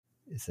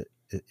Is it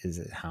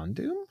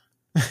Houndoom?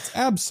 It's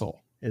Absol.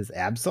 Is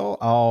Absol?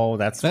 Oh,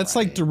 that's right.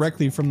 Like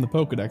directly from the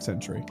Pokedex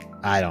entry.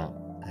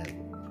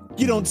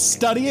 You don't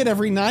study it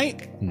every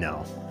night?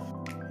 No.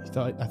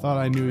 I thought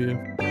I knew you.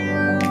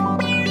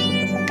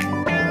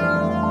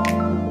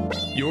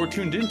 You're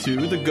tuned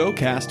into the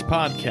GoCast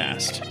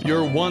podcast,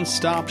 your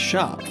one-stop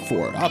shop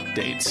for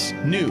updates,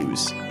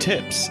 news,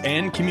 tips,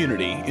 and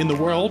community in the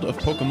world of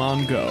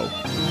Pokemon Go.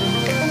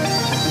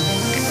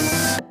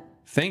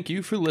 Thank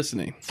you for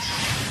listening.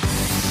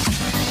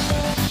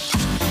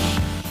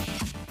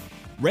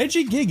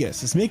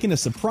 Regigigas is making a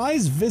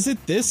surprise visit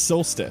this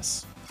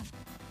solstice.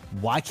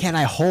 Why can't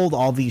I hold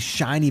all these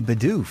shiny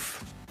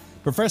Bidoof?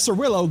 Professor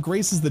Willow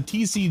graces the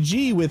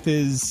TCG with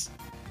his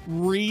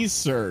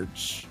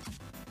research.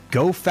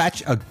 Go fetch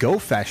a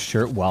GoFest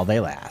shirt while they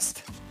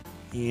last.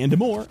 And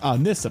more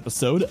on this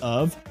episode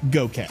of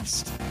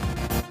GoCast.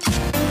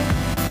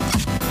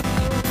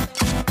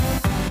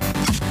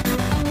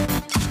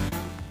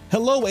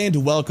 Hello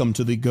and welcome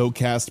to the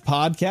GoCast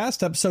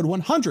podcast, episode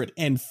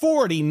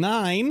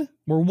 149.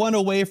 We're one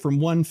away from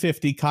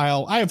 150,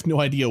 Kyle. I have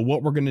no idea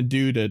what we're going to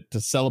do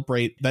to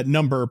celebrate that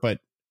number, but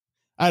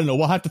I don't know.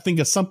 We'll have to think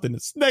of something.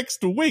 It's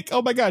next week.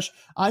 Oh my gosh.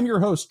 I'm your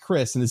host,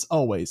 Chris, and as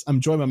always, I'm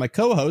joined by my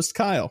co-host,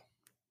 Kyle.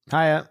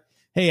 Hiya.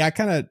 Hey, I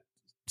kind of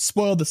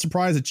spoiled the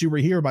surprise that you were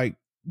here by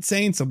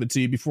saying something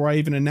to you before I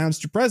even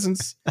announced your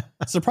presence.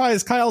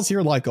 Surprise, Kyle's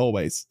here like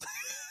always.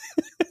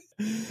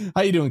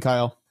 How you doing,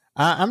 Kyle?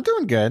 I'm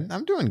doing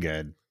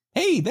good.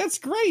 Hey, that's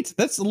great.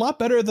 That's a lot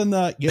better than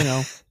the,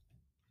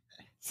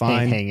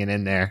 fine. Hanging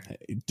in there.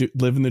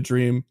 Living the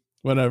dream,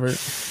 whatever.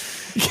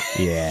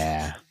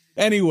 Yeah.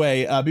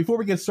 Anyway, before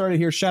we get started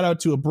here, shout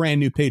out to a brand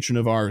new patron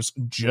of ours,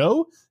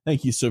 Joe.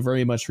 Thank you so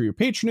very much for your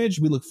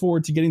patronage. We look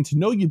forward to getting to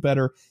know you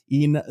better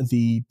in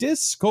the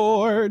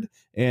Discord,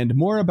 and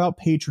more about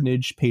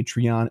patronage,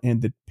 Patreon,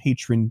 and the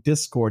patron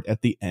Discord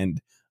at the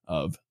end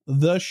of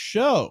the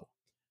show.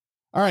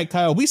 All right,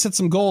 Kyle, we set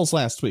some goals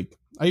last week.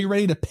 Are you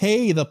ready to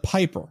pay the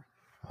piper?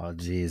 Oh,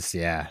 geez,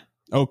 yeah.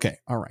 Okay,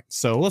 all right.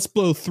 So let's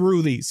blow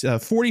through these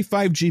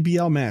 45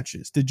 GBL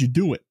matches. Did you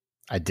do it?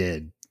 I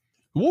did.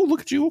 Whoa,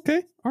 look at you.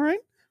 Okay, all right.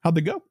 How'd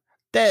they go?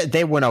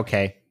 They went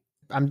okay.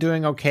 I'm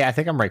doing okay. I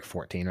think I'm rank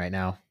 14 right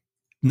now.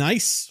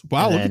 Nice.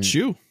 Wow, look at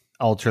you.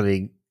 Ultra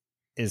League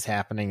is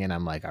happening, and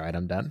I'm like, all right,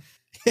 I'm done.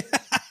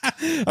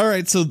 All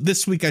right, so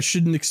this week I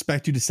shouldn't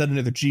expect you to set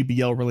another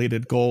GBL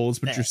related goal,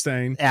 is what you're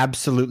saying?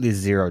 Absolutely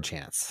zero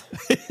chance.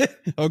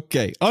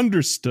 Okay,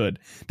 understood.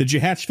 Did you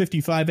hatch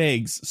 55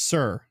 eggs,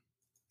 sir?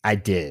 I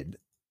did.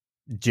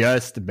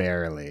 Just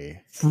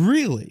barely.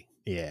 Really?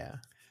 Yeah.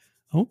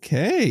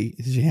 Okay.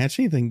 Did you hatch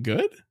anything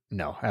good?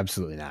 No,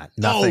 absolutely not.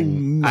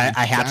 Nothing.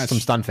 I hatched some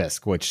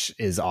Stunfisk, which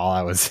is all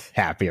I was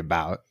happy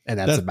about, and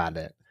that's about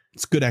it.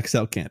 It's good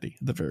XL candy,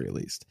 at the very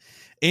least.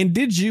 And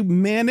did you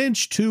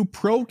manage to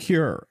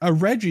procure a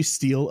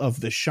Registeel of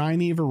the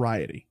shiny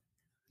variety?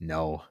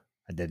 No,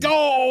 I didn't.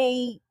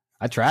 Oh!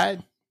 I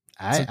tried.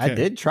 I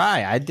did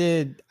try. I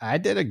did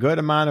a good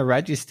amount of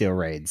Registeel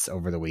raids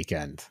over the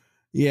weekend.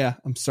 Yeah,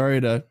 I'm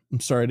sorry to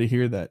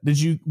hear that. Did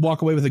you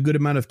walk away with a good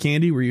amount of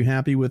candy? Were you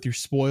happy with your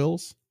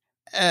spoils?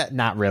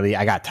 Not really.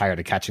 I got tired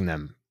of catching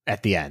them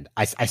at the end.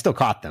 I still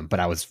caught them, but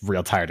I was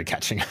real tired of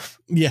catching them.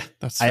 Yeah,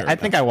 that's fair. I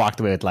think I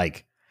walked away with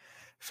like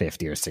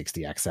 50 or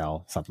 60 XL,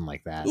 something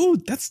like that. Ooh,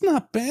 that's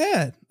not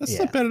bad. That's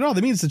not bad at all.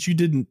 That means that you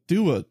didn't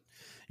do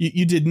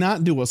you did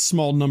not do a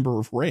small number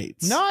of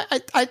raids. No,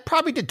 I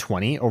probably did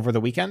 20 over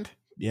the weekend.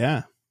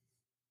 Yeah.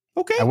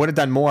 Okay. I would have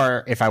done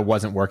more if I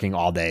wasn't working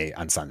all day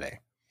on Sunday.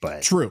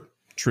 But True.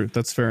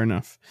 That's fair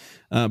enough.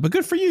 But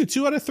good for you.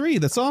 2 out of 3.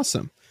 That's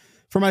awesome.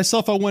 For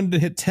myself, I wanted to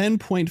hit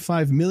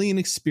 10.5 million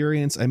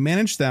experience. I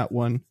managed that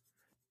one.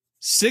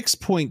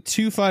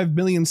 6.25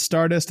 million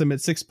Stardust. I'm at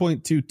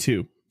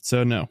 6.22.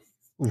 So no.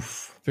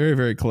 Oof. Very,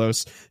 very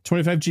close.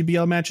 25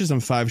 GBL matches. I'm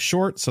 5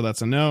 short. So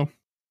that's a no.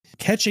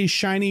 Catch a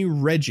shiny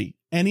Reggie.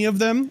 Any of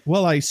them?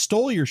 Well, I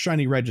stole your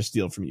shiny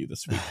Registeel from you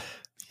this week.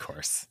 Of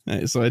course.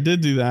 So I did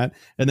do that,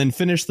 and then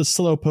finish the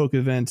Slowpoke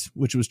event,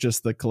 which was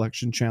just the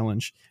collection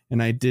challenge.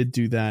 And I did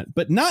do that.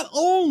 But not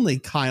only,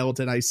 Kyle,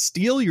 did I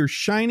steal your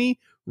shiny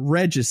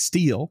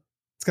Registeel.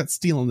 It's got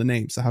steel in the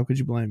name, so how could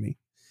you blame me?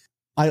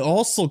 I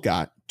also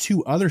got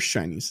 2 other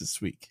shinies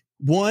this week.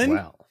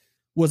 One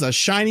was a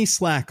shiny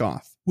Slack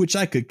Off, which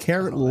I could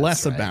care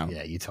less about.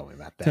 Yeah, you told me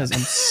about that. Because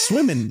I'm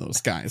swimming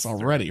those guys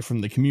already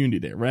from the community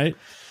there, right?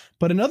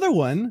 But another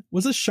one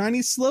was a shiny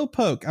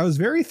Slowpoke. I was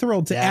very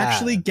thrilled to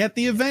actually get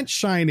the event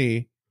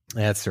shiny.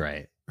 That's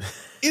right.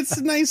 It's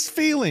a nice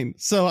feeling.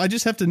 So I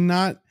just have to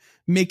not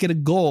make it a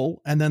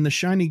goal, and then the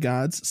shiny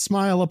gods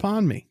smile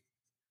upon me.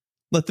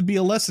 Let there be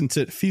a lesson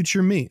to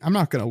future me. I'm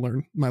not going to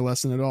learn my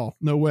lesson at all.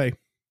 No way.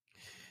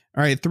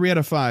 All right, 3 out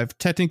of 5.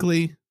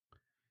 Technically,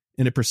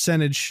 in a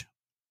percentage,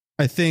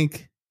 I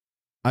think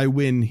I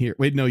win here.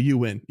 Wait, no, you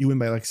win. You win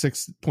by like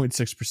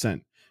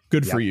 6.6%.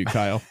 Good for you,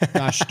 Kyle.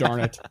 Gosh darn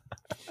it.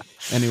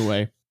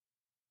 Anyway,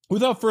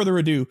 without further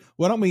ado,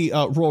 why don't we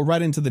roll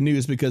right into the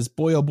news, because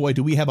boy, oh boy,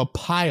 do we have a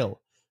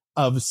pile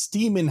of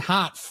steaming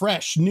hot,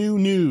 fresh new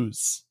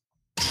news.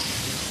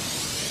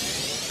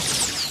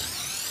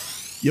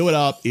 Yo, what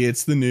up?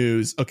 It's the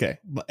news. Okay,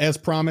 as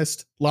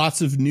promised, lots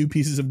of new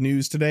pieces of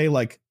news today.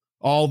 Like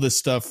all this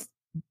stuff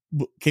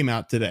came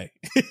out today,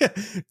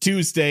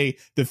 Tuesday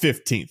the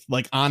 15th.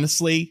 Like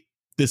honestly,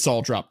 this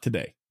all dropped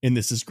today, and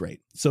this is great.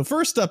 So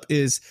first up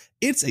is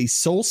it's a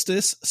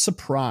solstice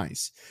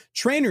surprise.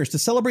 Trainers to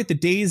celebrate the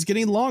days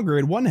getting longer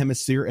in one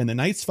hemisphere and the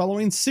nights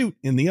following suit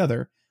in the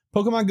other.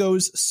 Pokemon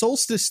Go's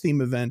solstice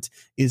theme event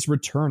is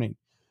returning.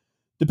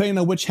 Depending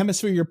on which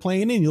hemisphere you're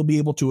playing in, you'll be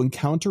able to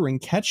encounter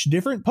and catch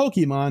different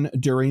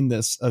Pokemon during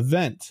this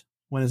event.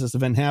 When is this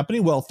event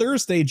happening? Well,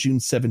 Thursday, June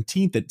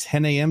 17th at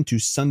 10 a.m. to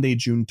Sunday,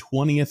 June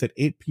 20th at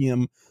 8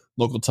 p.m.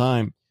 local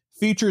time.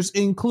 Features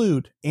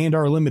include and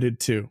are limited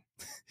to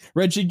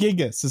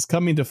Regigigas is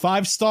coming to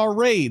 5-star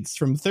raids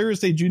from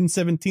Thursday, June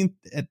 17th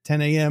at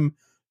 10 a.m.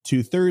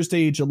 to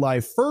Thursday, July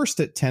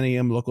 1st at 10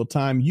 a.m. local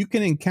time. You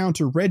can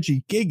encounter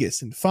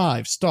Regigigas in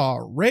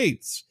 5-star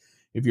raids.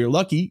 If you're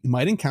lucky, you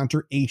might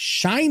encounter a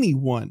shiny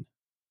one.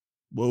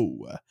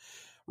 Whoa.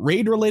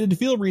 Raid-related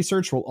field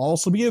research will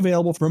also be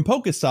available from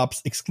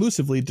Pokestops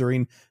exclusively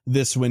during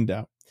this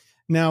window.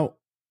 Now,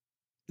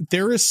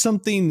 there is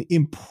something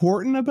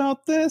important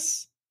about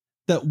this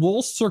that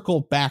we'll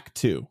circle back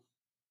to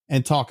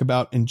and talk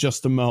about in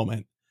just a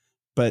moment.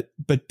 But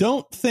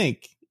don't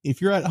think,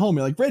 if you're at home,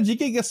 you're like,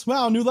 Regigigas,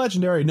 wow, new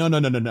legendary.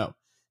 No.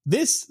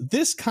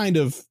 This kind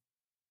of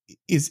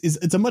is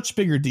it's a much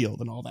bigger deal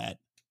than all that.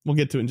 We'll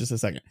get to it in just a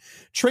second.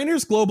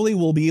 Trainers globally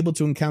will be able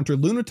to encounter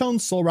Lunatone,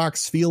 Solrock,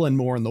 Spheal, and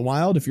more in the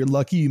wild. If you're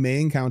lucky, you may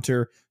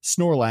encounter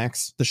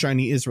Snorlax. The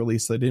shiny is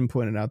released, so I didn't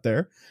point it out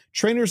there.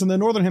 Trainers in the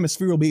Northern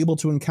Hemisphere will be able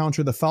to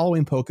encounter the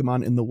following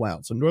Pokemon in the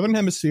wild. So Northern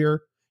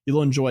Hemisphere,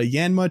 you'll enjoy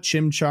Yanma,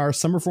 Chimchar,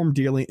 Summerform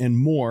Deerling, and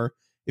more.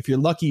 If you're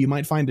lucky, you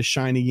might find a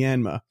shiny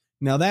Yanma.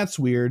 Now that's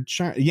weird.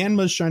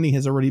 Yanma's shiny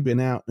has already been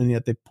out, and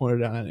yet they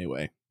pointed it out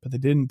anyway. But they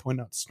didn't point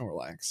out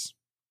Snorlax.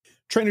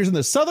 Trainers in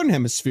the Southern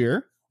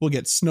Hemisphere will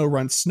get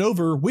Snorunt,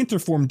 Snover,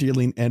 Winterform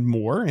Deerling, and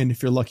more. And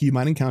if you're lucky, you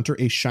might encounter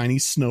a shiny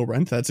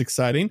Snorunt. That's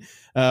exciting.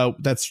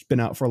 That's been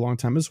out for a long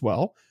time as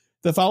well.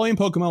 The following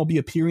Pokemon will be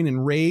appearing in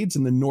raids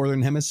in the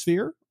Northern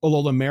Hemisphere: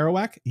 Alola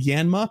Marowak,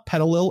 Yanma,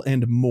 Petalil,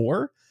 and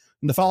more.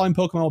 And the following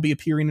Pokemon will be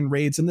appearing in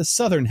raids in the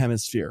Southern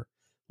Hemisphere: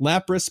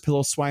 Lapras,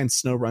 Piloswine,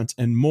 Snorunt,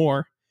 and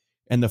more.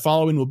 And the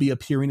following will be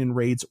appearing in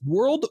raids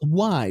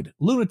worldwide: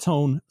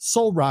 Lunatone,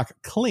 Solrock,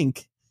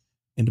 Clink,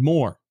 and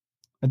more.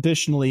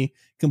 Additionally,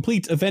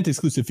 complete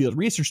event-exclusive field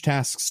research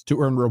tasks to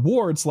earn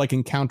rewards like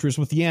encounters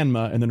with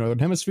Yanma in the Northern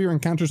Hemisphere,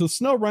 encounters with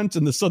Snorunt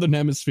in the Southern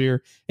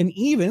Hemisphere, and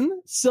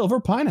even silver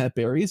Pinap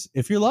berries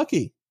if you're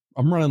lucky.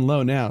 I'm running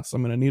low now, so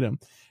I'm going to need them.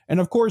 And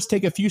of course,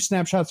 take a few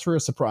snapshots for a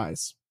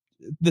surprise.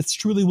 This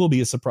truly will be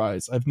a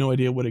surprise. I have no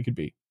idea what it could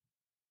be.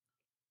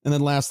 And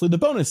then lastly, the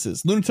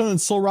bonuses. Lunatone and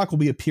Solrock will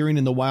be appearing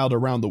in the wild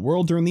around the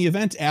world during the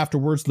event.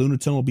 Afterwards,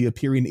 Lunatone will be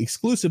appearing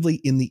exclusively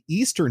in the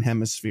Eastern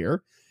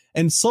Hemisphere,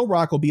 and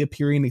Solrock will be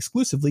appearing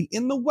exclusively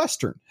in the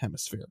Western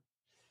Hemisphere.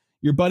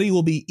 Your buddy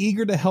will be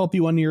eager to help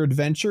you on your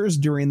adventures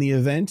during the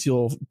event.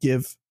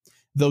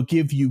 They'll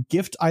give you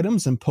gift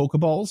items and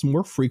Pokeballs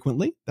more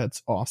frequently.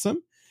 That's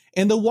awesome.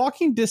 And the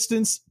walking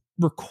distance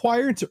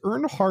required to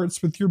earn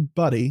hearts with your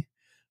buddy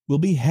will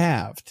be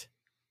halved.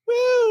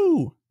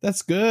 Woo!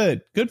 That's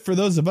good. Good for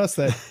those of us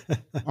that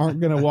aren't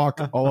going to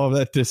walk all of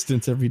that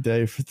distance every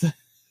day.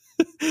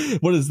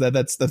 What is that?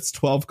 That's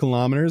 12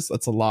 kilometers.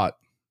 That's a lot.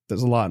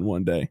 There's a lot in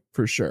one day,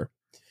 for sure.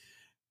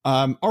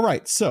 All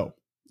right, so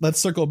let's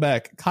circle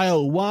back.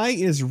 Kyle, why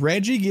is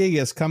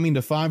Regigigas coming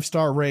to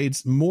 5-star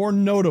raids more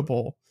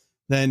notable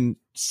than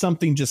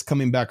something just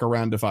coming back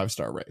around to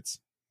 5-star raids?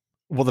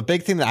 Well, the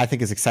big thing that I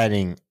think is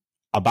exciting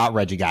about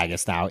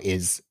Regigigas now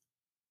is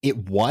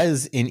it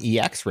was in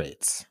EX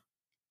raids.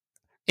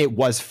 It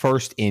was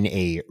first in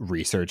a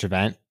research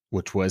event,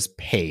 which was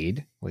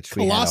paid, which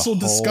Colossal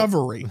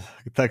Discovery.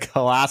 The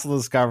Colossal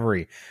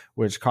Discovery,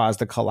 which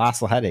caused a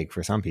colossal headache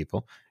for some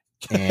people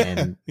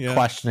and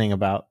questioning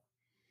about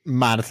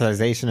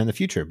monetization in the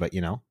future. But,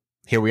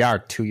 here we are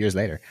 2 years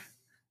later.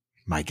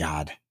 My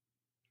God,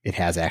 it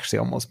has actually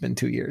almost been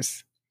 2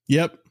 years.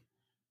 Yep.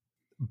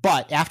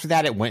 But after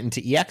that, it went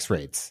into EX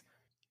raids.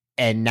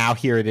 And now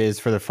here it is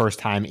for the first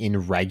time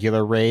in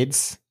regular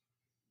raids.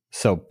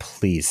 So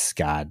please,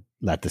 God,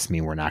 let this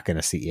mean we're not going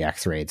to see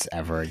EX raids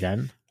ever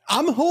again.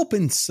 I'm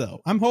hoping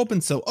so.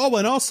 Oh,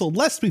 and also,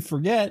 lest we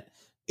forget,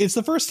 it's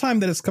the first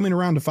time that it's coming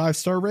around to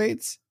 5-star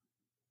raids,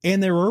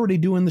 and they're already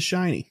doing the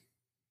shiny.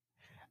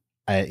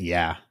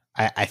 Yeah.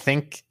 I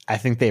think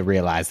they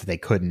realized that they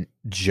couldn't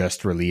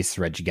just release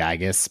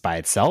Regigigas by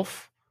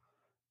itself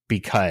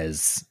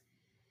because,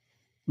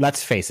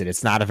 let's face it,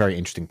 it's not a very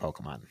interesting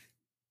Pokemon.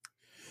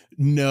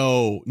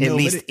 No. At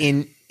least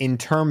in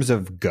terms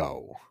of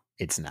Go,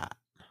 it's not.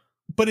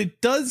 But it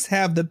does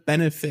have the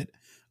benefit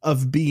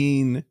of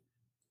being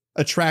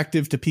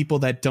attractive to people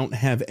that don't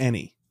have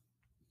any.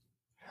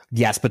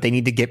 Yes, but they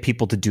need to get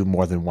people to do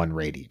more than one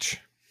raid each.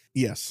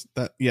 Yes.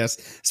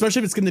 Especially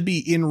if it's going to be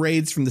in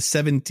raids from the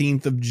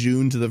 17th of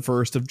June to the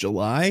 1st of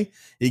July.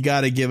 You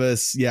got to give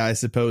us, I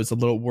suppose, a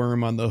little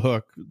worm on the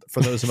hook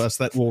for those of us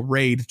that will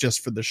raid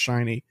just for the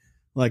shiny,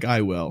 like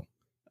I will.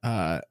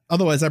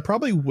 Otherwise, I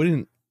probably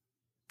wouldn't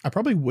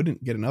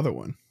get another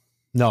one.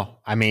 No,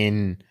 I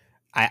mean,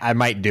 I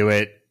might do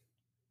it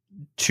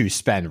to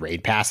spend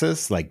raid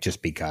passes, like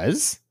just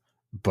because,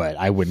 but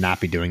I would not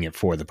be doing it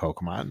for the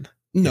Pokemon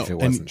if it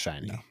wasn't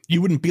shiny. No.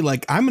 You wouldn't be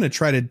like, I'm going to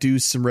try to do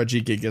some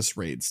Regigigas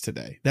raids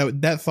today.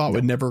 That thought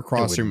would never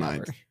cross your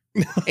mind.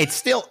 It's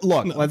still,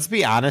 look, let's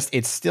be honest,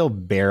 it's still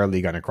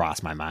barely going to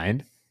cross my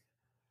mind.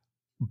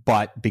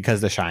 But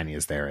because the shiny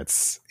is there,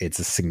 it's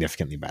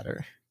significantly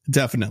better.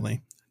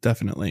 Definitely.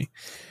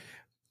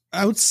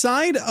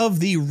 Outside of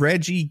the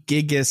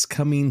Regigigas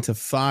coming to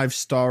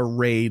 5-star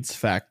raids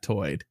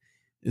factoid,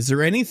 is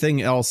there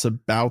anything else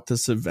about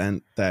this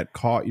event that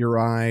caught your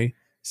eye,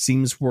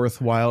 seems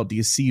worthwhile? Do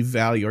you see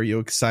value? Are you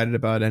excited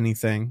about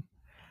anything?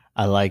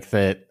 I like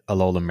that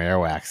Alola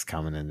Marowak's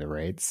coming into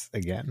raids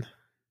again.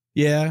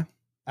 Yeah.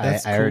 I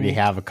already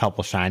have a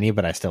couple shiny,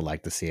 but I still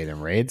like to see it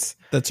in raids.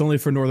 That's only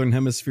for Northern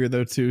Hemisphere,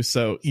 though, too.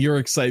 So your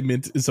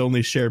excitement is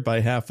only shared by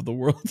half of the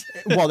world.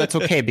 Well, that's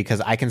okay, because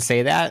I can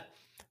say that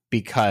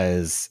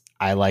because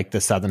I like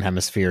the Southern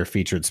Hemisphere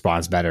featured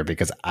spawns better,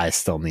 because I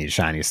still need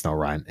shiny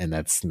Snorunt, and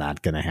that's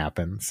not going to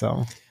happen.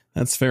 So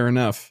that's fair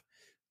enough.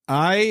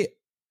 I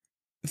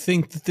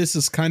think that this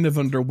is kind of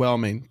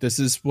underwhelming. This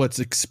is what's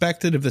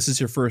expected if this is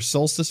your first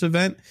Solstice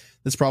event.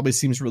 This probably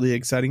seems really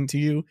exciting to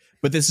you,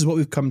 but this is what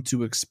we've come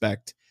to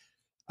expect.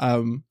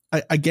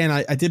 I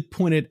did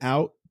point it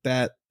out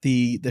that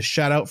the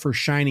shout out for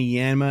shiny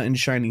Yanma and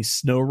shiny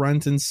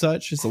Snorunt and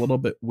such is a little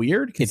bit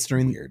weird,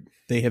 considering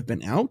they have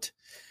been out.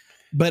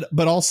 But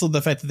also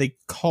the fact that they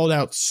called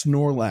out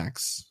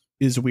Snorlax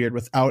is weird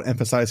without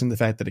emphasizing the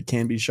fact that it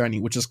can be shiny,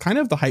 which is kind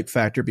of the hype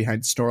factor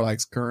behind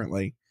Snorlax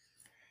currently,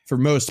 for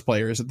most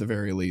players at the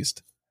very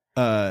least.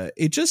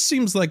 It just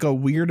seems like a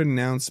weird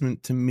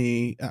announcement to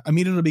me. I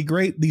mean, it'll be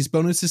great. These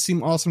bonuses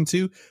seem awesome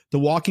too. The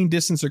walking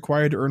distance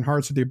required to earn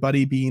hearts with your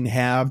buddy being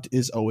halved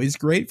is always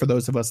great for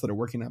those of us that are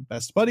working on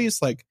best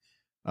buddies, like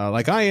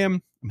I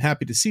am. I'm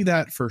happy to see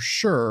that for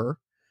sure.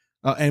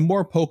 And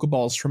more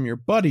Pokeballs from your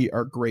buddy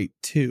are great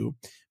too.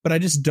 But I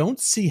just don't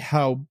see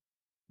how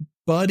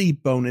buddy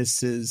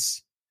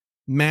bonuses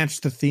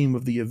match the theme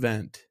of the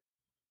event.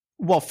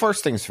 Well,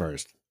 first things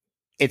first,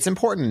 it's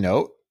important to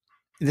note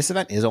this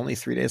event is only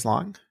 3 days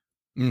long.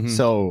 Mm-hmm.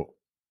 So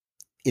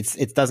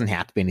it doesn't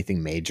have to be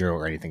anything major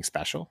or anything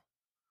special.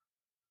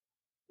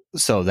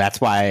 So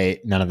that's why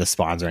none of the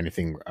spawns or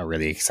anything are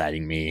really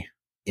exciting me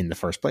in the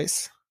first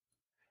place.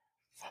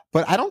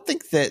 But I don't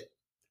think that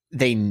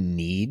they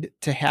need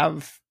to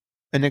have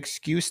an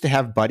excuse to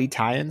have buddy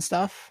tie-in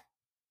stuff,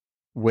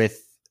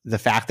 with the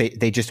fact that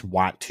they just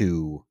want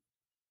to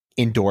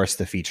endorse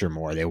the feature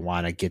more. They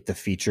want to get the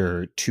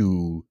feature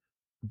to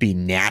be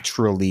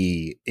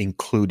naturally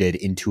included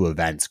into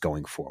events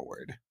going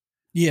forward.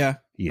 Yeah,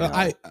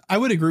 I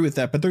would agree with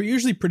that, but they're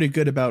usually pretty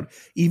good about,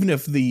 even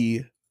if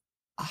the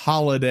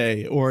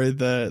holiday or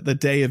the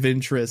day of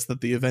interest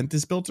that the event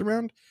is built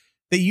around,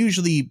 they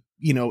usually,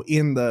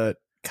 in the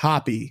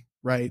copy,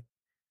 right,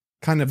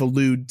 kind of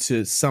allude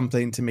to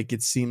something to make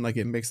it seem like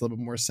it makes a little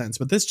bit more sense.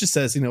 But this just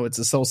says, it's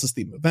a Solstice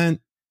theme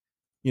event,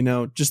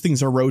 just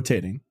things are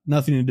rotating,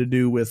 nothing to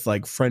do with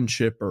like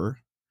friendship or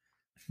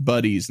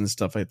buddies and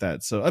stuff like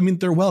that. So, I mean,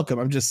 they're welcome.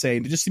 I'm just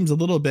saying, it just seems a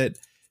little bit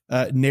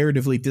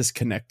narratively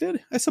disconnected,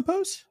 I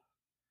suppose.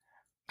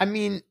 I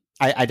mean,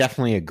 I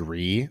definitely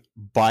agree,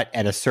 but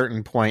at a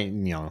certain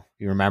point, you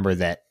remember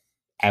that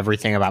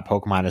everything about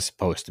Pokemon is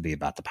supposed to be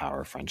about the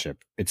power of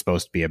friendship. It's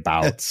supposed to be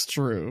about That's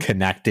true.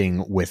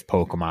 Connecting with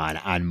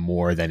Pokemon on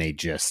more than a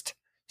just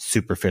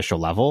superficial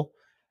level.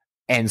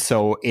 And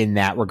so in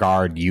that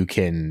regard, you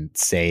can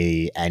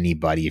say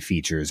anybody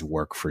features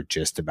work for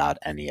just about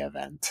any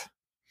event.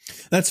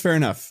 That's fair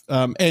enough.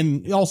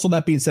 And also,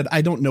 that being said,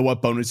 I don't know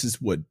what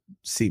bonuses would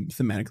seem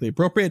thematically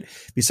appropriate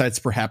besides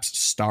perhaps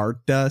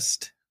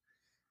Stardust.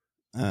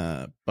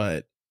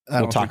 But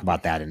we'll talk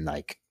about that in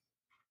like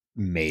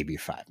maybe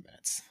 5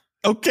 minutes.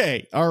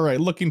 Okay. All right.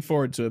 Looking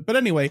forward to it. But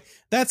anyway,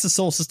 that's a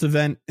Solstice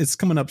event. It's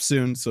coming up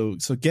soon. So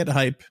get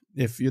hype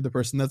if you're the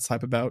person that's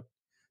hype about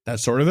that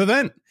sort of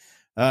event.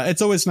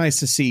 It's always nice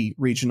to see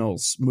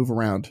regionals move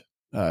around.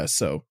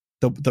 So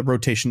the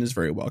rotation is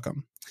very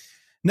welcome.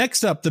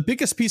 Next up, the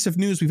biggest piece of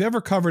news we've ever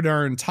covered in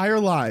our entire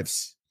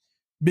lives.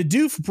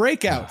 Bidoof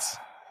breakouts.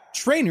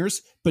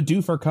 Trainers,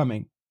 Bidoof are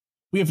coming.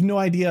 We have no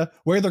idea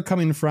where they're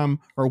coming from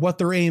or what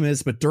their aim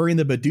is, but during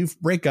the Bidoof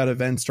breakout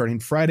event starting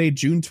Friday,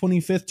 June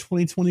 25th,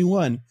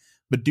 2021,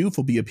 Bidoof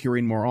will be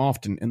appearing more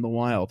often in the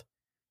wild.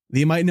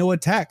 They might know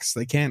attacks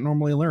they can't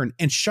normally learn,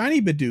 and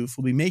Shiny Bidoof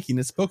will be making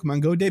its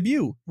Pokemon Go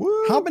debut.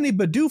 Woo! How many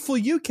Bidoof will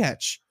you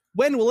catch?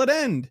 When will it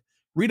end?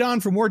 Read on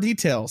for more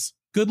details.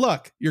 Good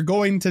luck. You're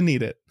going to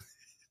need it.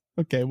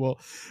 Okay, well,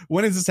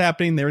 when is this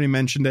happening? They already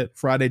mentioned it.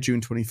 Friday,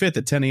 June 25th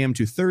at 10 a.m.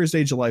 to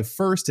Thursday, July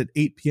 1st at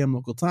 8 p.m.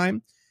 local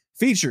time.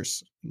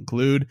 Features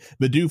include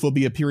Bidoof will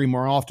be appearing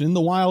more often in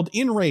the wild,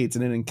 in raids,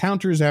 and in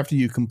encounters after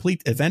you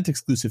complete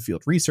event-exclusive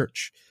field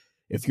research.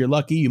 If you're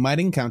lucky, you might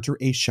encounter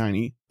a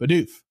shiny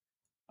Bidoof.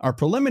 Our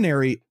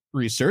preliminary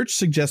Research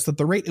suggests that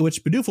the rate at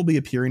which Bidoof will be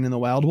appearing in the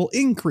wild will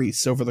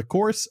increase over the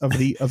course of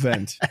the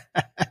event.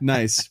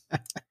 Nice.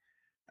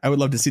 I would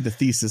love to see the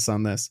thesis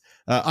on this.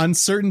 On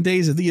certain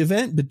days of the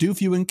event,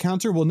 Bidoof you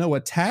encounter will know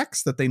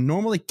attacks that they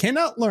normally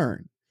cannot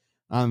learn.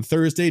 On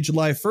Thursday,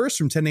 July 1st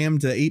from 10 a.m.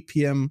 to 8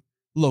 p.m.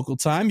 local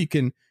time, you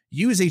can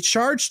use a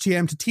charge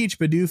TM to teach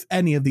Bidoof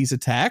any of these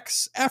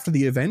attacks. After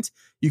the event,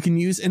 you can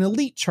use an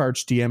elite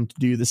charge TM to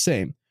do the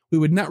same. We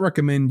would not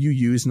recommend you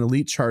use an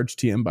elite charge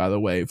TM, by the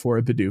way, for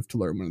a Bidoof to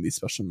learn one of these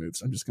special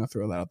moves. I'm just going to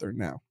throw that out there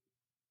now.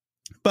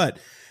 But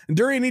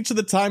during each of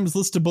the times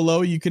listed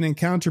below, you can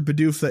encounter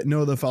Bidoof that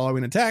know the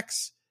following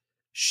attacks.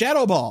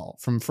 Shadow Ball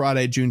from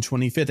Friday, June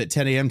 25th at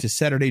 10 a.m. to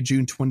Saturday,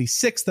 June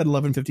 26th at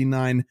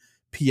 11:59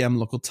 p.m.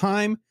 local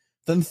time.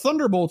 Then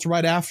Thunderbolt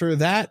right after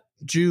that,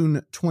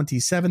 June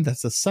 27th,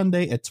 that's a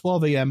Sunday at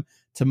 12 a.m.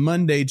 to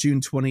Monday,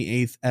 June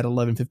 28th at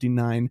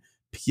 11:59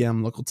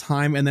 p.m. local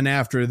time. And then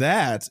after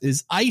that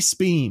is Ice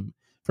Beam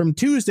from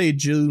Tuesday,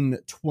 June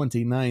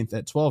 29th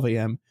at 12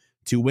 a.m.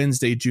 to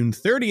Wednesday, June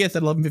 30th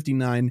at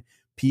 11:59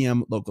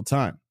 p.m. local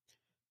time.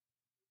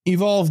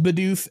 Evolve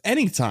Bidoof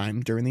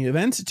anytime during the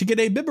event to get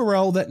a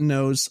Bibarel that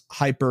knows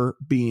Hyper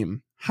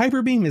Beam.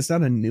 Hyper Beam is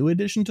not a new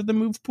addition to the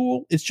move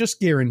pool. It's just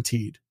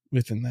guaranteed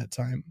within that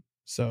time.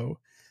 So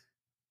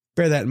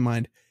bear that in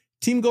mind.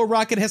 Team Go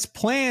Rocket has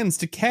plans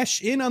to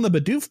cash in on the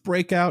Bidoof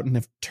breakout and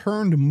have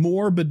turned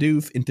more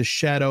Bidoof into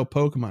shadow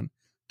Pokemon.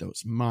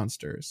 Those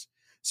monsters.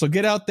 So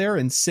get out there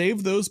and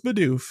save those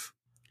Bidoof.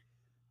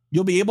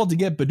 You'll be able to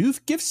get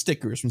Bidoof gift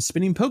stickers from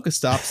spinning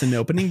Pokestops and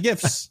opening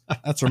gifts.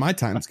 That's where my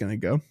time's going to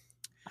go.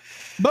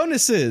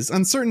 Bonuses.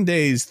 On certain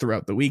days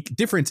throughout the week,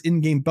 different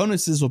in-game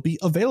bonuses will be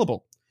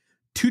available.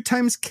 2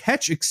 times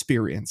catch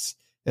experience.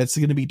 That's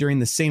going to be during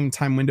the same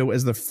time window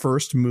as the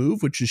first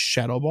move, which is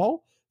Shadow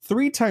Ball.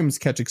 3 times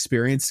catch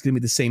experience is going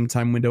to be the same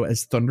time window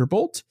as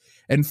Thunderbolt.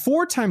 And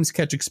 4 times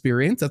catch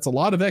experience, that's a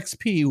lot of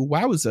XP,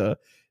 wowza,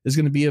 is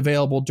going to be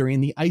available during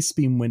the Ice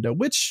Beam window,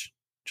 which,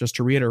 just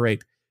to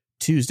reiterate,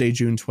 Tuesday,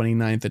 June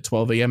 29th at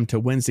 12 a.m. to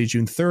Wednesday,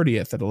 June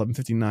 30th at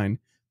 11:59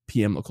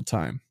 p.m. local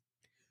time.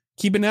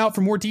 Keep an eye out for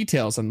more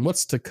details on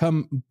what's to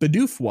come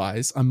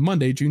Bidoof-wise on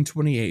Monday, June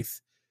 28th.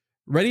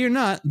 Ready or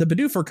not, the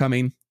Bidoof are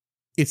coming.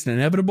 It's an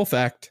inevitable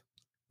fact,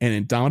 an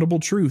indomitable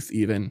truth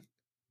even,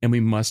 and we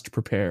must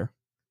prepare.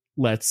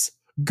 Let's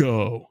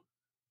go.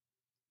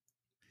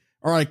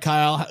 All right,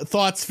 Kyle,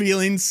 thoughts,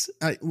 feelings?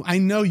 I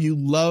know you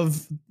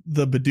love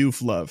the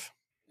Bidoof love.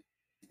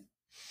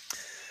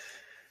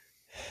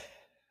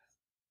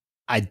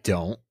 I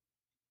don't,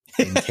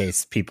 in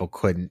case people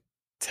couldn't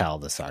tell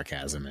the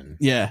sarcasm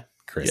in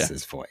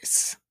Chris's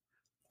voice.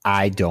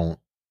 I don't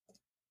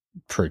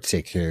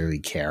particularly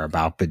care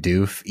about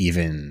Bidoof,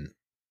 even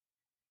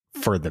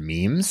for the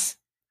memes.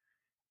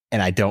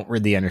 And I don't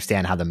really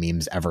understand how the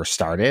memes ever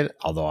started,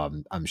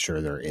 although I'm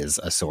sure there is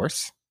a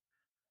source.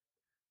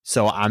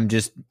 So I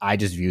just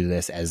view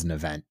this as an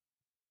event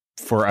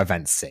for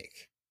event's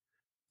sake.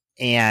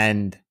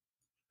 And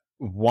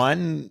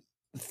one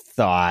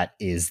thought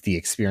is the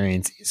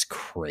experience is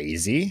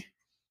crazy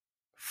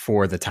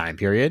for the time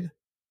period.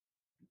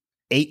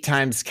 8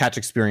 times catch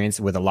experience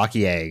with a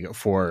lucky egg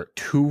for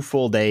 2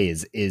 full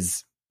days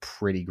is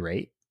pretty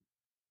great.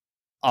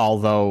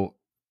 Although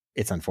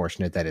it's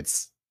unfortunate that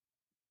it's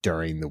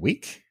during the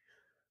week.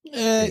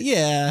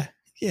 Yeah.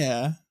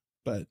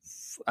 But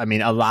I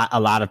mean, a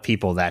lot of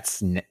people,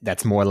 that's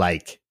more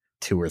like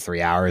 2 or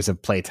 3 hours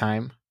of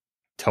playtime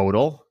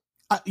total.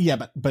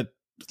 But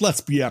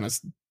let's be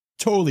honest,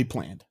 totally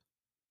planned.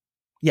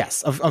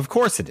 Yes, of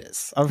course it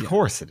is. Of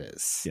course it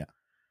is. Yeah.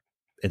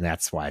 And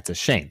that's why it's a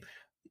shame.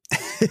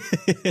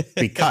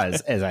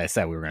 Because, as I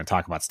said, we were going to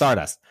talk about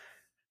Stardust.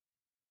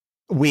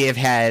 We have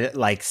had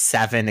like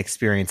 7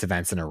 experience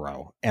events in a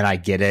row, and I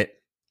get it.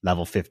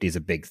 Level 50 is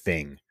a big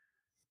thing,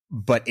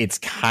 but it's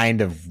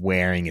kind of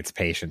wearing its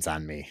patience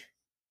on me.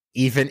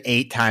 Even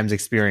 8 times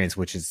experience,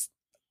 which is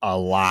a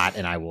lot,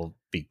 and I will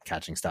be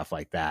catching stuff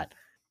like that.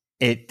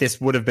 This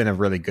would have been a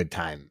really good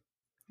time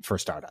for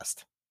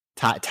Stardust.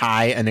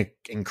 Tie an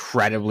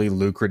incredibly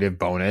lucrative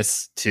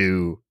bonus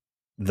to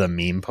the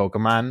meme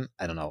Pokemon.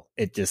 I don't know.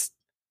 It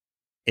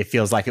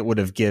feels like it would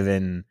have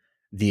given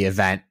the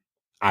event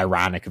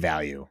ironic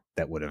value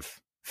that would have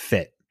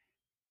fit.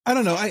 I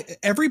don't know.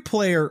 Every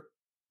player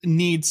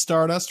needs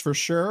Stardust for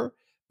sure,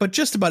 but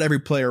just about every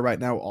player right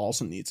now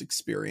also needs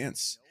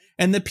experience.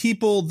 And the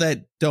people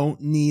that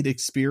don't need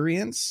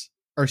experience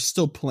are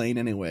still playing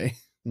anyway.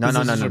 No.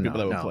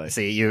 Play.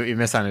 See, you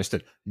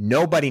misunderstood.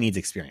 Nobody needs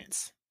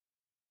experience.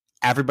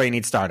 Everybody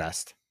needs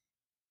Stardust.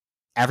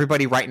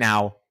 Everybody right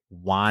now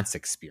wants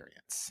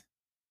experience.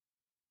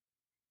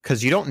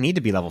 Because you don't need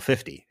to be level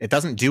 50. It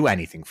doesn't do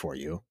anything for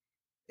you,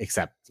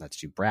 except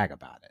lets you brag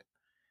about it.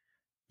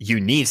 You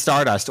need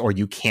Stardust or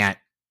you can't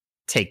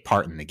take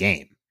part in the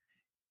game.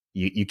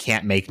 You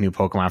can't make new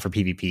Pokemon for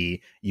PvP.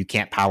 You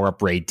can't power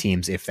up raid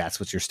teams if that's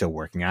what you're still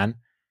working on.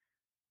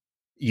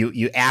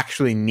 You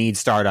actually need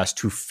Stardust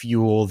to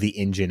fuel the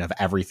engine of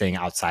everything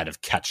outside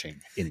of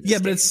catching in this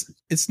game. But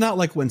it's not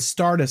like when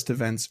Stardust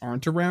events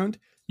aren't around,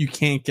 you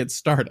can't get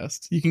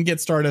Stardust. You can get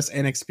Stardust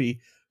and XP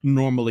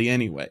normally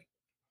anyway.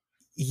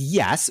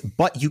 Yes,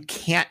 but you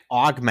can't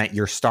augment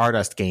your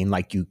Stardust gain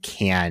like you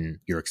can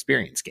your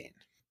experience gain.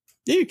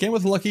 Yeah, you can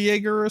with a Lucky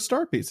Jaeger or a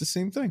Star Piece. The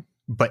same thing.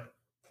 But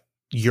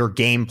your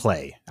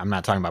gameplay, I'm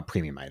not talking about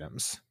premium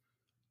items.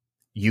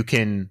 You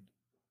can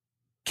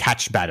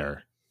catch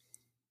better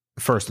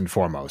first and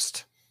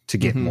foremost to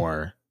get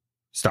more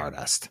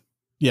Stardust.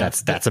 Yeah,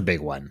 that's a big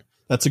one.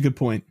 That's a good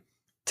point.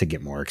 To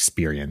get more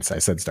experience. I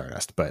said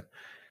Stardust, but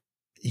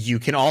you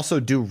can also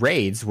do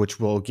raids, which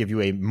will give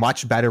you a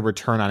much better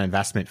return on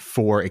investment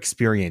for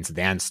experience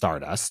than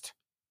Stardust.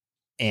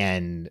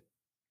 And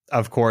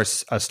of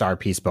course, a star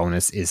piece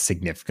bonus is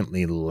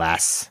significantly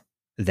less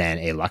than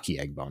a lucky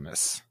egg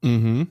bonus.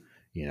 Mm-hmm.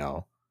 You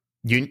know,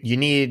 you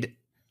need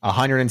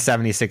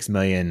 176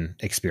 million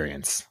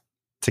experience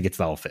to get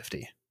to level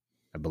 50.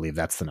 I believe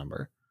that's the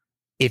number.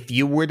 If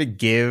you were to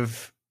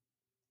give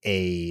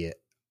a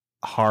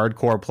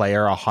hardcore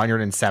player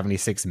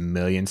 176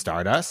 million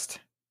Stardust,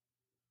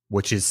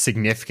 which is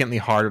significantly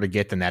harder to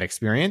get than that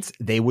experience,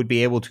 they would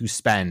be able to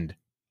spend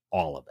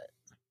all of it.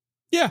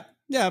 Yeah,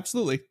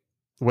 absolutely.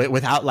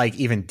 Without like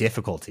even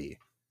difficulty.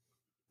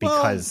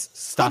 Because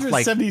stuff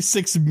like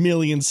 176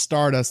 million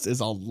Stardust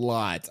is a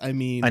lot. I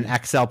mean, an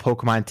XL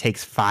Pokemon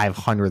takes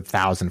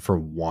 500,000 for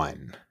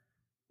one.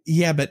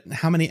 Yeah, but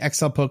how many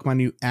XL Pokemon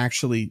are you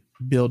actually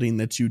building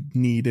that you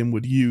need and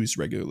would use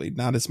regularly?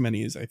 Not as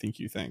many as I think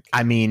you think.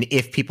 I mean,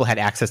 if people had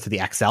access to the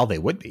XL, they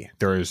would be.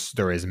 There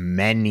is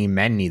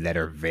many that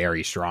are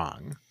very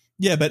strong.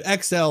 Yeah, but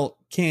XL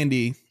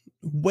candy,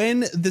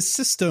 when the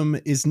system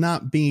is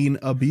not being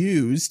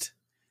abused,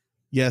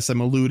 yes,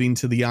 I'm alluding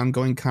to the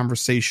ongoing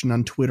conversation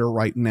on Twitter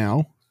right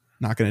now.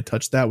 Not going to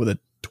touch that with a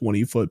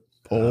 20-foot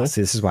pole.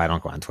 See, this is why I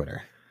don't go on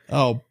Twitter.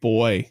 Oh,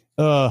 boy.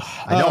 I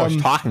know what you're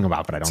talking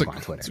about, but I don't go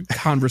on Twitter. It's a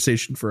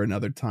conversation for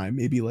another time,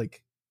 maybe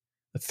like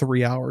a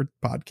 3-hour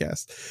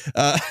podcast.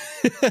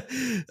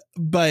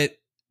 But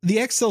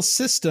the XL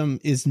system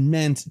is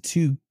meant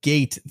to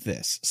gate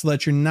this so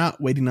that you're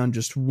not waiting on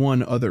just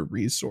one other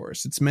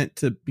resource. It's meant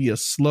to be a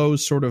slow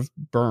sort of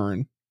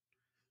burn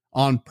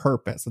on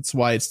purpose. That's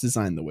why it's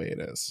designed the way it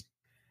is.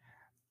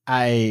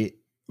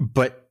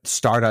 But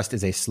Stardust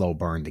is a slow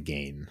burn to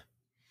gain.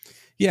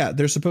 Yeah,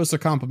 they're supposed to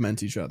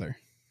complement each other.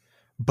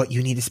 But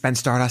you need to spend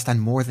Stardust on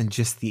more than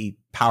just the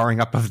powering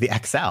up of the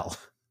XL.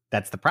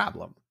 That's the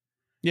problem.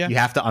 Yeah. You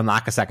have to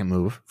unlock a second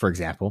move, for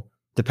example.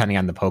 Depending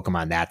on the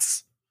Pokemon,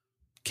 that's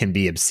can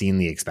be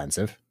obscenely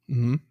expensive.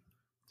 Mm-hmm.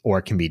 Or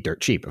it can be dirt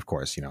cheap, of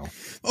course, you know.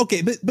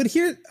 Okay, but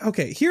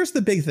here's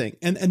the big thing.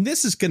 And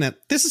this is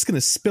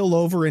gonna spill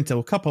over into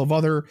a couple of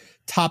other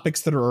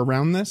topics that are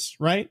around this,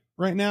 right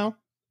now.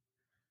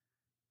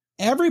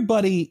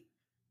 Everybody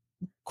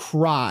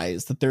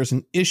cries that there's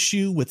an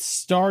issue with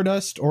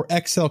Stardust or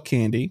XL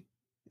candy,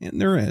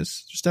 and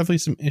there's definitely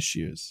some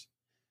issues.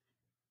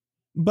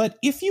 But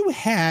if you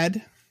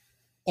had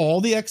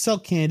all the XL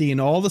candy and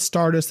all the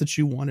Stardust that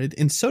you wanted,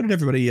 and so did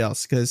everybody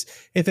else, because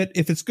if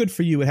it's good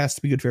for you, it has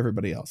to be good for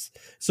everybody else.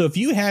 So if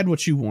you had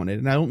what you wanted,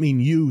 and I don't mean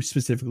you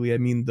specifically, I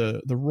mean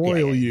the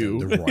royal you.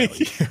 The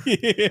royal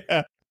you.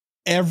 Yeah.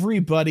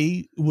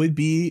 Everybody would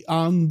be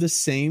on the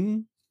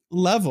same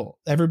level.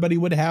 Everybody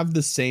would have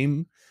the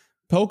same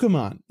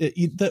Pokemon.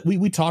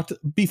 We talked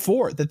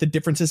before that the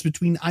differences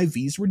between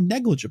IVs were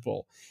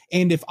negligible.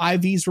 And if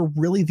IVs were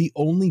really the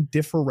only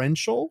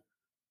differential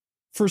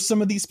for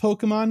some of these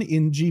Pokemon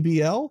in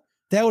GBL,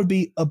 that would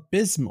be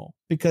abysmal,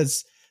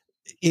 because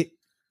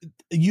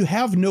you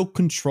have no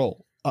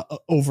control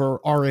over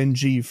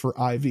RNG for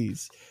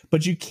IVs,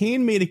 but you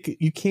can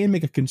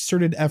make a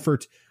concerted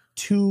effort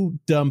to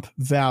dump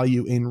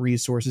value and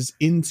resources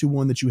into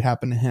one that you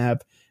happen to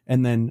have,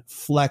 and then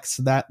flex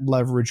that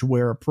leverage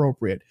where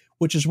appropriate,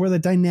 which is where the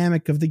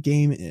dynamic of the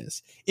game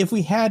is. If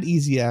we had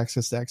easy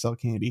access to XL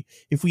Candy,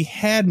 if we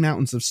had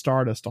mountains of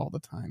Stardust all the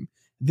time,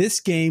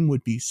 this game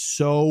would be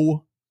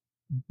so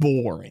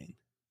boring.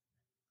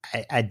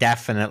 I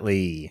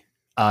definitely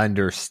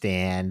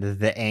understand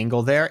the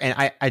angle there,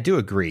 and I do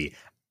agree.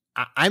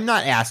 I'm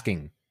not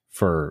asking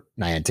for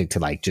Niantic to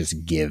like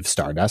just give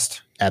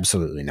Stardust.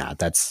 Absolutely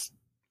not.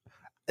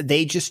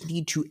 They just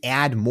need to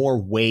add more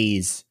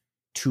ways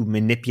to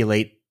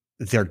manipulate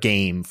their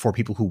game for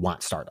people who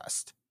want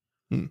Stardust.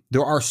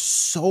 There are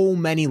so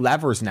many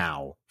levers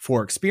now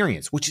for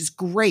experience, which is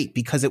great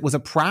because it was a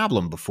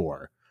problem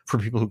before for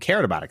people who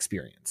cared about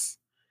experience.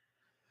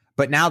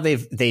 But now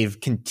they've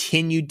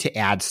continued to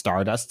add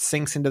Stardust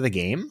sinks into the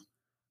game,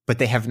 but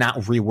they have not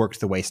reworked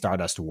the way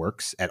Stardust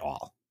works at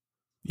all.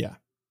 Yeah.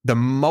 The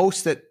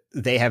most that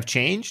they have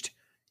changed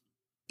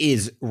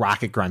is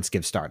Rocket Grunts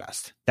give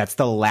Stardust. That's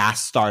the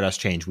last Stardust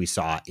change we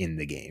saw in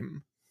the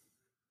game.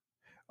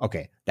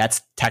 Okay,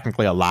 that's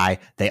technically a lie.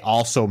 They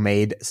also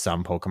made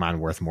some Pokemon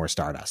worth more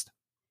Stardust.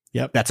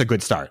 Yep. That's a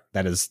good start.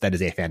 That is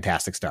a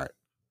fantastic start.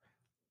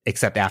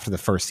 Except after the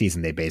first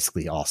season, they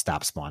basically all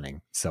stopped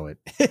spawning. So it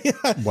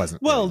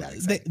wasn't well, really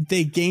that exciting.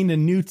 They gained a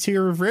new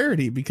tier of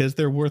rarity because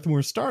they're worth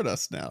more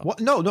Stardust now. Well,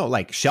 no,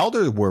 like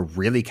Shelder were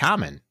really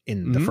common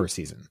in the first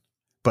season.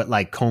 But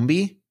like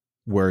Combi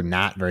were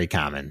not very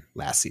common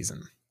last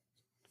season,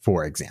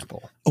 for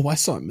example. Oh, I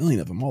saw a million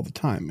of them all the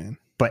time, man.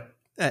 But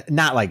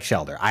not like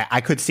Shelder.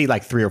 I could see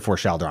like 3 or 4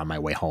 Shelder on my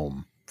way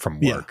home from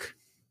work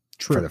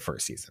for the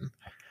first season.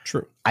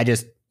 True. I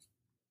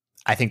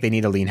think they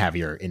need to lean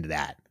heavier into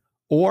that,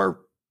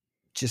 or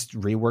just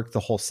rework the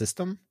whole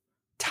system,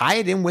 tie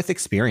it in with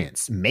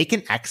experience, make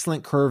an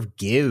excellent curve,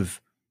 give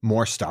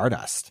more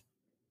Stardust,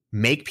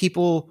 make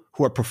people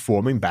who are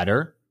performing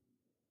better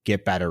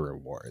get better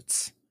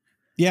rewards.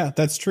 Yeah,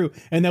 that's true.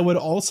 And that would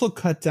also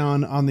cut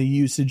down on the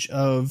usage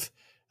of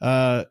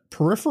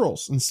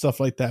peripherals and stuff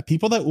like that.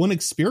 People that want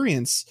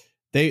experience,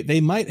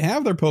 they might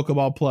have their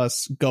Pokeball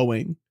Plus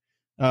going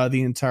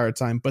the entire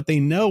time, but they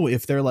know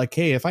if they're like,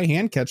 hey, if I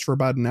hand catch for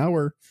about an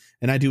hour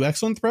and I do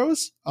excellent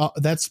throws,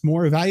 that's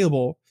more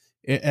valuable.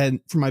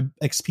 And for my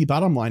XP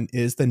bottom line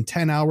is than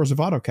 10 hours of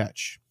auto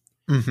catch.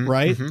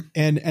 Right.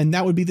 And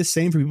that would be the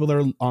same for people that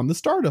are on the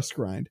Stardust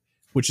grind,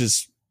 which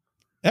is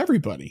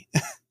everybody.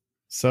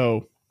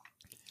 So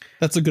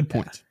that's a good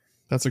point.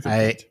 That's a good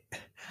point.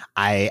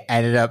 I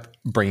ended up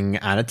bringing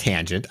on a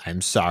tangent.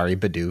 I'm sorry,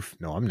 Bidoof.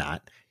 No, I'm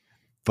not.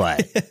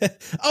 But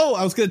oh,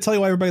 I was going to tell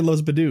you why everybody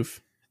loves Bidoof.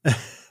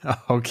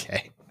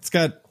 Okay. It's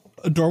got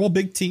adorable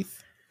big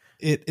teeth.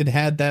 It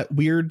had that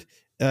weird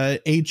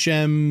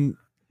HM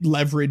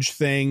leverage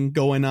thing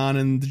going on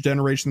in the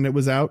generation that it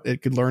was out.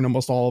 It could learn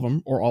almost all of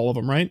them, or all of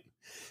them, right?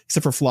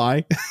 Except for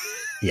Fly.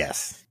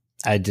 Yes.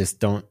 I just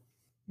don't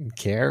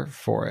care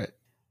for it.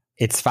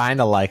 It's fine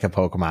to like a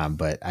Pokemon,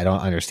 but I don't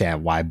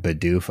understand why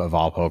Bidoof of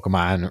all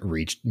Pokemon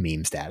reached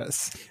meme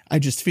status. I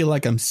just feel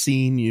like I'm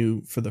seeing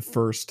you for the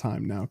first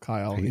time now,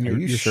 Kyle. Are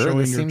you sure?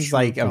 This seems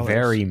like colors. A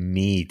very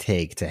me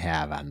take to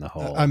have on the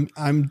whole.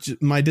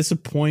 My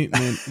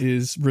disappointment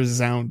is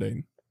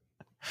resounding.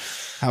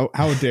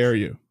 How dare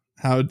you?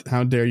 How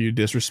dare you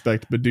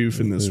disrespect Bidoof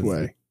in this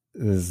way?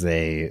 This is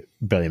a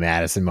Billy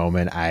Madison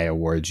moment. I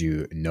award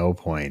you no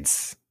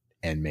points,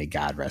 and may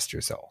God rest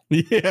your soul.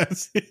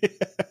 Yes.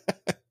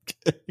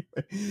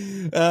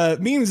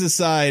 Memes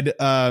aside,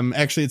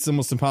 actually it's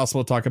almost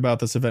impossible to talk about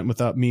this event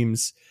without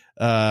memes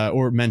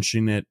or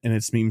mentioning it in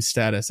its meme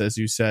status, as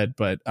you said.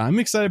 But I'm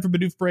excited for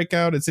Bidoof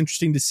Breakout. It's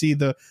interesting to see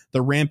the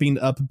ramping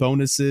up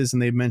bonuses,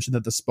 and they've mentioned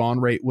that the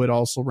spawn rate would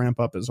also ramp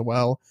up as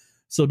well.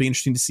 So it'll be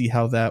interesting to see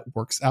how that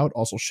works out.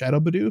 Also Shadow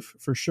Bidoof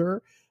for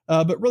sure.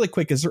 But really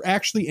quick, is there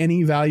actually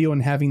any value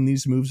in having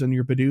these moves on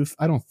your Bidoof?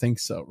 I don't think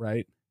so,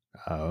 right?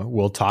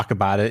 We'll talk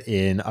about it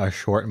in a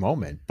short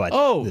moment, but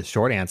the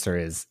short answer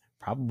is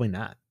probably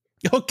not.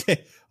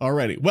 Okay.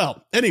 Alrighty.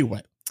 Well,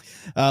 anyway,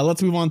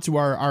 let's move on to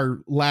our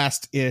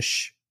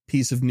last-ish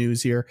piece of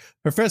news here.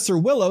 Professor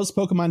Willow's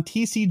Pokemon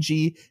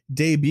TCG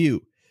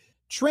debut.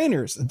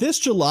 Trainers, this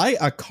July,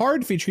 a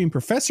card featuring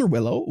Professor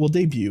Willow will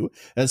debut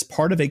as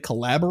part of a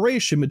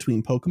collaboration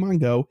between Pokemon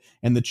Go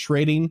and the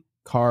trading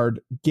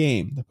card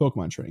game, the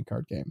Pokemon trading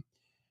card game.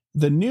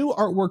 The new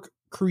artwork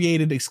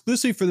created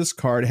exclusively for this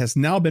card has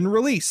now been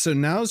released, so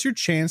now's your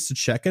chance to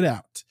check it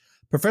out.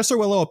 Professor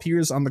Willow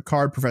appears on the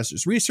card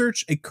Professor's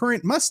Research, a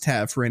current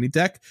must-have for any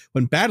deck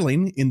when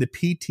battling in the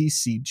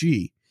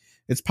PTCG.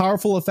 Its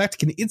powerful effect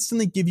can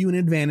instantly give you an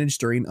advantage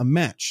during a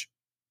match.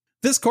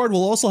 This card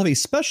will also have a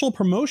special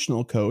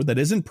promotional code that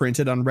isn't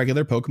printed on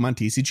regular Pokemon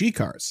TCG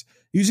cards.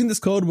 Using this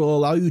code will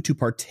allow you to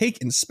partake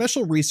in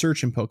special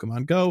research in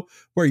Pokemon Go,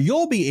 where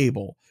you'll be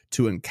able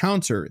to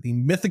encounter the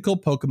mythical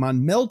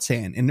Pokemon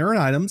Meltan and earn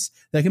items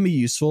that can be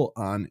useful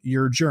on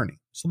your journey.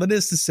 So that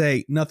is to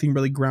say, nothing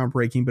really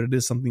groundbreaking, but it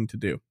is something to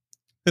do.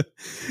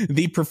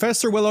 The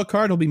Professor Willow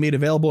card will be made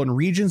available in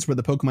regions where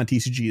the Pokemon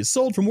TCG is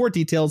sold. For more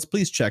details,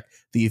 please check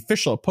the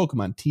official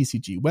Pokemon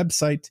TCG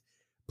website.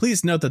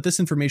 Please note that this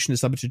information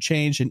is subject to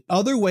change, and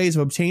other ways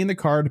of obtaining the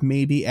card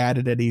may be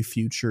added at a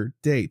future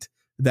date.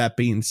 That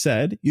being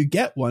said, you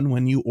get one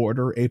when you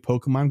order a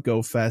Pokemon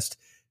Go Fest.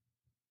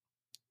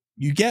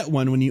 You get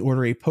one when you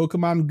order a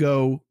Pokemon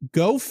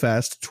Go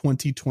Fest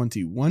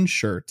 2021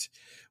 shirt,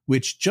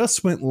 which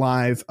just went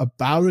live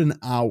about an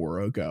hour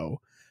ago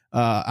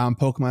on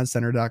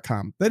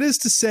PokemonCenter.com. That is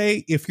to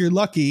say, if you're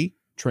lucky,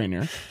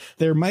 trainer,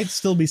 there might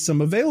still be some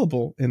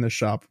available in the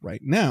shop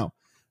right now.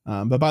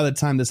 But by the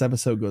time this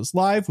episode goes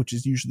live, which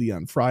is usually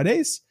on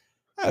Fridays,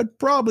 I would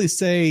probably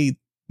say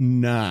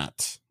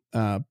not.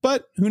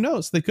 But who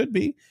knows? They could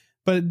be.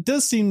 But it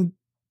does seem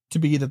to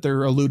be that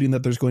they're alluding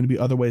that there's going to be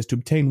other ways to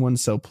obtain one.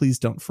 So please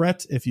don't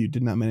fret if you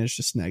did not manage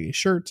to snag a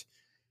shirt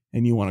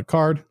and you want a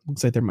card.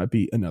 Looks like there might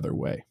be another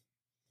way.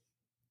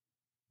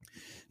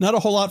 Not a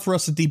whole lot for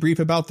us to debrief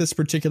about this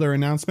particular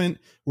announcement.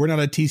 We're not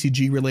a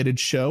TCG related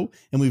show,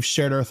 and we've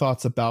shared our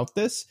thoughts about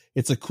this.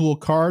 It's a cool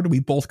card. We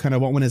both kind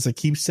of want one as a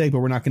keepsake, but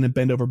we're not going to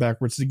bend over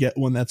backwards to get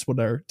one. That's what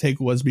our take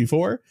was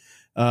before.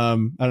 I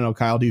don't know,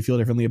 Kyle, do you feel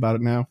differently about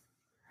it now?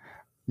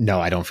 No,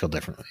 I don't feel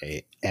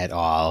differently at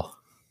all.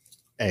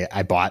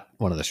 I bought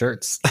one of the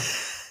shirts.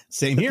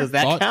 Same here. Does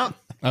that count?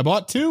 I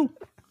bought two.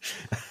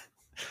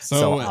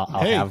 So I'll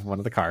have one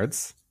of the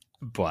cards,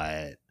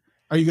 but...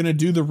 Are you going to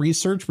do the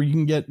research where you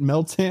can get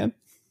Meltan?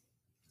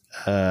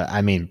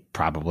 I mean,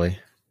 probably.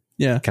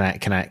 Yeah.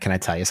 Can I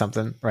tell you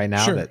something right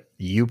now that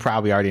you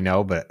probably already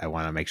know, but I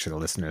want to make sure the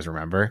listeners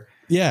remember?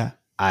 Yeah.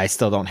 I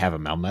still don't have a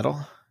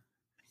Melmetal.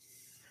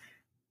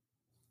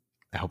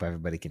 I hope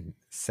everybody can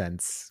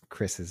sense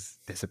Chris's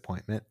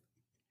disappointment.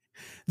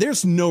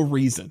 There's no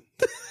reason.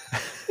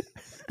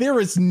 There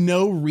is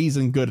no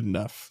reason good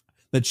enough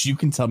that you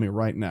can tell me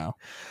right now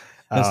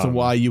as to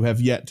why you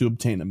have yet to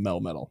obtain a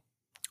Melmetal.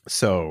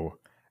 So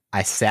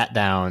I sat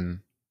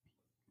down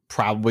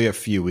probably a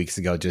few weeks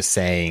ago just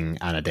saying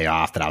on a day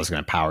off that I was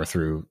going to power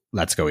through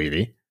Let's Go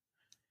Eevee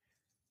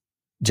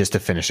just to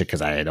finish it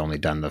because I had only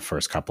done the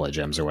first couple of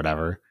gyms or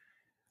whatever.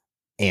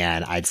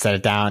 And I'd set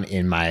it down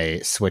in my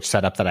Switch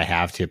setup that I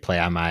have to play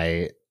on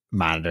my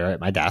monitor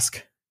at my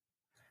desk.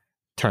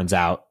 Turns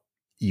out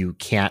you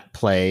can't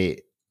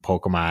play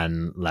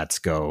Pokemon Let's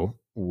Go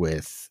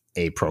with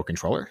a Pro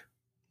controller.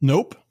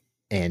 Nope.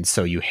 And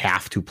so you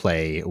have to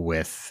play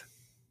with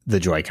the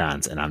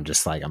Joy-Cons. And I'm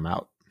just like, I'm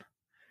out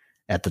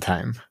at the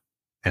time.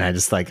 And I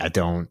just like, I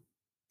don't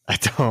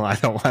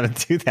want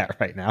to do that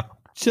right now.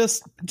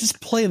 Just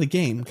play the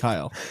game,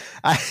 Kyle.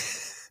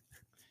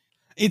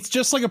 It's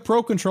just like a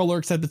Pro controller,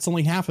 except it's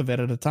only half of it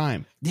at a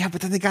time. Yeah,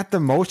 but then they got the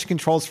motion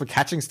controls for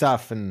catching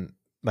stuff, and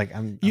like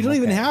you don't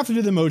even have to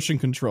do the motion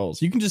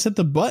controls. You can just hit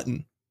the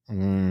button.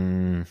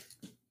 That's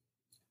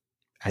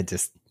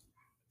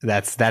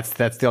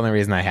the only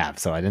reason I have.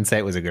 So I didn't say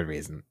it was a good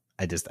reason.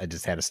 I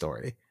just had a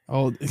story.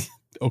 Oh,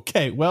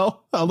 okay.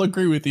 Well, I'll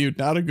agree with you.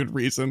 Not a good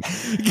reason.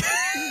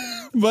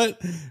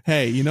 But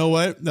hey, you know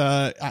what?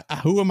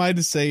 Who am I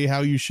to say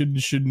how you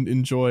shouldn't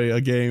enjoy a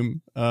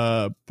game?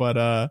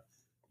 But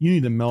you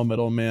need a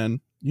Melmetal,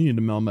 man. You need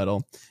a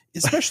Melmetal,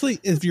 especially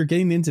if you're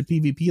getting into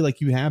PvP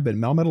like you have been.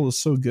 Melmetal is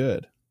so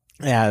good.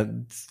 Yeah,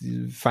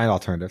 find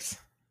alternatives.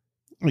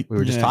 We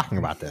were just talking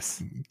about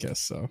this. I guess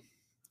so.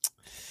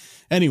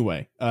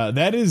 Anyway,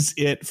 that is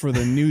it for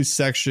the news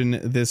section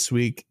this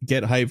week.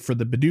 Get hyped for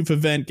the Bidoof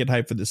event. Get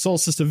hyped for the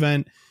Solstice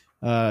event.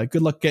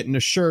 Good luck getting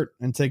a shirt,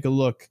 and take a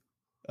look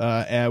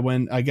at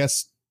when, I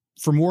guess,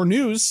 for more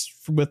news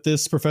with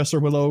this Professor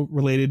Willow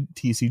related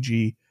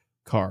TCG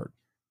card.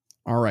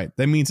 All right.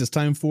 That means it's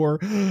time for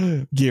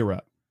Gear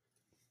Up.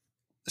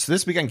 So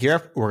this week on Gear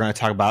Up, we're going to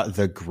talk about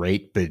the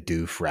Great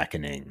Bidoof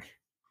Reckoning.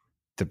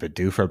 The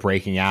Bidoof are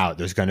breaking out.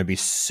 There's going to be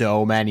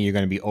so many. You're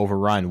going to be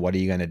overrun. What are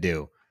you going to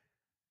do?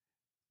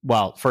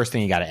 Well, first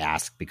thing you got to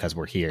ask, because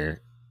we're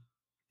here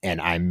and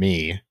I'm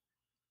me,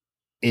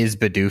 is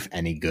Bidoof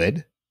any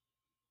good?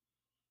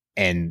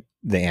 And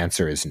the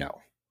answer is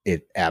no.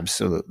 It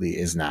absolutely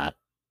is not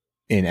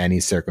in any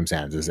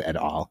circumstances at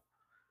all.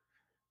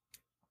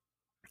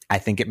 I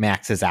think it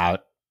maxes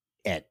out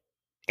at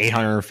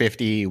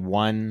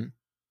 851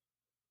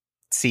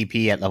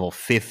 CP at level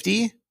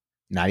 50,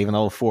 not even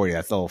level 40.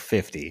 That's level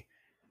 50.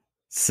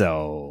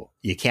 So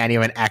you can't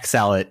even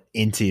XL it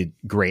into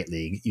Great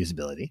League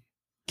usability.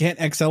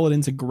 Can't XL it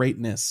into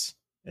greatness.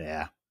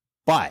 Yeah.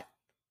 But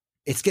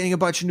it's getting a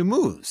bunch of new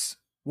moves.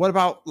 What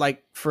about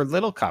like for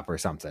Little Cup or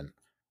something?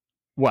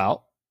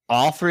 Well,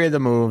 all three of the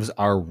moves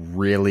are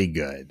really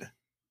good.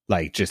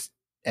 Like just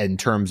in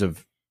terms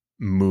of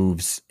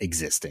moves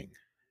existing.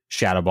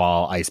 Shadow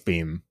Ball, Ice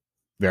Beam,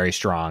 very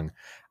strong.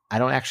 I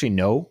don't actually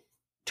know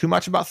too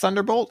much about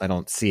Thunderbolt. I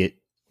don't see it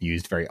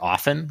used very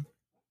often,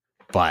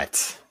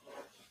 but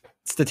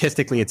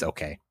statistically it's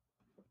okay.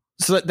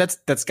 So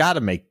that's got to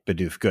make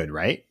Bidoof good,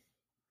 right?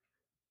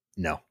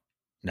 No,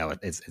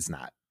 it's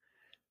not.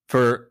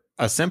 For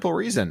a simple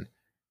reason.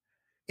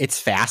 It's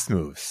fast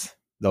moves.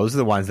 Those are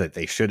the ones that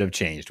they should have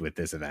changed with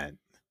this event.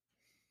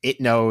 It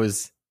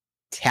knows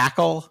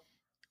tackle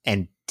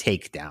and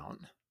takedown.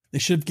 They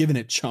should have given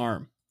it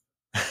charm.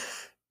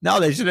 No,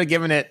 they should have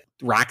given it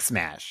rock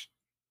smash.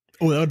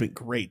 Oh, that would have been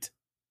great.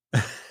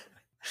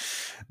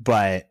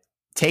 But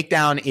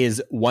takedown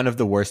is one of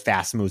the worst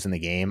fast moves in the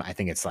game. I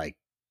think it's like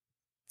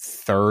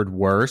third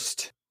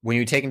worst when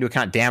you take into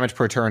account damage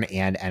per turn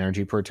and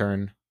energy per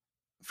turn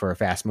for a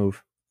fast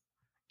move.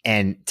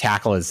 And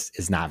tackle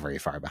is not very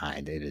far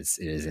behind. It is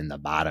in the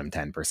bottom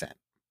 10%.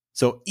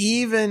 So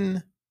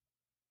even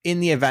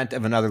in the event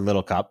of another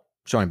Little Cup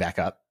showing back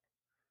up,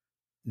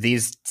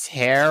 these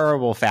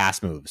terrible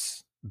fast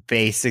moves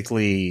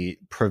basically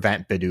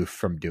prevent Bidoof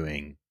from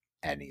doing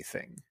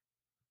anything.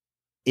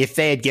 If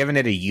they had given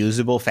it a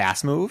usable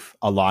fast move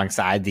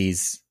alongside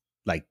these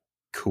like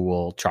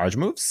cool charge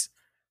moves,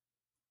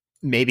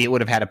 maybe it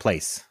would have had a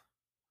place.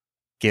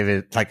 Give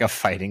it like a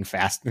fighting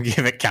fast,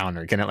 give it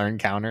counter. Can it learn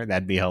counter?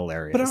 That'd be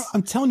hilarious. But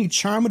I'm telling you,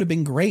 charm would have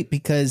been great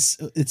because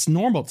it's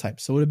normal type.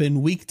 So it would have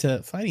been weak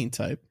to fighting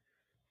type.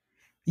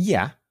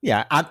 Yeah.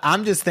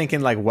 I'm just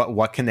thinking like,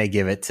 what can they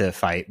give it to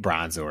fight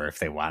Bronzor if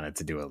they wanted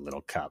to do a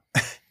Little Cup?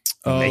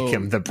 Make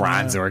him the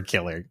Bronzor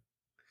killer.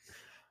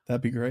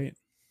 That'd be great.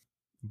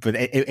 But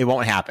it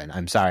won't happen.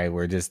 I'm sorry.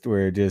 We're just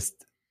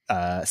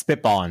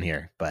spitballing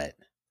here. But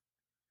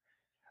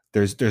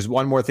there's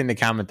one more thing to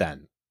comment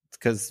then.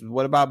 Because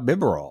what about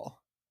Bibarel?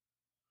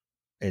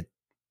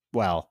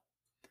 Well,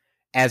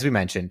 as we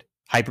mentioned,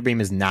 Hyper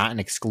Beam is not an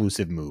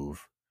exclusive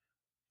move.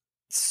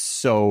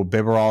 So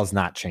Bibarel is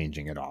not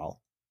changing at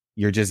all.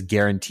 You're just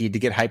guaranteed to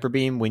get Hyper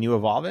Beam when you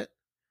evolve it.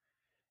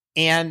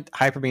 And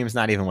Hyper Beam is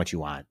not even what you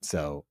want.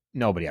 So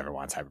nobody ever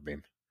wants Hyper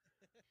Beam.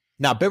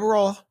 Now,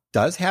 Bibarel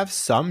does have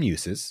some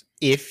uses.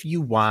 If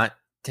you want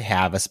to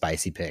have a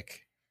spicy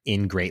pick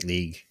in Great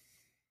League,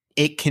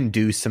 it can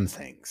do some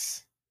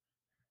things.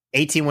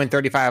 18 win,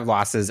 35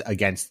 losses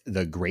against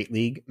the Great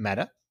League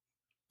meta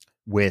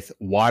with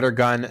Water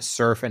Gun,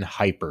 Surf, and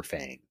Hyper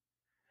Fang.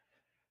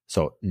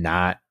 So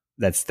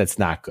that's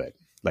not good.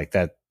 Like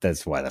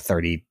that's what, a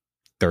 30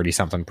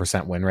 something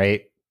 % win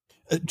rate.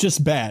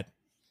 Just bad.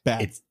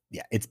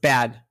 It's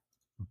bad.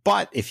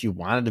 But if you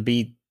wanted to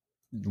be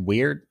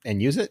weird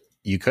and use it,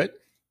 you could.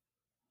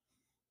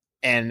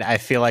 And I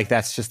feel like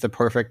that's just the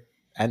perfect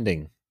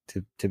ending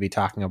to be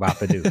talking about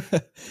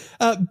Bidoof.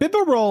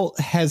 Bibarel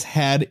has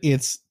had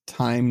its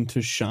time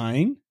to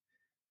shine.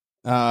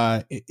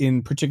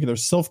 In particular,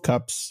 Sylph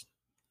Cups,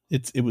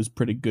 it was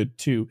pretty good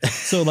too.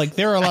 So like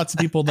there are lots of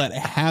people that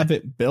have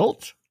it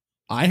built.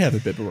 I have a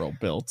Bibarel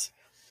built.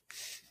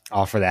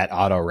 All for that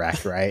auto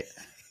wreck, right?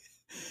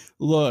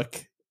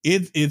 Look,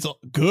 it's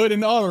good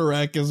in auto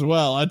wreck as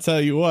well. I tell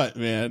you what,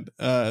 man.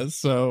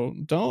 So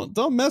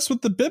don't mess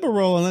with the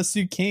Bibarel unless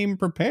you came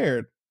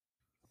prepared.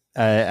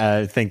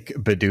 I think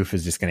Bidoof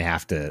is just going to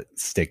have to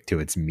stick to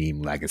its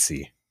meme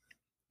legacy,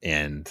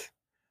 and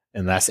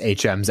unless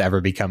HMs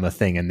ever become a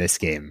thing in this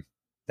game,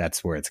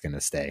 that's where it's going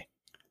to stay.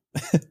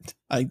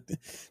 I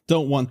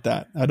don't want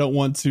that. I don't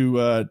want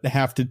to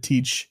have to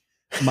teach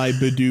my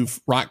Bidoof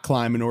rock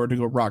climb in order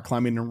to go rock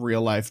climbing in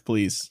real life,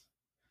 please.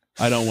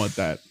 I don't want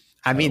that.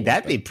 I mean,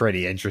 that'd be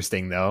pretty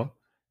interesting, though.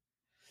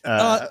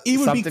 It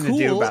would something be cool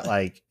to do about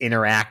like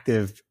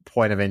interactive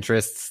point of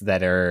interests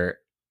that are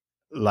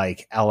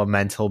like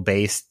elemental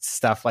based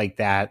stuff like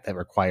that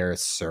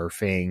requires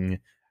surfing.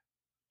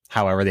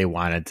 However, they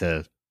wanted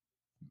to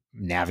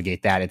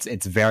navigate that.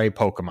 It's very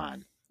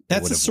Pokemon.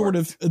 That's the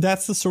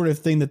sort of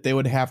thing that they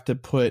would have to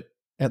put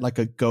at like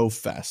a Go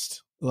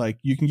Fest. Like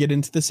you can get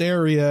into this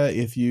area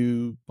if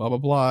you blah blah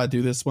blah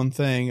do this one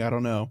thing. I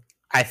don't know.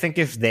 I think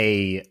if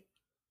they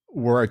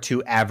were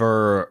to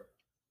ever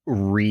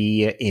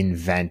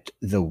reinvent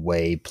the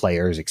way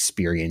players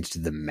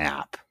experienced the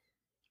map,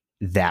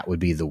 that would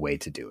be the way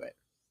to do it.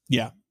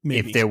 Yeah,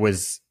 maybe.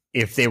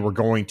 If they were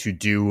going to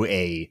do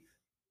a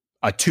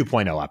 2.0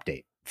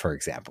 update, for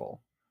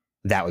example,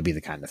 that would be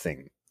the kind of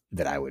thing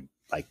that I would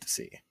like to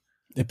see.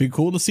 It'd be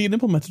cool to see it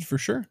implemented for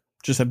sure.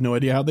 Just have no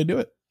idea how they do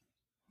it.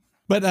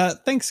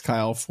 But thanks,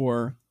 Kyle,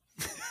 for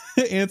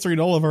answering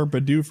all of our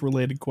Bidoof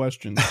related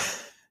questions.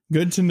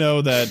 Good to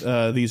know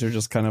that these are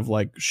just kind of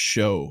like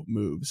show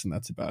moves, and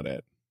that's about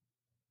it.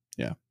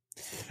 Yeah.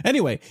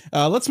 Anyway,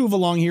 let's move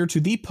along here to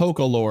the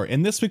Pokelore.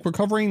 And this week we're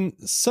covering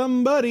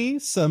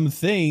something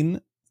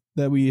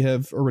that we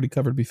have already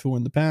covered before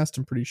in the past,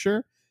 I'm pretty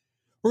sure.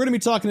 We're going to be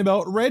talking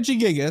about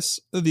Regigigas,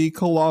 the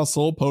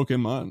colossal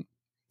Pokemon.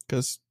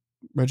 Because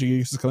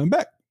Regigigas is coming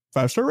back.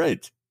 5-star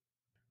rate.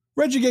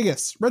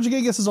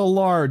 Regigigas is a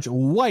large,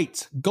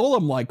 white,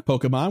 golem-like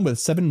Pokemon with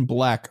 7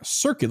 black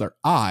circular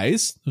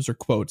eyes. Those are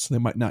quotes, so they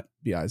might not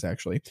be eyes,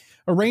 actually.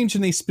 Arranged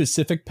in a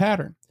specific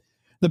pattern.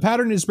 The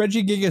pattern is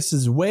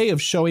Regigigas' way of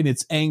showing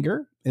its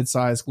anger. Its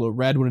eyes glow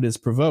red when it is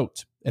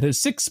provoked. It has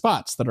 6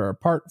 spots that are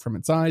apart from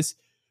its eyes,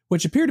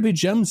 which appear to be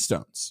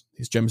gemstones.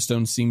 These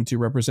gemstones seem to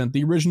represent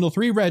the original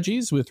 3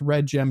 Regis, with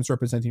red gems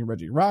representing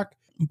Regirock,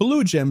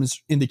 blue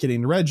gems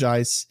indicating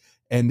Regice,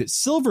 and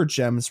silver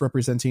gems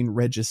representing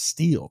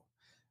Registeel.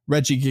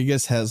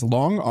 Regigigas has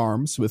long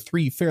arms with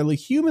 3 fairly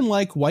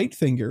human-like white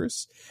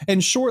fingers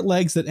and short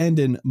legs that end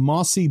in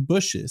mossy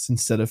bushes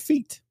instead of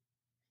feet.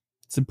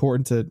 It's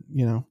important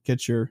to,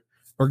 get your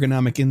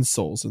ergonomic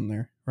insoles in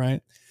there,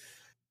 right?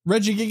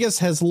 Regigigas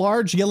has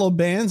large yellow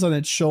bands on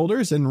its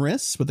shoulders and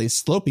wrists with a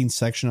sloping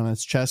section on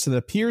its chest that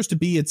appears to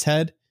be its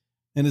head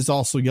and is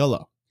also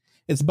yellow.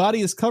 Its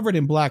body is covered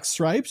in black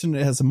stripes and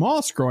it has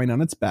moss growing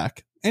on its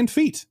back and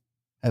feet,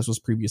 as was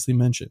previously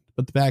mentioned,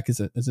 but the back is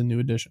a new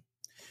addition.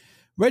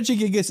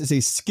 Regigigas is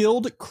a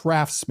skilled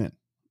craftsman.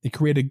 It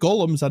created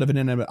golems out of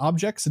inanimate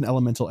objects and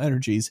elemental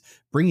energies,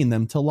 bringing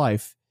them to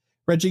life.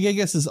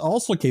 Regigigas is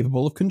also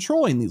capable of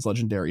controlling these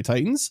legendary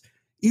titans,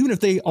 even if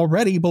they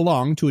already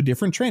belong to a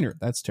different trainer.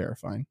 That's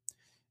terrifying.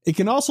 It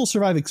can also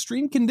survive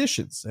extreme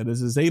conditions and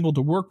is able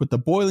to work with the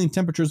boiling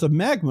temperatures of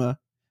magma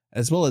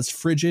as well as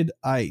frigid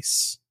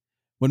ice.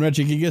 When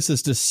Regigigas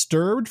is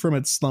disturbed from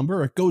its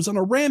slumber, it goes on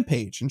a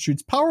rampage and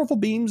shoots powerful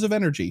beams of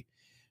energy.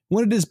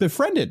 When it is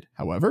befriended,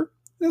 however,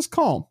 it is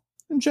calm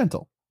and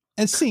gentle,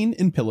 as seen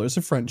in Pillars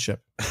of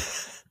Friendship. I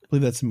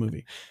believe that's a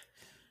movie.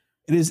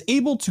 It is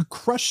able to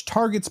crush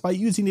targets by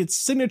using its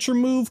signature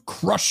move,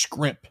 Crush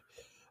Grip.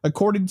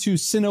 According to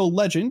Sinnoh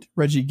legend,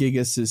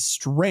 Regigigas'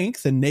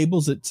 strength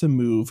enables it to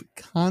move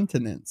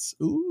continents.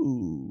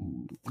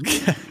 Ooh.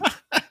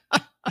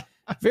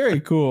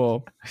 Very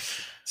cool.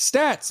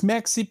 Stats,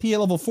 max CP at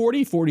level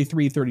 40,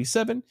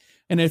 4337,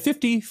 and at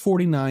 50,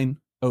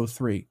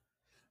 4903.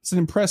 It's an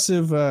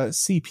impressive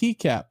CP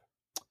cap.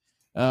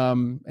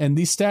 And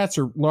these stats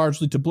are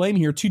largely to blame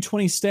here.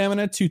 220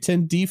 stamina,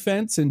 210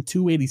 defense, and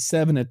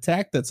 287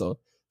 attack. That's a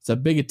It's a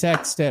big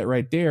attack stat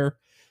right there.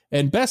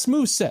 And best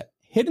move set,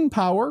 Hidden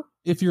Power,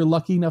 if you're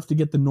lucky enough to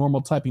get the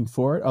normal typing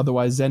for it.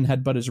 Otherwise, Zen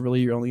Headbutt is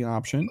really your only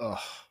option. Ugh.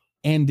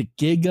 And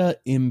Giga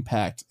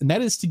Impact. And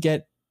that is to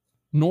get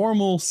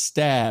normal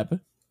stab.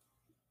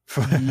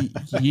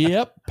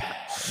 Yep.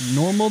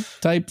 Normal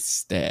type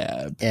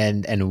stab.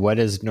 And what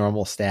is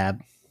normal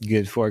stab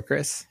good for,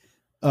 Chris?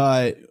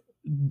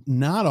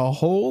 Not a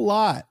whole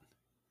lot.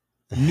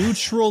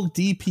 Neutral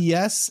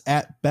DPS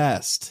at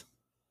best.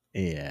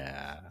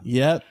 Yeah.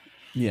 Yep.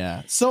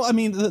 Yeah. So, I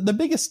mean, the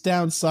biggest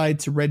downside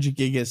to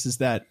Regigigas is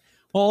that,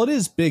 while it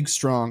is big,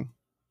 strong,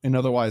 and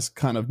otherwise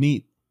kind of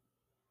neat,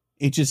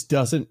 it just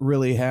doesn't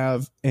really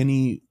have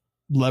any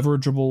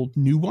leverageable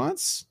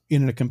nuance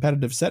in a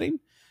competitive setting.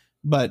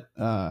 But,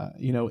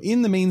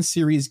 in the main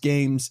series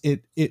games,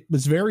 it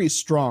was very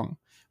strong,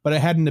 but it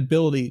had an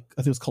ability,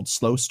 I think it was called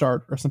Slow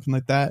Start or something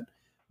like that,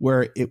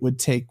 where it would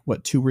take,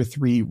 2 or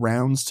 3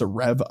 rounds to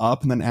rev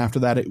up. And then after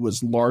that, it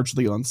was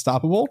largely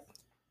unstoppable.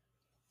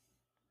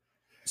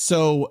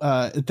 So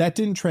that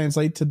didn't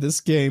translate to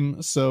this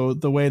game. So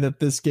the way that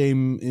this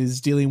game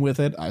is dealing with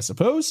it, I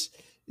suppose,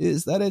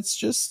 is that it's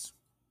just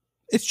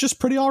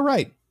pretty all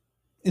right.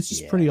 It's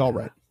just pretty all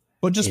right,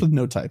 but just with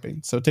no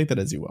typing. So take that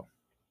as you will.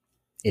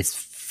 It's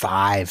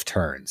 5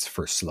 turns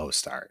for Slow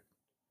Start.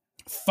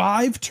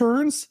 5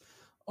 turns?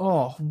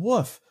 Oh,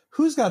 woof.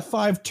 Who's got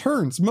 5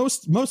 turns?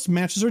 Most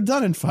matches are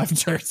done in 5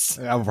 turns.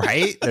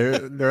 Right?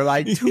 They're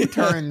like 2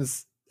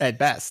 turns at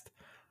best.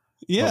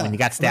 Yeah. But when you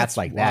got stats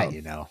like that,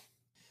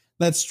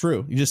 That's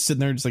true. You're just sitting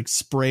there just like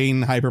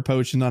spraying hyper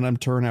potion on them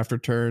turn after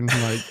turn.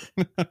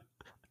 Like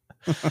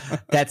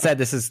that said,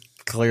 this is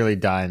clearly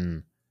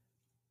done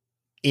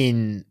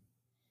in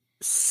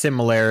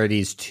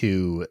similarities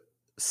to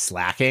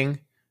slacking.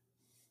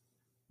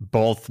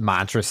 Both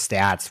monstrous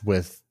stats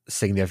with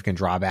significant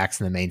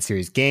drawbacks in the main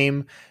series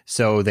game.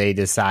 So they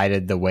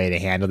decided the way to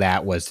handle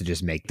that was to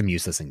just make them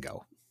useless and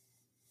go.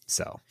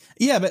 So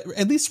yeah, but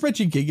at least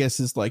Regigigas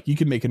is like, you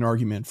can make an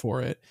argument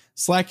for it.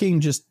 Slacking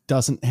just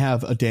doesn't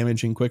have a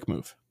damaging quick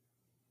move.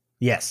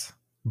 Yes,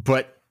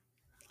 but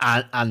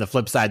on the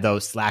flip side, though,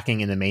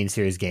 slacking in the main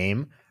series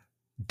game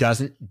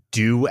doesn't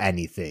do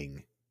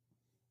anything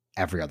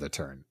every other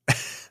turn.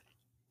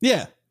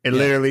 Yeah, it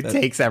literally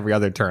takes every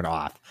other turn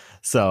off.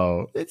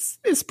 So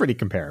it's pretty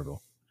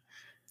comparable.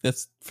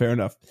 That's fair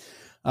enough.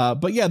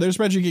 But yeah, there's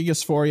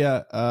Regigigas for you.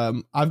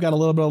 I've got a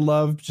little bit of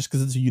love just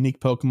because it's a unique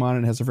Pokemon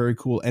and has a very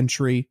cool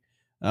entry.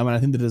 And I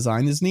think the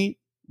design is neat,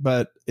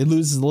 but it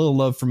loses a little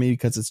love for me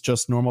because it's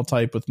just normal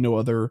type with no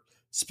other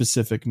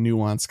specific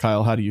nuance.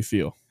 Kyle, how do you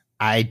feel?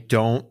 I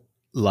don't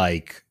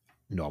like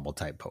normal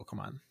type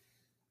Pokemon.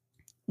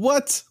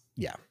 What?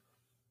 Yeah.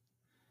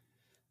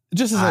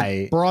 Just as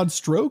a broad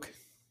stroke?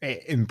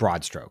 In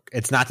broad stroke.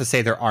 It's not to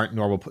say there aren't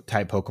normal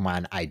type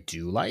Pokemon I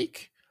do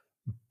like.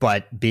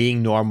 But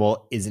being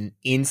normal is an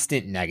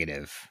instant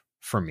negative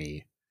for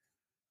me.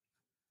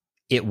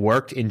 It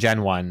worked in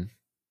Gen 1,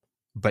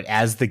 but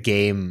as the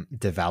game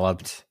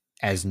developed,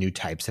 as new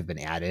types have been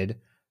added,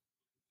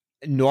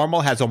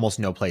 normal has almost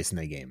no place in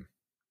the game.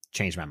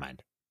 Changed my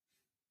mind.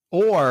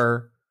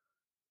 Or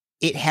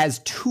it has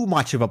too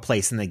much of a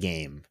place in the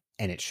game,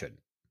 and it shouldn't.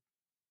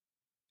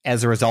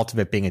 As a result of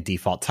it being a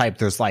default type,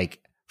 there's like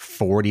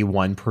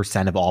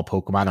 41% of all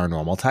Pokemon are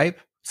normal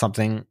type.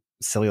 Something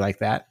silly like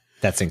that.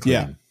 That's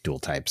including dual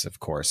types,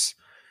 of course.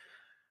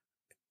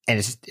 And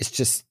it's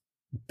just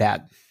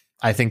bad.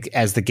 I think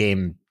as the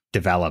game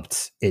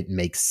developed, it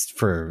makes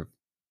for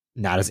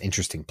not as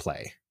interesting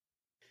play.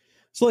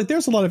 So like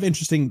there's a lot of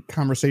interesting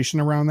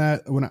conversation around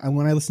that when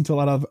I listen to a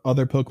lot of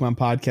other Pokemon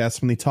podcasts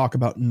when they talk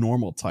about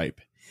normal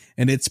type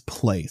and its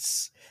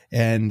place.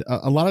 And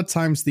a lot of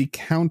times the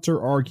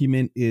counter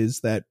argument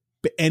is that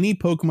any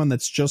Pokemon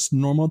that's just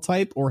normal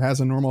type or has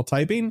a normal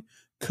typing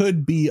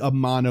could be a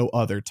mono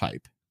other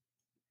type.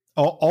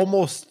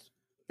 Almost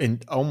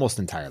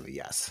entirely,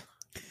 yes.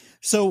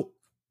 So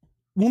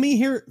when we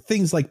hear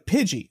things like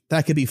Pidgey,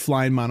 that could be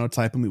flying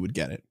monotype and we would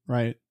get it,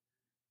 right?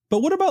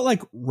 But what about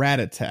like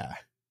Rattata?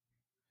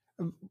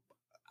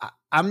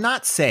 I'm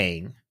not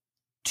saying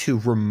to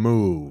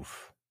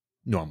remove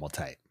normal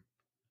type.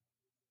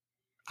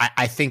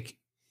 I think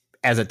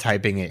as a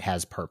typing, it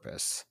has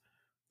purpose.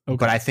 Okay.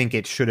 But I think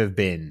it should have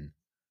been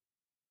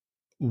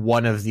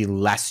one of the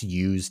less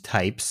used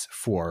types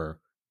for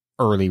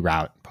early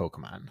route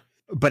Pokemon.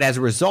 But as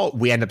a result,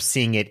 we end up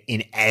seeing it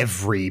in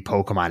every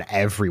Pokemon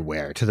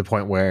everywhere to the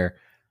point where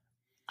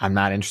I'm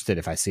not interested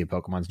if I see a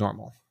Pokemon's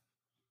normal.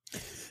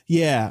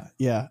 Yeah.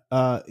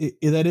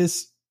 That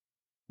is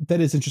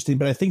interesting,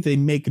 but I think they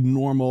make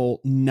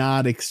normal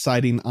not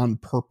exciting on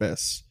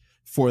purpose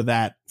for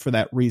that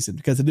reason,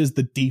 because it is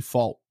the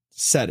default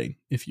setting,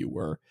 if you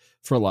were,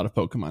 for a lot of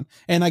Pokemon.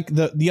 And like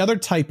the other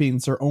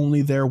typings are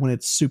only there when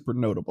it's super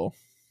notable.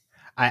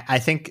 I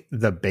think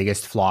the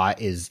biggest flaw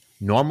is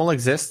normal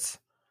exists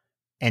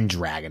and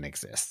dragon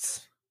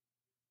exists.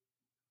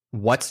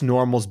 What's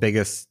normal's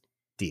biggest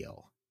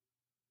deal?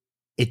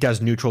 It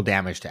does neutral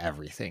damage to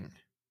everything.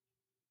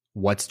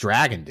 What's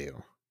dragon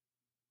do?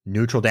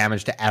 Neutral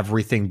damage to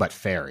everything but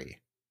fairy.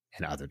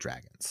 and other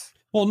dragons.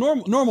 Well,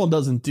 normal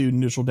doesn't do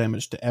neutral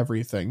damage to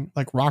everything.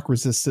 Like rock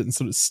resistant and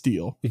sort of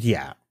steel.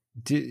 Yeah.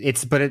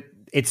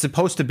 It's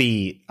supposed to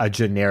be a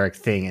generic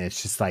thing, and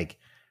it's just like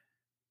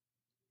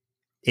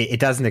it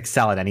doesn't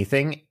excel at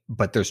anything,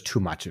 but there's too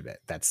much of it.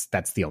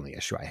 That's the only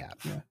issue I have.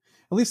 Yeah.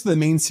 At least the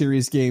main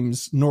series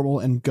games, normal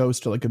and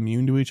ghost are like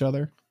immune to each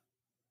other.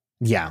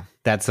 Yeah,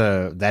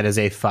 that is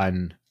a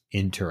fun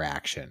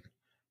interaction.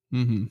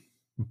 Mm-hmm.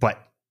 But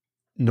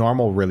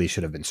normal really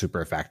should have been super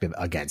effective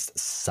against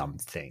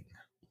something.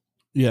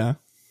 Yeah.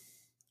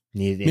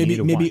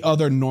 Maybe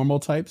other normal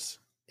types.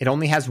 It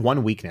only has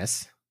one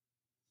weakness.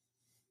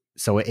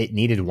 So it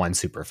needed one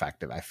super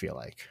effective, I feel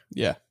like.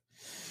 Yeah.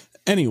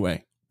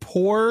 Anyway,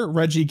 poor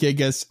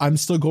Regigigas. I'm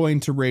still going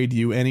to raid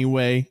you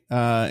anyway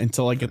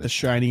until I get the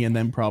shiny and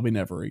then probably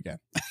never again.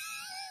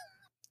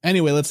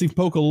 Anyway, let's leave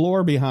Poke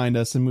lore behind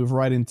us and move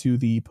right into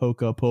the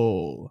Poke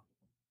poll.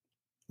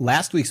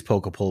 Last week's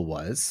Poke poll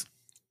was,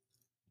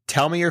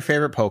 tell me your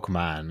favorite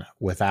Pokemon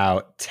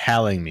without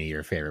telling me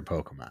your favorite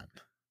Pokemon.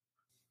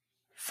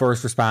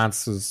 First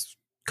response was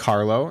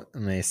Carlo,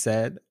 and they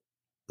said,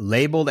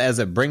 labeled as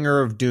a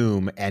bringer of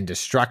doom and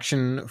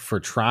destruction for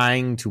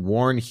trying to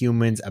warn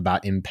humans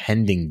about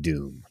impending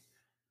doom.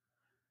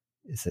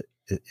 Is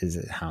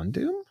it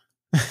Houndoom?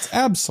 It's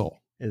Absol.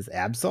 Is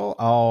Absol?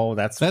 Oh,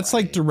 that's right.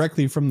 Like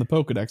directly from the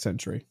Pokedex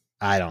entry.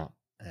 I don't.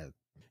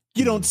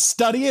 You don't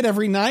study it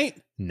every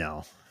night?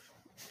 No.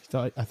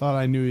 I thought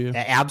I knew you.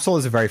 Absol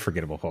is a very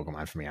forgettable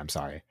Pokemon for me. I'm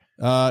sorry.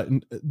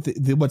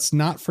 What's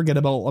not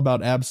forgettable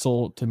about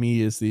Absol to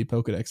me is the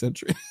Pokedex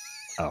entry.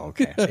 Oh,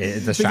 okay.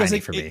 It's a shiny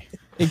for me.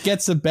 It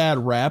gets a bad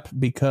rap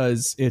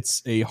because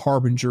it's a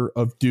harbinger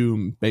of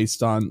doom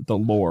based on the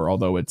lore,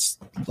 although it's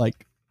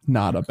like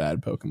not a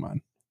bad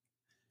Pokemon.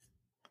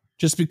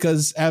 Just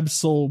because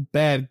Absol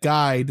bad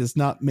guy does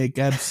not make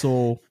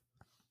Absol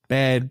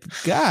bad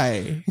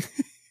guy.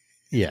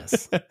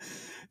 Yes.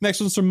 Next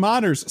one's from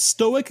Modders.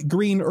 Stoic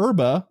Green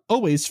Herba,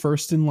 always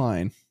first in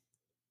line.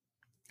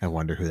 I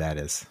wonder who that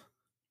is.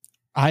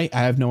 I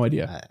have no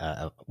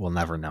idea. We'll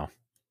never know.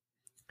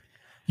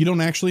 You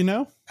don't actually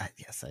know?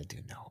 Yes, I do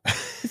know.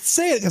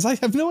 Say it, because I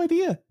have no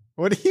idea.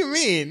 What do you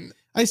mean?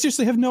 I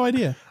seriously have no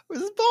idea. It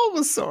was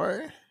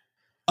Bulbasaur.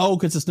 Oh,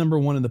 because it's number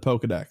 1 in the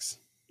Pokedex.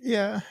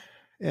 Yeah.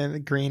 And the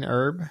green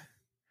herb.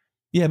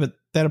 Yeah, but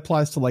that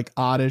applies to like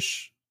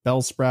Oddish,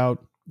 Bellsprout.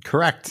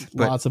 Correct.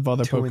 Lots of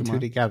other two Pokemon. And two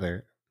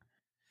together.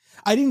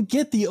 I didn't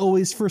get the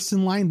always first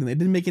in line then. It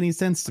didn't make any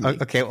sense to me.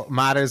 Okay, well,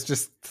 Modders,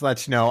 just to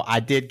let you know, I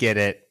did get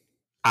it.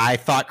 I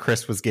thought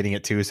Chris was getting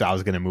it too, so I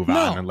was going to move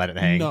on and let it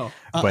hang. No,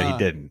 but he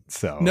didn't.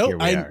 So here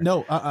we are.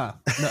 No,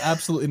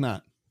 absolutely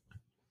not.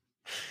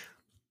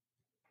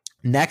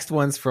 Next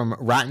one's from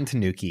Rotten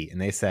Tanuki, and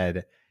they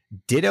said,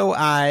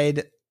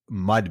 "Ditto-eyed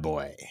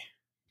Mudboy."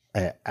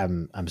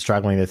 I'm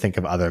struggling to think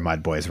of other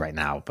Mudboys right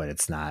now, but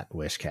it's not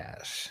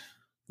Wishcash.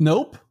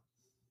 Nope.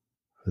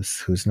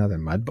 Who's another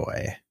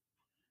Mudboy?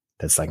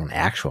 That's like an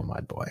actual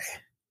Mudboy.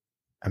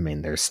 I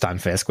mean, there's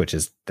Stunfisk, which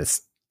is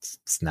this.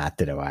 It's not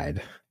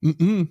Ditto-eyed.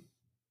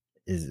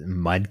 Is it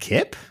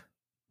Mudkip?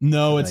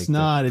 No, it's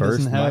not. It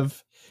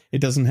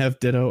doesn't have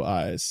Ditto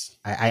eyes.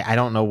 I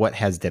don't know what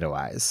has Ditto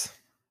eyes.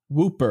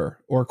 Wooper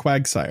or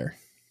Quagsire.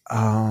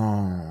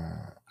 Oh,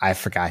 I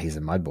forgot he's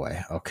a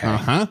Mudboy. Okay,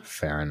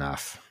 fair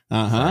enough.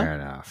 Fair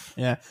enough.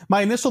 Yeah,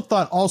 my initial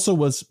thought also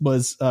was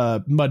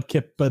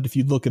Mudkip, but if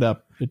you look it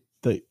up,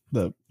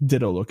 the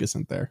Ditto look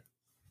isn't there.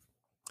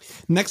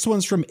 Next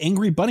one's from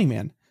Angry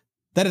Bunnyman.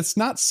 That it's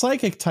not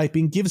psychic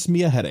typing gives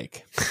me a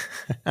headache.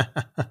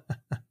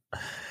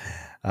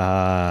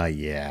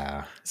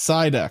 Yeah.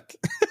 Psyduck.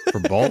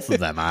 For both of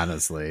them,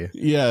 honestly.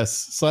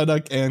 Yes,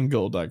 Psyduck and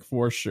Golduck,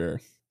 for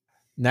sure.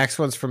 Next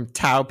one's from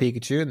Tao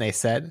Pikachu, and they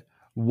said,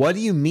 what do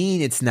you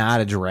mean it's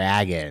not a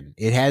dragon?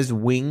 It has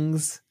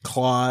wings,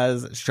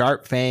 claws,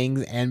 sharp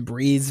fangs, and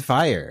breathes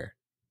fire.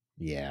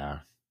 Yeah,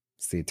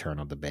 it's the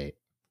eternal debate.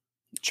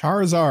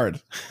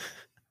 Charizard.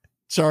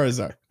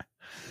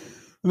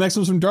 The next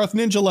one's from Darth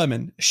Ninja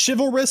Lemon.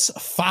 Chivalrous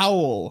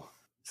Foul.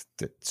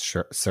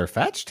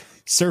 Surfetched?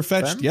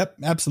 Surfetched, yep,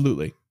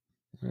 absolutely.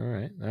 All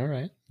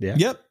right. Yeah.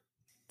 Yep.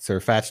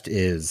 Surfetched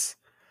is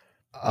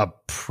a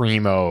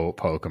primo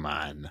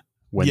Pokemon.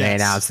 When they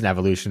announced an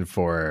evolution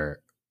for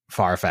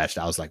Farfetch'd,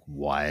 I was like,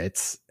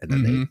 what? And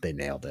then they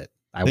nailed it.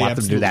 I want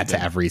them to do that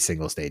to every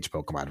single stage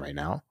Pokemon right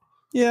now.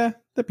 Yeah,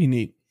 that'd be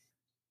neat.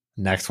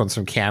 Next one's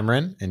from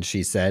Cameron, and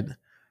she said,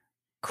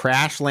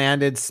 crash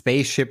landed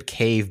spaceship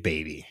cave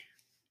baby.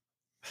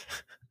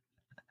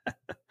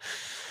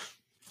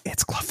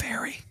 It's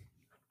Clefairy.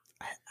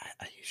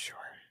 Are you sure?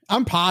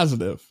 I'm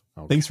positive.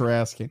 Okay. Thanks for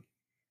asking.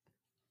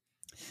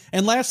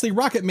 And lastly,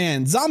 Rocket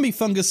Man, zombie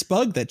fungus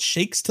bug that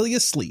shakes till you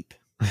sleep.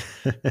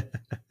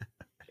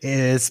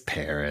 It's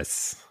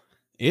Paris.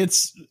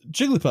 It's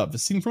Jigglypuff,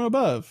 it's seen from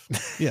above.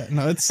 Yeah,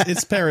 no, it's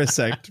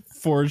Parasect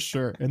for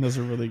sure. And those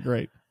are really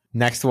great.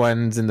 Next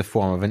one's in the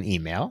form of an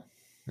email.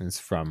 It's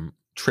from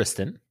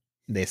Tristan.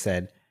 They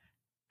said,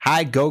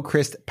 hi, Go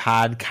Christ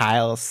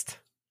Podkylst.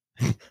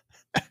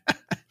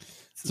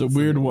 It's a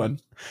weird one.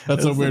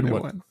 That's a weird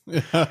one.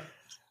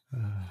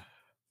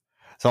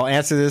 So I'll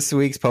answer this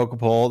week's Poke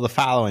Poll the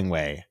following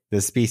way.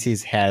 This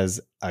species has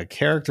a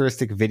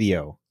characteristic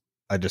video,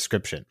 a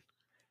description.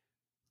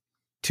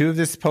 2 of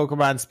this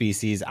Pokemon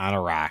species on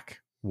a rock.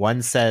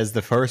 One says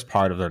the first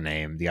part of their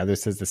name. The other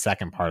says the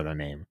second part of their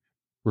name.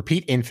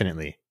 Repeat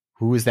infinitely.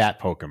 Who is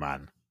that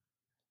Pokemon?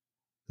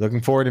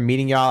 Looking forward to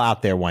meeting y'all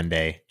out there one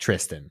day.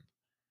 Tristan.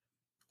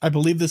 I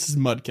believe this is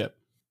Mudkip.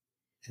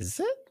 Is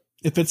it?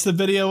 If it's the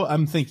video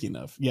I'm thinking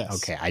of, yes.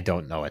 Okay, I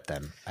don't know it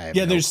then. I have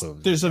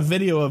there's a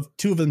video of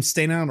 2 of them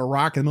standing on a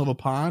rock in the middle of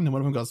a pond, and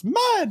one of them goes, Mud!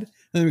 And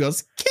then he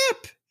goes,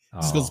 Kip!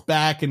 It just goes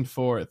back and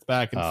forth,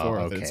 back and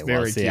forth. Okay. It's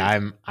very cute.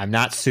 I'm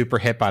not super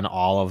hip on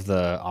all of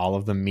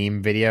the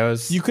meme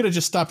videos. You could have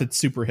just stopped at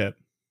super hip.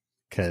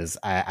 Because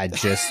I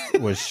just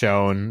was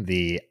shown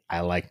the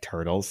I like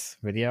turtles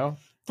video.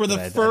 For the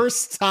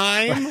first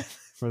time?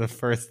 For the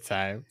first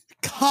time.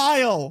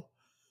 Kyle!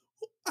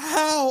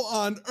 How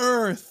on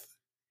earth?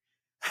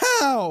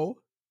 How?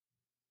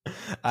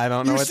 I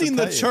don't know. You've seen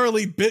the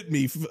Charlie Bit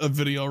Me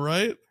video,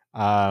 right?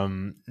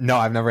 No,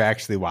 I've never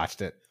actually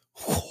watched it.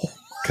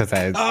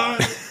 Because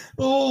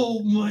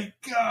oh my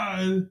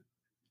god!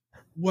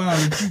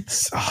 Wow!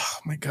 Oh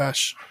my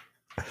gosh!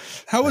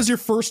 How was your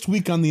first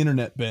week on the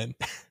internet, Ben?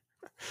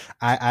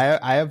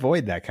 I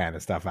avoid that kind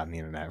of stuff on the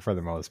internet for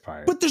the most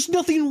part. But there's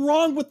nothing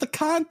wrong with the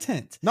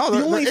content. No,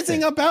 the only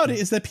thing about it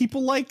is that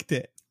people liked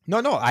it.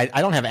 No, I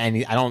don't have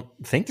any. I don't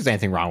think there's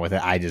anything wrong with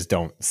it. I just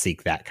don't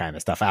seek that kind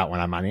of stuff out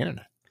when I'm on the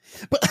internet.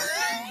 But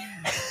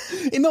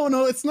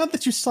no, it's not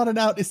that you sought it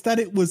out. It's that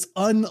it was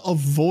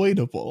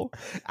unavoidable.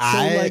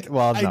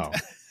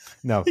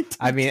 No.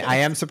 I mean, I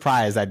am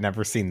surprised I'd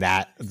never seen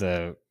that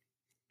the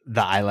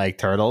I like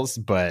turtles,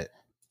 but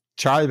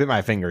Charlie Bit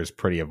My Finger is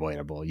pretty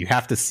avoidable. You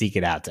have to seek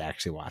it out to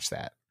actually watch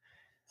that.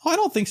 Oh, I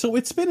don't think so.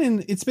 It's been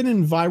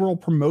in viral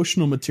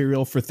promotional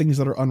material for things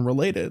that are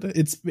unrelated.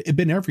 It's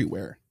been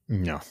everywhere.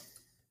 No.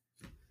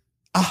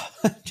 All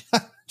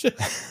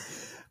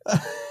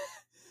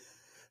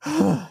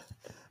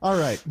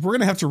right. We're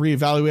going to have to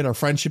reevaluate our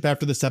friendship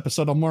after this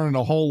episode. I'm learning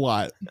a whole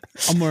lot.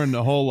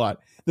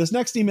 This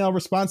next email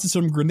response is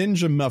from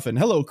Greninja Muffin.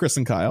 Hello, Chris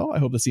and Kyle. I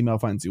hope this email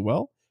finds you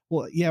well.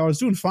 Well, yeah, I was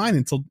doing fine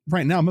until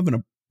right now. I'm having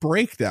a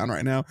breakdown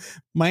right now.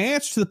 My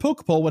answer to the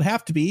Poke Poll would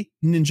have to be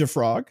Ninja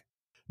Frog,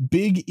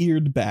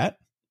 Big-Eared Bat,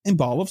 and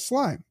Ball of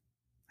Slime.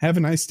 Have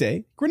a nice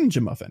day,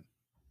 Greninja Muffin.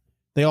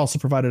 They also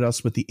provided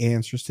us with the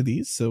answers to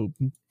these. So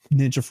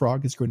Ninja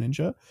Frog is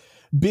Greninja,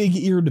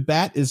 Big-Eared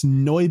Bat is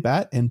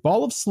Noibat, and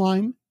Ball of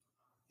Slime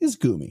is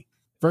Goomy.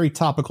 Very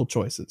topical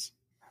choices.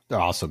 They're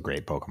also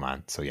great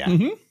Pokemon. So yeah.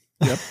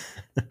 Mm-hmm. Yep.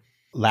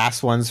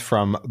 Last one's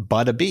from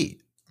Butta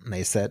B.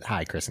 They said,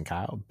 hi, Chris and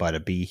Kyle.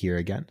 Butta B here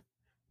again.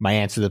 My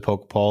answer to the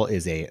Poke Poll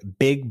is a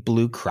big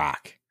blue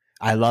croc.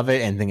 I love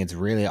it and think it's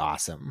really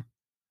awesome.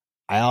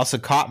 I also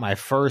caught my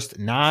first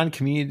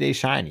non-community day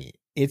shiny.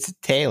 It's a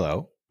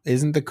Talo.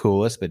 Isn't the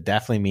coolest, but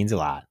definitely means a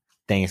lot.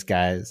 Thanks,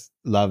 guys.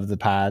 Love the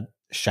pod.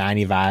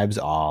 Shiny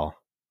vibes all.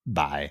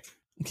 Bye.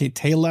 Okay,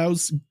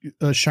 Tailow's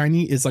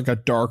shiny is like a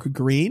dark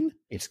green.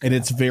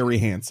 It's very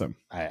handsome.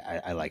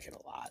 I like it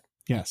a lot.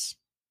 Yes.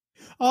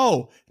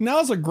 Oh,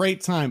 now's a great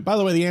time. By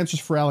the way, the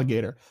answer's for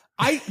alligator.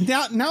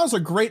 Now's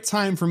a great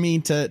time for me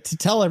to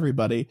tell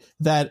everybody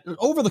that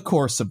over the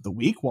course of the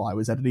week while I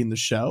was editing the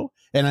show,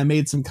 and I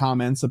made some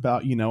comments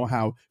about,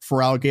 how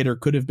for alligator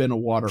could have been a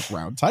water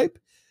ground type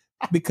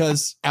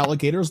because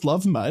alligators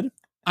love mud.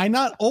 I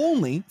not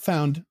only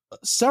found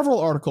several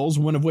articles,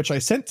 one of which I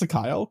sent to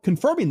Kyle,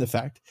 confirming the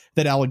fact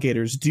that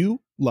alligators do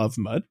love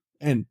mud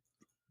and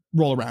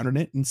roll around in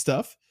it and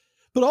stuff,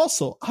 but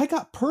also I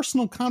got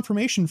personal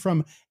confirmation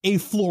from a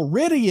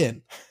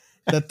Floridian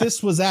that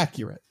this was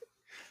accurate.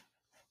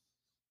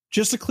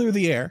 Just to clear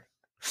the air,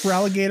 for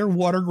alligator,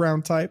 water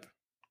ground type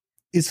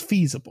is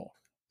feasible.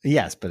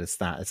 Yes, but it's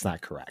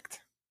not correct.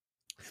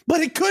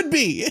 But it could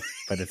be.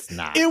 But it's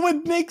not. It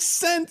would make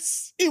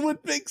sense.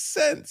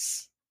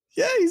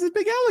 Yeah, he's a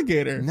big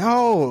alligator.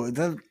 No,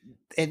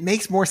 it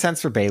makes more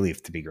sense for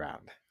Bayleaf to be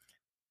ground.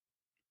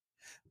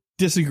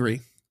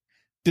 Disagree.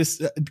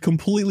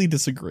 Completely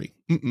disagree.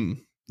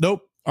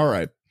 Nope. All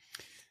right.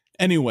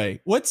 Anyway,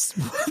 what's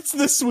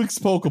this week's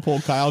Poke Poll,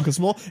 Kyle? Because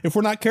if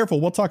we're not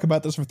careful, we'll talk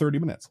about this for 30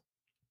 minutes.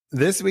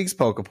 This week's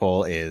Poke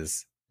Poll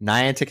is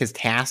Niantic has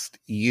tasked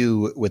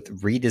you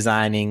with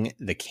redesigning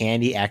the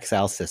Candy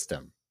XL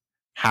system.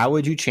 How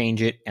would you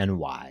change it and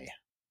why?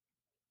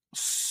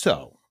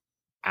 So,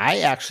 I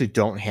actually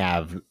don't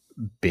have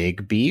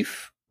big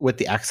beef with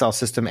the XL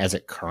system as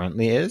it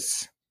currently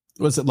is.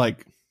 Was it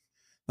like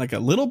a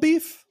little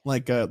beef?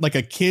 Like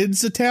a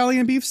kid's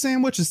Italian beef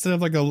sandwich instead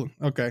of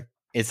okay.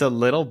 It's a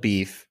little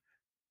beef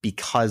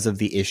because of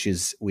the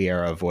issues we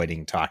are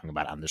avoiding talking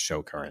about on the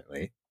show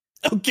currently.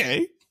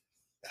 Okay.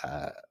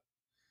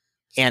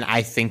 And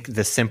I think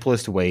the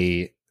simplest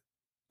way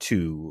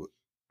to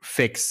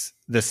fix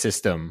the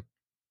system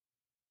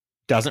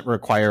doesn't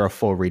require a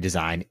full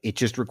redesign. It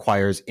just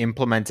requires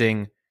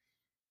implementing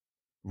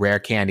Rare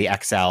Candy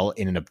XL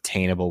in an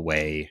obtainable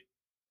way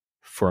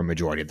for a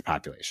majority of the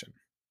population.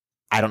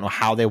 I don't know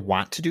how they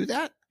want to do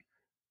that,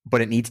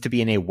 but it needs to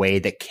be in a way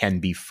that can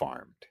be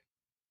farmed.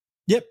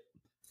 Yep.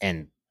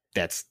 And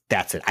that's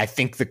it. I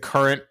think the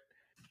current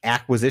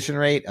acquisition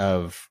rate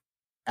of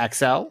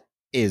XL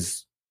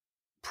is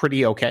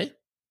pretty okay,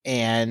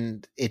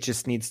 and it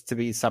just needs to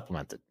be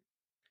supplemented.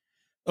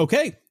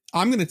 Okay,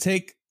 I'm going to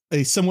take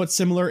a somewhat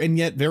similar and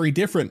yet very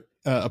different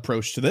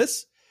approach to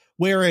this,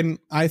 wherein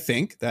I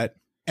think that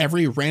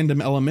every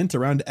random element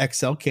around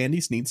XL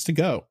candies needs to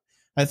go.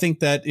 I think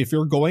that if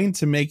you're going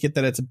to make it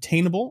that it's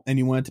obtainable and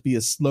you want it to be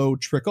a slow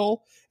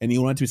trickle and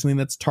you want it to be something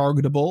that's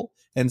targetable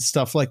and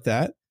stuff like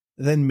that,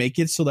 then make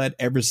it so that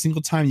every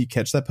single time you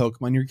catch that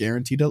Pokemon, you're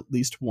guaranteed at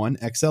least one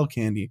XL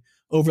candy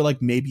over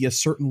like maybe a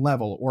certain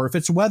level. Or if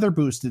it's weather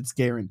boosted, it's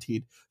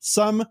guaranteed.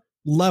 Some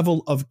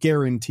level of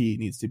guarantee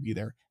needs to be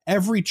there.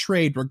 Every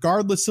trade,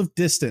 regardless of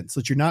distance,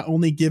 that you're not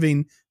only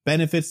giving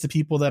benefits to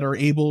people that are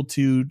able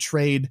to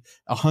trade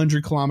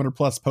 100-kilometer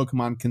plus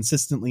Pokemon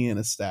consistently in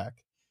a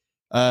stack.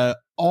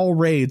 All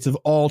raids of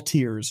all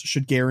tiers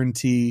should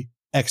guarantee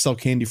XL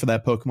candy for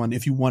that Pokemon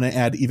if you want to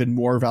add even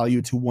more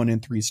value to 1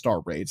 and 3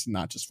 star raids,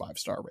 not just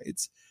 5-star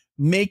raids.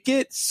 Make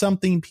it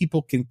something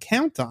people can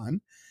count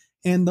on,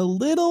 and the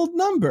little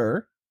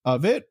number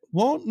of it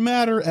won't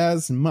matter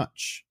as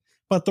much.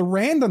 But the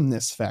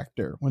randomness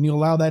factor, when you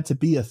allow that to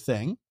be a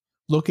thing,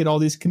 look at all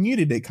these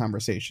community day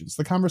conversations.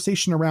 The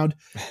conversation around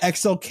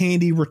XL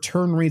candy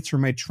return rates for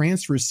my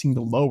transfers seem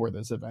to lower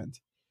this event.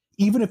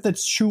 Even if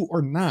that's true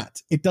or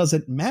not, it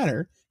doesn't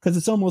matter because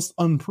it's almost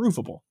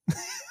unprovable.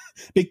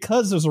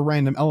 Because there's a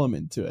random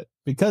element to it,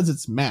 because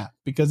it's math,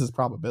 because it's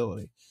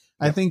probability.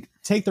 Yep. I think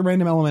take the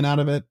random element out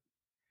of it.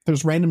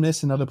 There's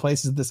randomness in other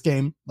places of this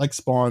game, like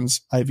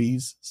spawns,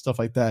 IVs, stuff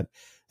like that.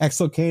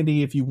 XL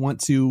candy, if you want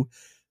to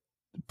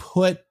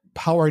put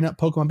powering up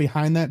Pokemon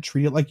behind that,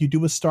 treat it like you do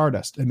with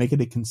Stardust and make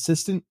it a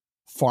consistent,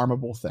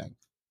 farmable thing.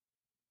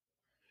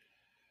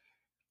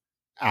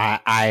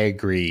 I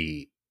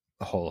agree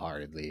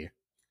wholeheartedly.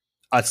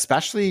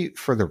 Especially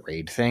for the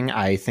raid thing,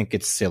 I think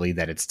it's silly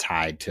that it's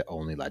tied to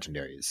only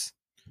legendaries.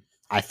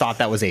 I thought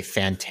that was a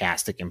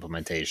fantastic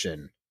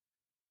implementation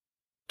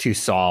to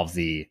solve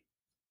the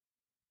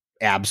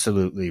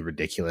absolutely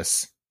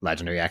ridiculous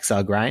legendary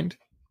XL grind.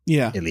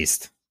 Yeah. At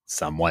least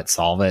somewhat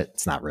solve it.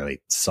 It's not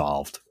really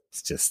solved.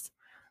 It's just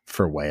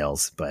for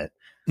whales, but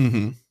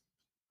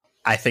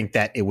I think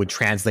that it would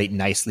translate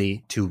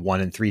nicely to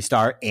 1 and 3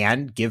 star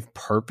and give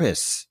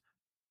purpose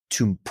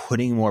to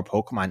putting more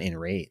Pokemon in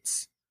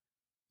raids.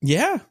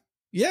 Yeah.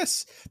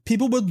 Yes.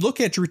 People would look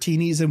at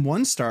Dratinis and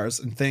 1 stars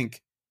and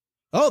think,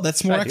 oh,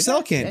 that's more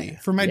XL candy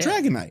for my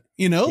Dragonite.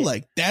 You know,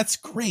 like that's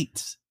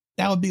great.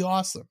 That would be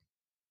awesome.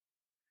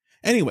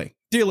 Anyway,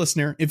 dear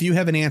listener, if you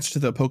have an answer to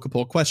the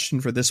Pokepoll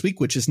question for this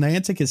week, which is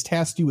Niantic has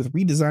tasked you with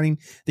redesigning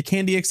the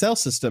Candy XL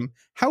system,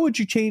 how would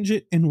you change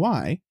it and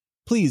why?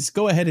 Please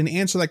go ahead and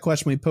answer that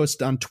question we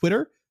posted on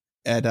Twitter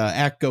at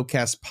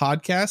GoCast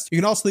Podcast. You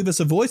can also leave us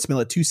a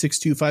voicemail at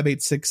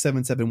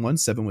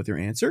 262-586-7717 with your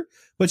answer.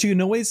 But you can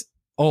always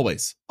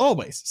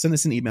send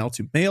us an email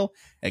to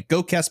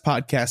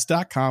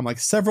mail@gocastpodcast.com like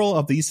several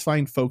of these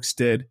fine folks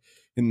did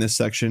in this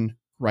section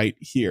right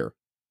here.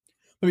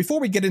 But before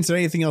we get into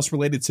anything else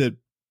related to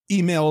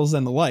emails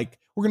and the like,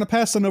 we're going to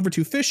pass on over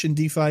to Fish and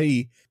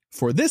DeFi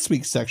for this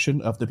week's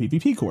section of the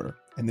PvP Corner.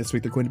 And this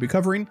week they're going to be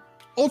covering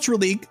Ultra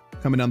League,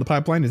 coming down the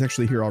pipeline, is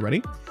actually here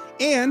already,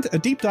 and a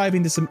deep dive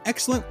into some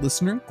excellent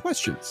listener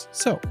questions.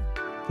 So,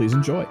 please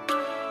enjoy.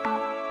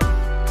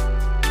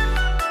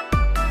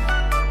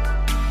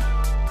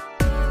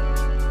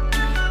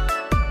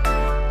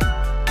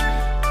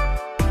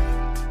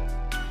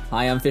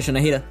 Hi, I'm Fish and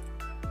Ahita.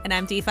 And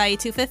I'm DeFi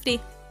 250.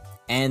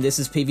 And this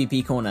is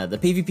PvP Corner, the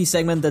PvP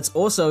segment that's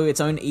also its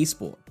own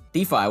esport.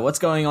 DeFi, what's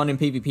going on in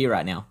PvP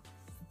right now?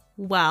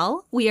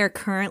 Well, we are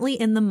currently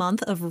in the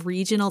month of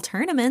regional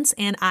tournaments,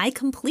 and I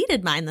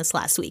completed mine this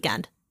last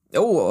weekend.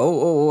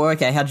 Oh,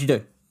 okay. How'd you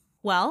do?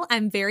 Well,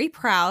 I'm very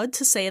proud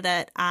to say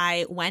that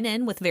I went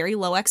in with very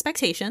low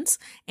expectations,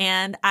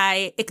 and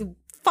I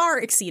far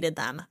exceeded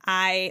them.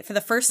 For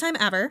the first time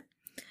ever,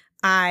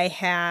 I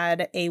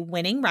had a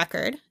winning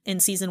record. In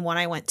season 1,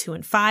 I went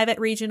 2-5 at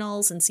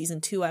regionals. In season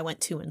 2, I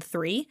went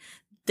 2-3.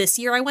 This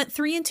year, I went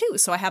 3-2.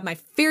 So I have my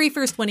very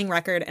first winning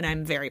record, and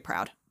I'm very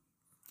proud.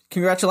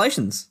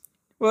 Congratulations.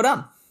 Well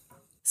done.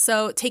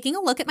 So taking a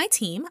look at my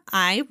team,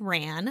 I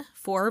ran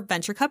for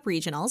Venture Cup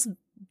regionals,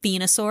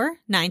 Venusaur,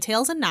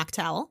 Ninetales, and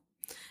Noctowl,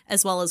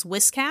 as well as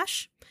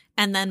Whiscash.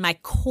 And then my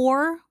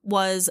core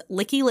was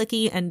Licky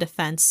Licky and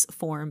Defense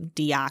Form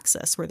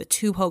Deoxys were the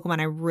 2 Pokemon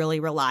I really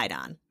relied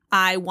on.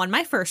 I won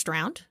my first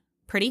round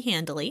pretty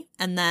handily.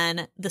 And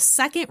then the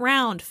second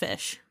round,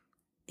 Fish,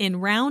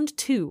 in round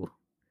 2,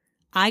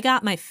 I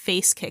got my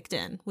face kicked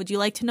in. Would you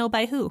like to know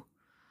by who?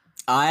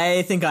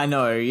 I think I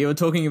know. You were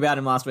talking about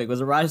him last week. Was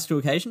it Rise to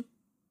Occasion?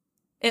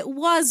 It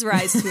was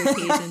Rise to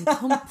Occasion.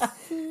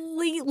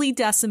 Completely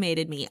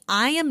decimated me.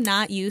 I am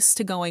not used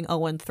to going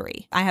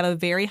 0-3. I have a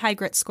very high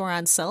grit score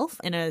on Sylph.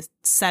 In a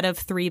set of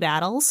 3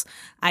 battles,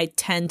 I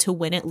tend to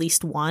win at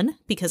least 1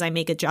 because I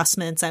make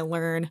adjustments. I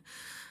learn.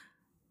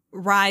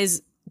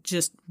 Rise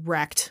just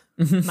wrecked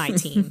my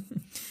team.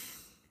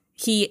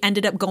 He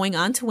ended up going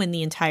on to win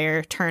the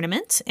entire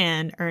tournament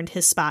and earned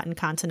his spot in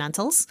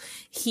Continentals.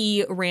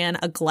 He ran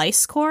a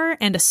Gliscor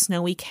and a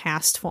Snowy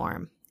Cast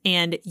form.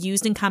 And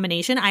used in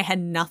combination, I had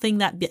nothing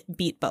that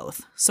beat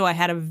both. So I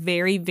had a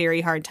very,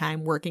 very hard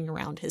time working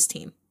around his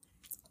team.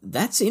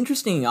 That's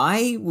interesting.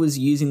 I was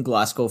using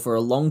Gliscor for a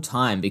long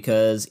time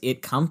because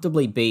it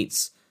comfortably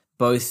beats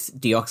both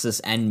Deoxys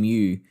and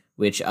Mew,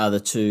 which are the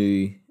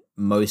two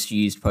most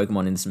used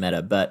Pokemon in this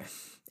meta. But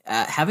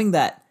having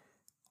that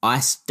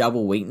Ice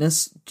double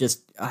weakness,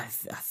 I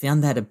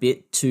found that a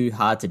bit too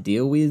hard to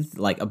deal with.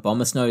 Like,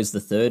 Abomasnow is the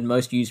third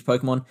most used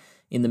Pokemon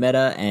in the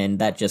meta, and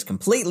that just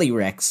completely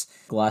wrecks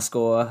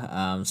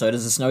Gliscor. So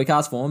does the Snowy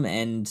Cast form,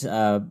 and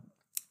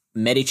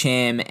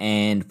Medicham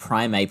and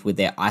Primeape with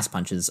their Ice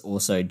Punches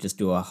also just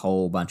do a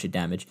whole bunch of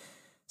damage.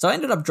 So I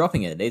ended up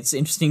dropping it. It's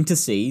interesting to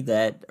see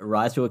that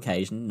Rise to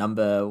Occasion,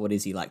 number,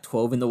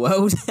 12 in the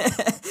world,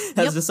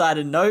 has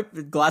decided, nope,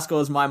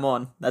 Gliscor's my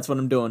mon. That's what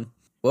I'm doing.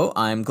 Well,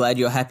 I'm glad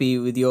you're happy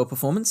with your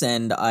performance,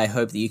 and I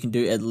hope that you can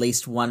do at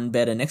least one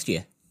better next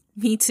year.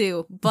 Me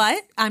too.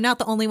 But I'm not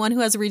the only one who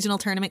has a regional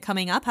tournament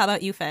coming up. How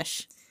about you,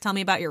 Fish? Tell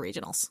me about your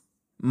regionals.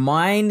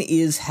 Mine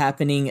is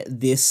happening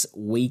this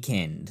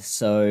weekend.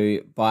 So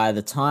by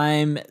the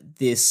time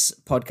this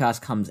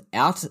podcast comes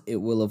out, it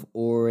will have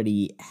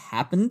already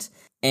happened.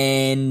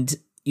 And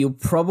you'll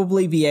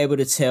probably be able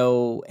to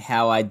tell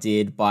how I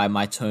did by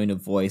my tone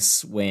of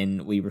voice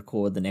when we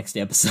record the next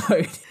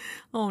episode.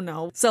 Oh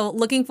no. So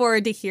looking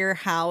forward to hear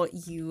how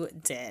you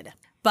did.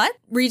 But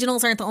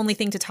regionals aren't the only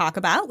thing to talk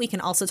about. We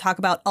can also talk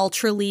about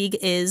Ultra League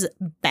is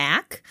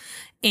back,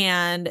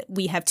 and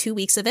we have 2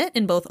 weeks of it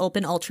in both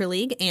Open Ultra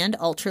League and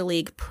Ultra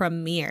League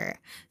Premier.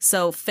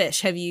 So,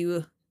 Fish, have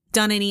you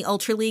done any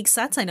Ultra League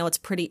sets? I know it's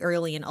pretty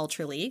early in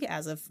Ultra League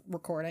as of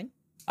recording.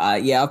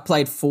 Yeah, I've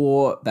played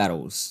 4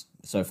 battles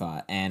so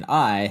far, and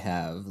I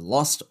have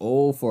lost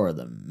all 4 of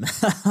them.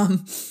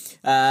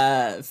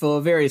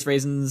 For various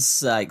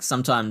reasons, like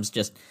sometimes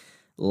just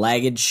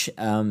laggage,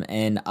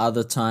 and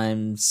other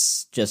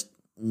times just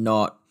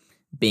not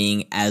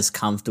being as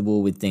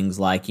comfortable with things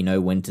like,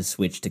 when to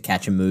switch to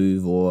catch a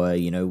move, or,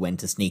 when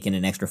to sneak in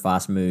an extra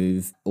fast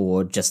move,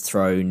 or just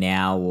throw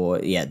now, or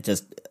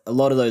just a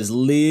lot of those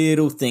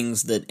little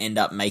things that end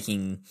up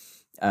making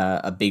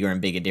a bigger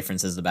and bigger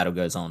difference as the battle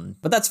goes on.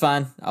 But that's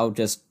fine. I'll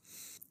just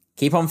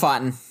keep on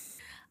fighting.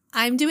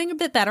 I'm doing a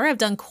bit better. I've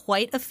done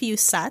quite a few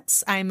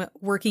sets. I'm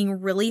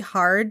working really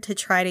hard to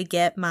try to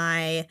get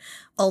my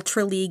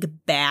Ultra League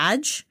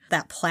badge,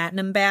 that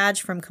platinum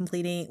badge from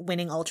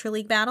winning Ultra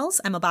League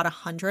battles. I'm about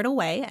 100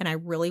 away, and I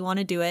really want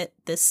to do it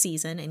this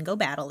season in Go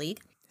Battle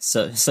League.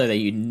 So that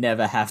you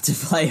never have to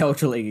play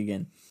Ultra League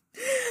again.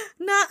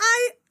 Nah,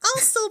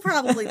 I'll still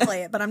probably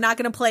play it, but I'm not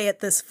going to play it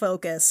this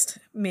focused.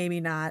 Maybe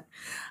not.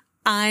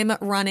 I'm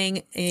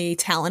running a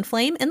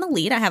Talonflame in the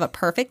lead. I have a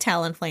perfect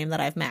Talonflame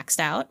that I've maxed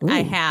out. Ooh.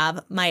 I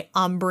have my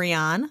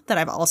Umbreon that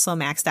I've also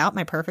maxed out,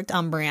 my perfect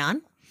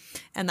Umbreon.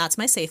 And that's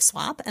my safe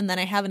swap. And then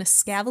I have an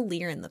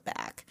Escavalier in the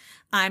back.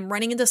 I'm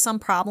running into some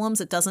problems.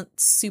 It doesn't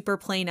super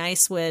play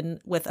nice with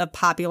a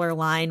popular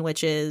line,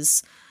 which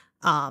is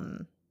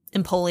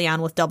Empoleon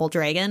with Double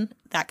Dragon.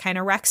 That kind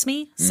of wrecks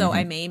me. So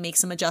I may make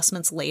some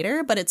adjustments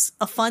later, but it's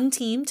a fun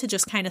team to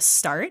just kind of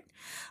start.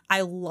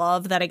 I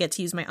love that I get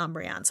to use my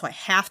Umbreon, so I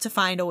have to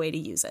find a way to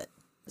use it.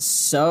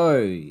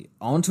 So,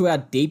 on to our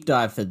deep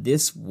dive for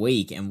this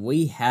week, and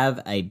we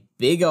have a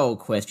big old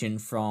question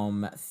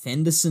from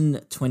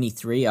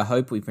Fenderson23. I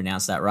hope we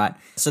pronounced that right.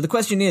 So the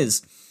question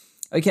is,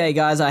 okay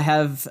guys, I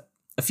have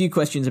a few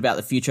questions about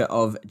the future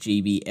of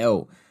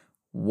GBL.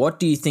 What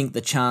do you think the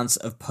chance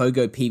of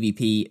Pogo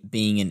PvP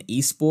being an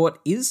esport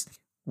is?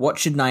 What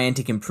should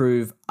Niantic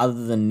improve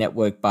other than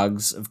network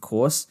bugs, of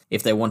course,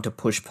 if they want to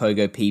push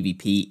Pogo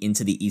PvP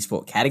into the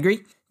esport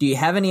category? Do you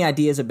have any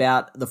ideas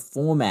about the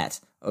format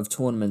of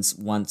tournaments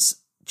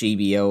once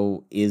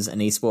GBL is an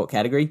esport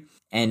category?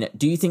 And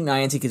do you think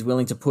Niantic is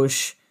willing to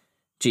push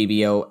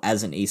GBL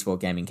as an esport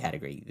gaming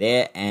category?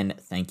 There, and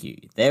thank you.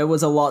 There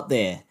was a lot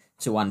there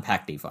to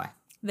unpack, DeFi.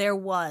 There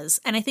was.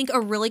 And I think a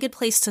really good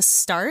place to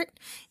start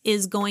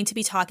is going to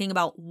be talking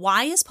about,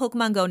 why is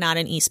Pokemon Go not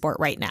an esport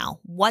right now?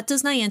 What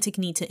does Niantic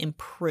need to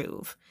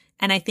improve?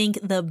 And I think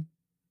the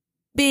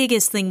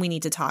biggest thing we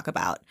need to talk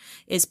about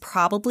is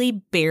probably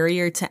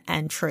barrier to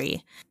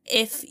entry.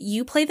 If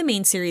you play the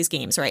main series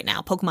games right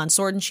now, Pokemon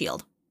Sword and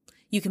Shield,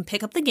 you can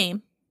pick up the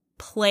game,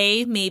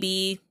 play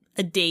maybe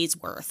a day's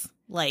worth,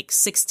 like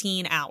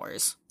 16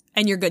 hours,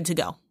 and you're good to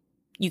go.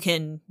 You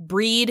can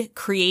breed,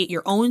 create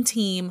your own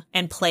team,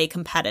 and play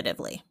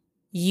competitively.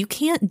 You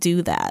can't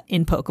do that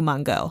in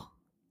Pokemon Go.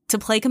 To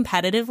play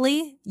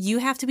competitively, you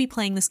have to be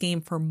playing this game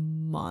for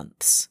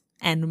months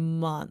and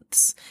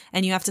months,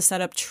 and you have to set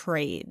up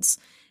trades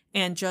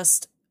and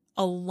just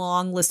a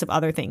long list of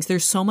other things.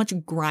 There's so much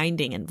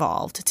grinding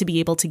involved to be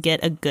able to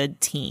get a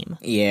good team.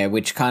 Yeah,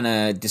 which kind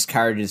of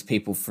discourages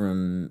people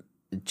from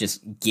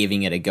just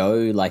giving it a go.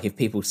 Like, if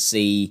people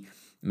see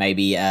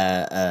maybe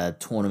a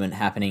tournament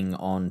happening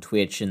on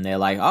Twitch and they're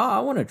like, oh, I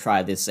want to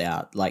try this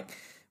out. Like,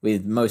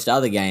 with most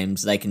other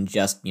games, they can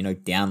just,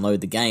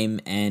 download the game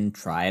and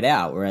try it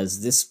out.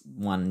 Whereas this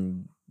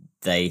one,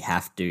 they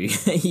have to,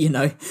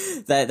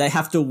 they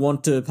have to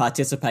want to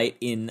participate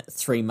in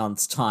 3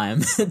 months'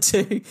 time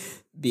to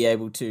be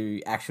able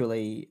to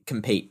actually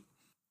compete.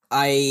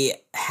 I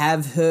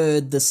have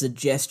heard the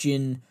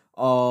suggestion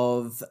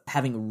of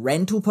having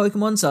rental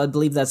Pokemon, so I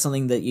believe that's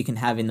something that you can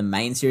have in the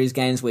main series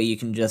games where you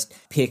can just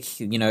pick,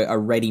 a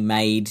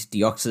ready-made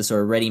Deoxys or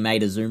a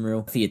ready-made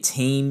Azumarill for your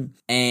team,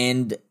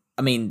 and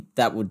I mean,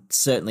 that would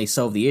certainly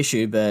solve the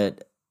issue,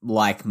 but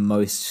like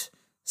most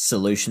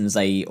solutions,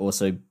 they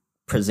also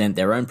present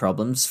their own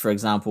problems. For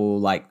example,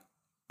 like,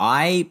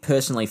 I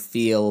personally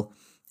feel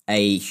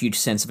a huge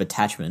sense of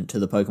attachment to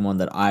the Pokemon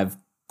that I've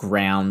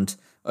ground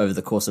over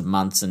the course of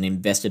months and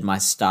invested my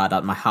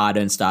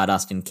hard-earned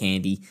Stardust and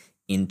candy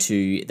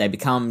into. They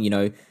become,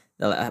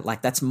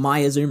 like, that's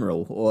my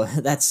Azumarill, or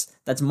that's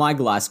my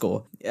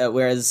Gliscor.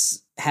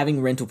 Whereas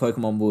having rental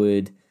Pokemon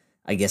would,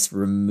 I guess,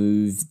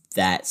 remove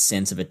that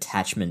sense of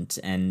attachment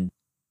and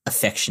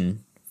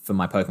affection for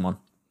my Pokemon.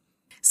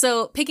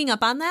 So picking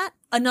up on that,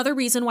 another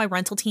reason why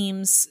rental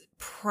teams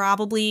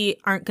probably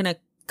aren't going to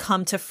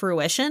come to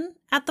fruition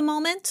at the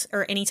moment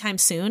or anytime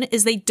soon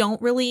is they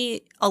don't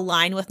really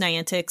align with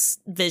Niantic's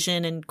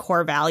vision and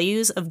core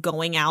values of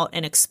going out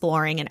and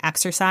exploring and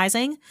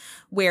exercising,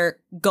 where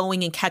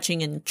going and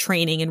catching and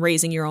training and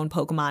raising your own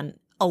Pokemon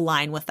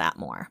align with that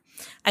more.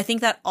 I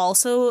think that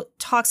also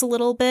talks a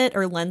little bit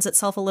or lends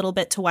itself a little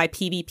bit to why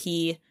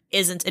PvP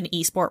isn't an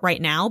esport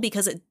right now,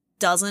 because it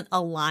doesn't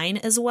align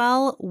as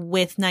well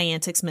with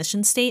Niantic's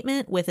mission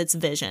statement, with its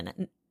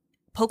vision.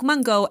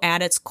 Pokemon Go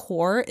at its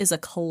core is a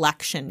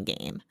collection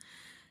game.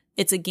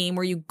 It's a game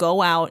where you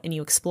go out and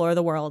you explore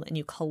the world and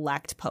you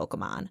collect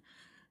Pokemon.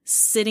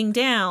 Sitting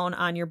down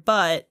on your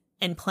butt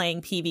and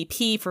playing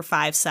PvP for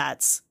 5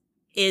 sets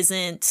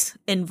isn't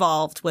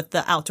involved with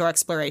the outdoor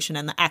exploration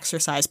and the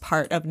exercise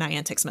part of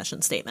Niantic's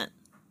mission statement.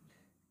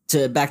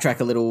 To backtrack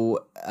a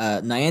little,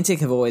 Niantic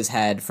have always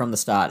had, from the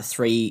start,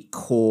 3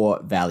 core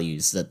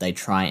values that they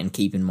try and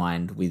keep in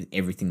mind with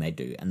everything they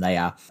do. And they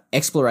are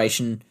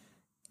exploration,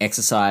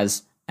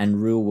 exercise,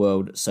 and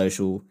real-world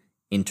social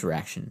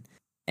interaction.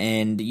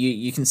 And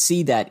you can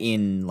see that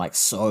in, like,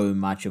 so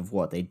much of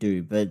what they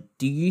do. But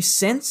do you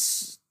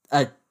sense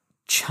a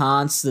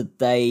chance that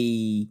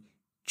they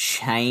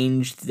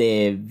changed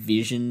their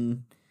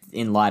vision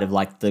in light of,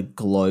 like, the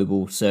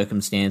global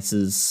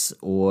circumstances,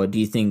 or do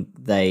you think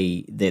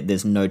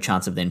there's no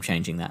chance of them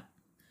changing that?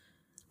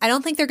 I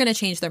don't think they're going to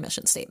change their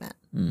mission statement.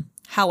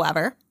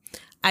 However,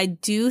 I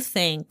do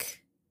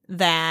think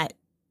that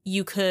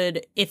you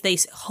could, if they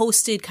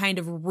hosted kind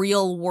of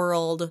real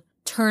world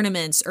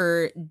tournaments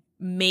or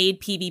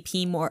made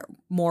PvP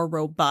more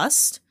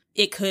robust,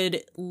 it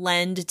could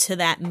lend to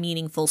that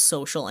meaningful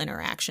social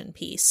interaction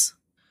piece.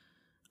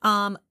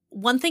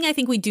 One thing I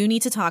think we do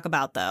need to talk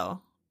about,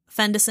 though,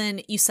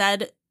 Fendison, you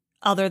said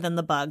other than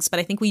the bugs, but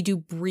I think we do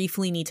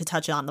briefly need to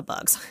touch on the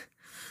bugs.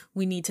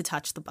 We need to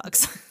touch the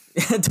bugs.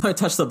 Don't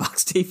touch the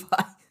bugs,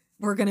 T5.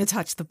 We're going to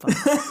touch the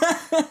bugs.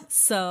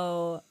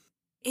 So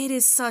it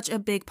is such a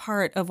big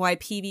part of why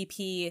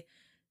PvP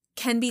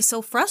can be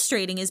so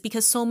frustrating, is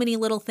because so many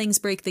little things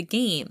break the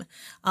game,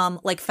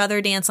 like Feather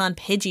Dance on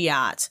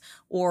Pidgeot,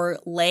 or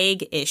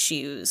leg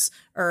issues,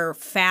 or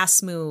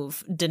fast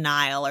move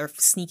denial, or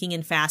sneaking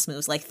in fast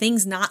moves, like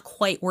things not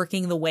quite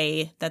working the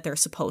way that they're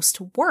supposed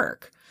to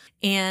work.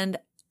 And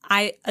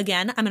I'm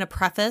going to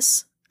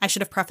preface, I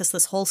should have prefaced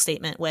this whole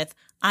statement with,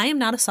 I am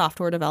not a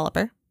software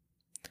developer.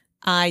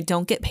 I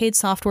don't get paid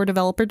software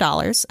developer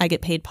dollars. I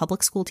get paid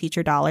public school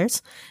teacher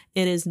dollars.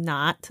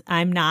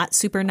 I'm not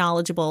super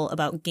knowledgeable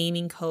about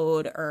gaming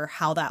code or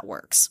how that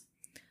works.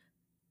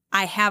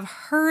 I have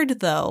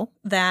heard, though,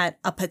 that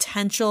a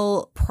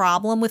potential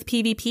problem with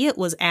PvP, it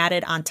was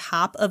added on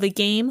top of a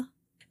game.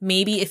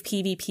 Maybe if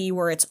PvP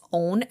were its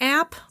own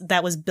app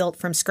that was built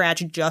from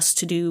scratch just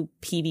to do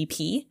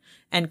PvP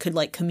and could,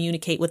 like,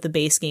 communicate with the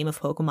base game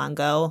of Pokemon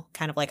Go,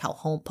 kind of like how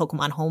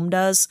Pokemon Home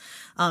does.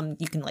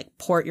 You can, like,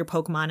 port your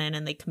Pokemon in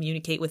and they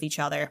communicate with each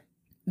other.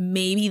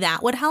 Maybe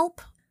that would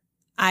help.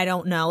 I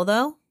don't know,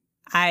 though.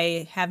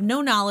 I have no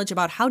knowledge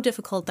about how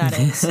difficult that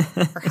is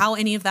or how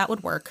any of that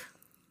would work.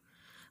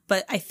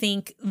 But I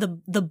think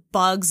the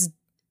bugs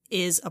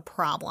is a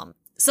problem.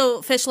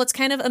 So, Fish, let's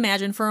kind of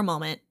imagine for a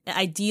moment an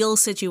ideal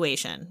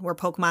situation where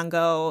Pokemon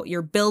Go,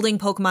 you're building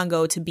Pokemon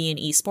Go to be an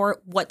esport.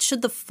 What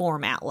should the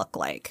format look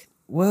like?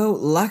 Well,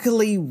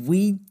 luckily,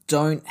 we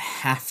don't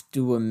have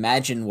to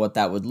imagine what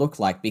that would look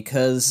like,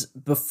 because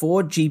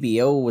before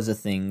GBL was a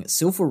thing,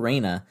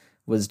 Silpharina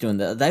was doing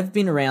that. They've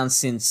been around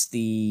since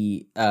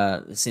the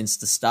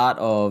start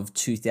of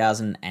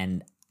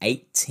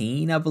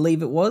 2018, I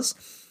believe it was,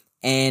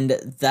 and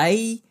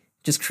they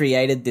just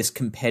created this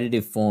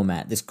competitive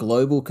format, this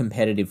global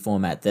competitive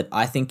format that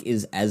I think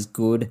is as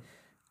good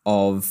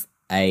of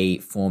a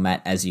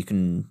format as you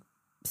can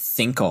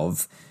think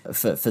of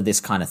for this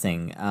kind of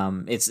thing.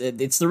 It's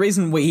the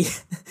reason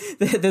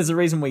there's a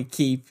reason we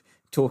keep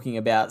talking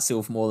about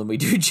Sylph more than we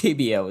do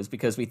GBL, is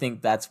because we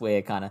think that's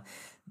where kind of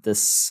the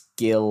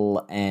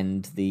skill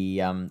and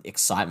the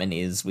excitement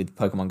is with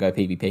Pokemon Go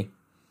PvP.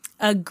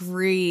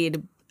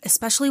 Agreed.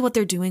 Especially what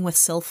they're doing with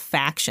Sylph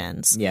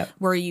factions,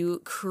 where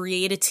you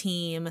create a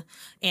team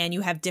and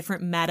you have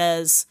different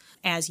metas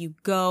as you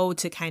go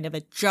to kind of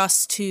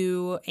adjust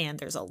to, and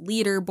there's a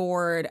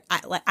leaderboard.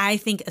 I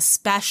think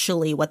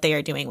especially what they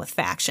are doing with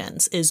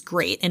factions is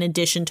great, in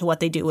addition to what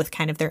they do with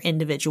kind of their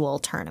individual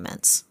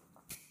tournaments.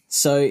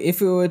 So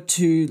if we were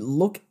to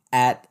look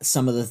at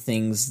some of the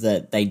things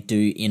that they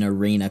do in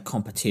arena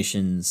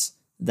competitions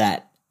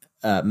that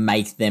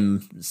make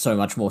them so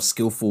much more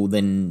skillful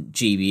than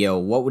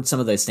GBL, what would some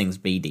of those things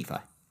be, DeFi?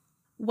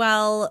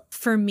 Well,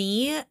 for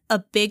me, a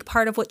big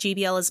part of what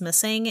GBL is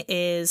missing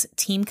is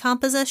team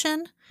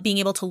composition. Being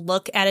able to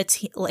look at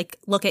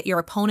look at your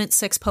opponent's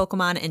 6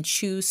 Pokemon and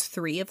choose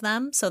 3 of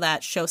them. So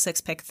that show 6,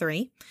 pick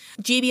 3.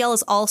 GBL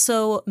is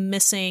also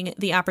missing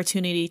the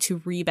opportunity to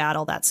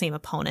rebattle that same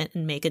opponent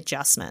and make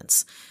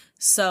adjustments.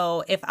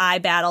 So if I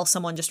battle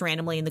someone just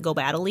randomly in the Go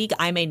Battle League,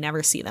 I may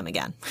never see them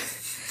again.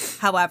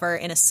 However,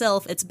 in a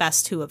Sylph, it's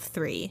best 2 of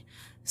 3.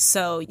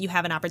 So you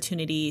have an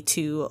opportunity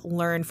to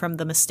learn from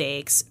the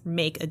mistakes,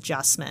 make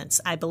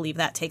adjustments. I believe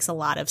that takes a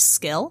lot of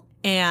skill,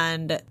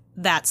 and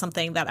that's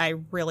something that I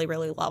really,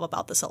 really love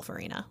about the Sylph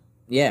Arena.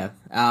 Yeah.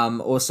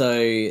 Also,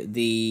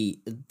 the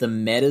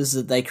metas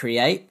that they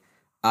create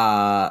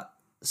are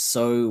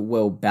so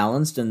well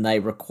balanced, and they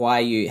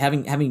require you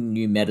having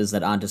new metas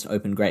that aren't just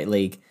Open Great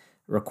League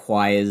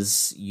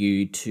requires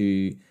you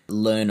to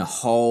learn a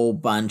whole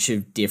bunch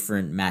of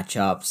different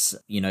matchups.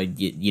 You know,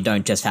 you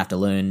don't just have to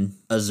learn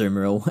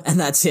Azumarill and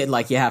that's it.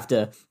 Like you have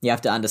to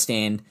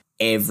understand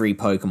every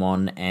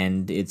Pokemon,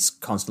 and it's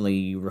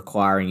constantly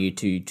requiring you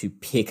to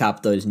pick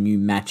up those new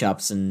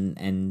matchups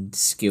and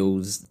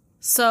skills.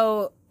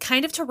 So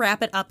kind of to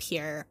wrap it up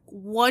here,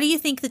 what do you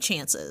think the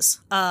chances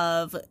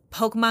of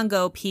Pokemon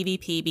Go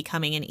PvP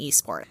becoming an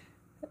esport?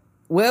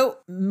 Well,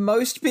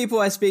 most people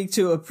I speak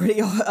to are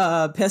pretty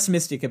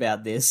pessimistic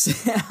about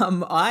this.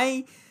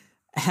 I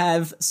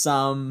have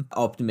some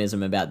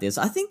optimism about this.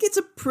 I think it's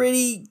a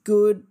pretty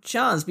good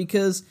chance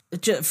because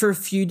for a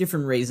few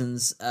different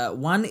reasons.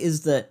 One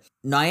is that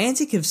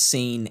Niantic have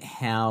seen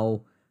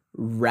how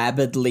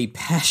rabidly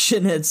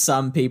passionate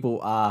some people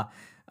are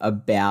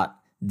about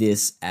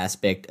this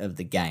aspect of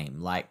the game.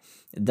 Like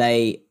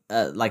they,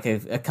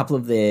 a couple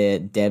of their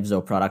devs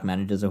or product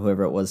managers or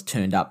whoever it was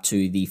turned up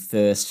to the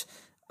first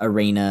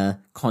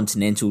Arena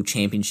Continental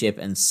Championship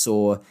and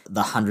saw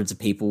the hundreds of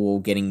people all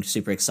getting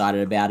super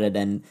excited about it.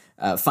 And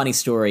funny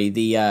story,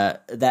 the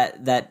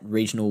that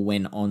regional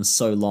went on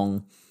so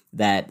long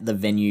that the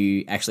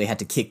venue actually had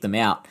to kick them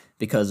out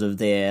because of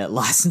their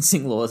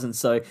licensing laws. And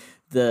so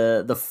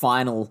the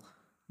final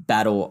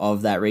battle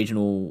of that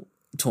regional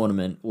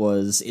tournament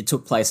it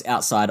took place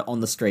outside on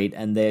the street,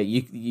 and there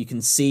you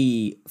can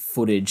see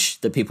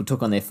footage that people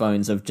took on their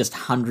phones of just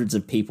hundreds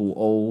of people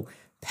all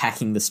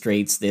packing the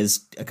streets.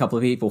 There's a couple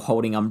of people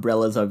holding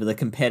umbrellas over the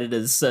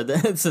competitors so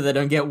they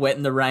don't get wet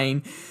in the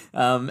rain.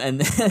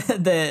 And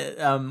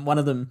one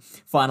of them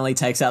finally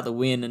takes out the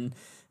win, and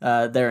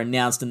they're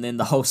announced, and then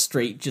the whole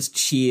street just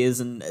cheers,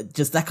 and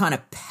just that kind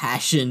of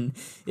passion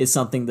is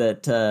something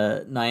that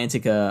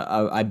Niantic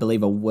I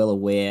believe are well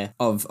aware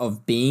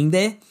of being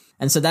there.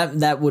 And so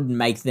that would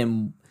make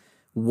them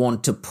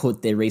want to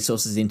put their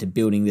resources into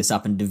building this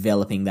up and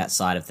developing that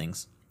side of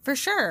things. For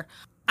sure.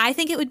 I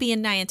think it would be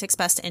in Niantic's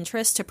best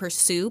interest to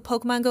pursue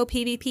Pokemon Go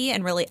PvP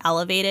and really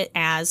elevate it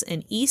as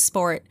an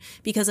esport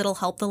because it'll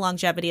help the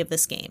longevity of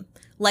this game.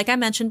 Like I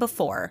mentioned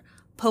before,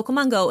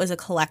 Pokemon Go is a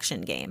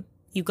collection game.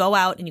 You go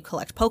out and you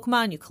collect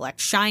Pokemon, you collect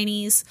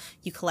shinies,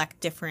 you collect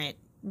different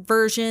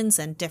versions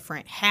and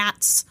different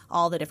hats,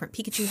 all the different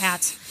Pikachu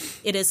hats.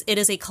 It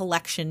is a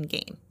collection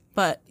game.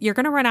 But you're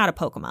going to run out of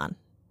Pokemon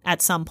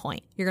at some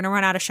point. You're going to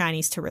run out of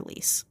shinies to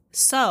release.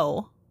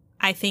 So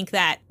I think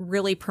that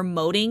really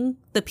promoting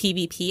the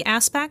PvP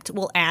aspect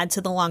will add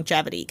to the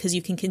longevity because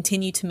you can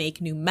continue to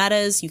make new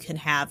metas, you can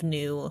have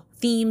new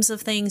themes of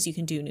things, you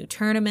can do new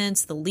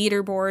tournaments, the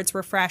leaderboard's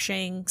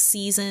refreshing,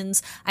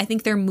 seasons. I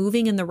think they're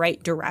moving in the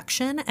right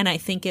direction, and I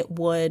think it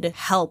would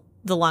help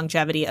the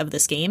longevity of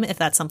this game if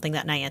that's something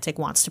that Niantic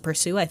wants to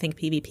pursue. I think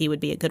PvP would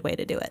be a good way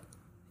to do it.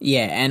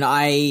 Yeah, and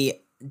I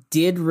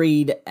did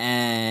read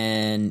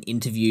an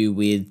interview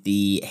with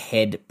the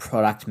head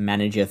product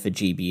manager for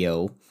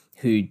GBL,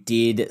 who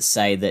did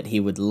say that he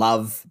would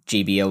love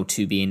GBL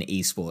to be an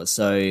esport.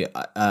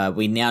 So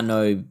we now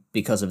know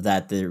because of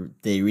that there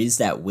is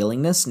that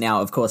willingness.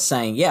 Now, of course,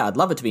 saying, yeah, I'd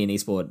love it to be an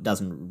esport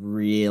doesn't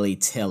really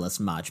tell us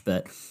much,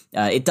 but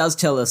it does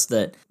tell us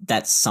that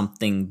that's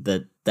something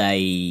that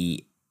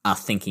they are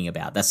thinking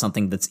about. That's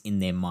something that's in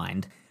their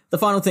mind. The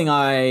final thing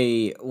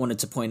I wanted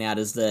to point out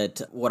is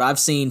that what I've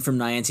seen from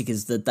Niantic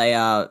is that they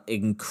are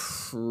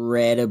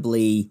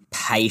incredibly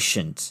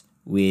patient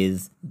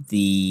with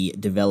the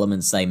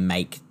developments they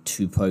make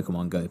to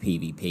Pokemon Go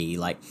PvP.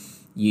 Like,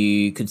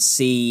 you could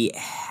see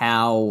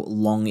how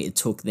long it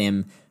took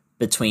them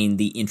between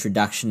the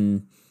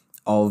introduction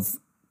of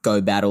Go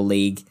Battle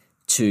League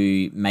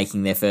to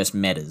making their first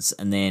metas,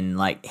 and then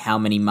like how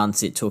many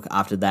months it took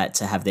after that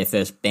to have their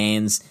first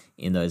bans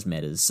in those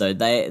metas. So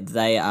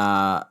they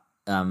are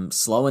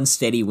slow and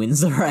steady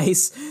wins the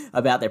race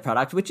about their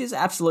product, which is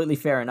absolutely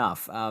fair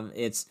enough.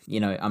 It's, you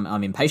know,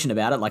 I'm impatient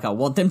about it. Like, I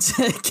want them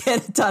to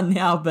get it done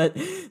now, but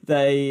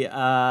they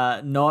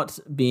are not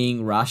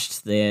being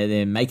rushed.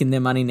 They're making their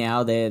money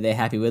now. They're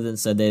happy with it.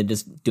 So they're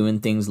just doing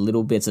things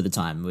little bits at a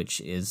time, which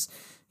is,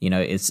 you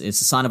know, it's a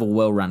sign of a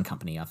well-run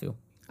company, I feel.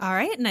 All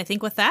right. And I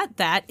think with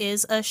that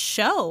is a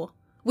show.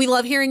 We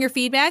love hearing your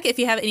feedback. If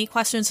you have any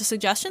questions or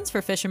suggestions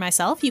for Fish or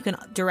myself, you can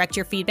direct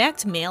your feedback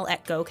to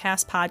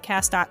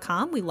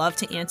mail@gocastpodcast.com. We love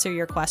to answer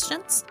your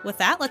questions. With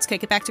that, let's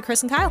kick it back to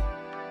Chris and Kyle.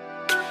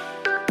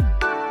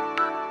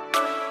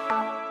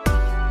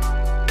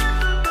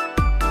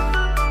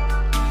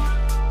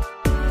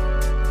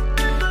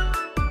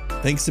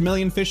 Thanks a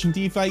million, Fish and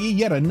DeFi,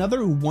 yet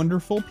another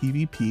wonderful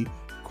PvP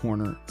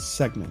Corner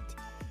segment.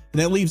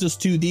 And that leaves us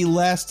to the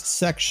last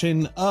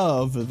section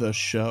of the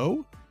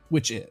show,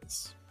 which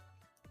is...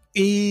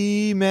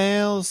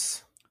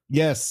 emails.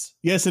 Yes,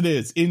 it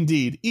is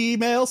indeed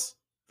emails.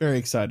 Very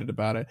excited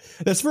about it.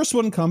 This first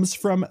one comes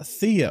from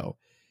Theo.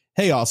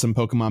 Hey, awesome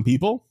Pokemon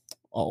people.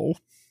 Oh,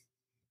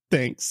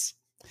 thanks.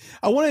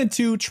 I wanted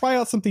to try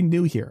out something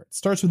new here. It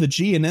starts with a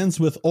G and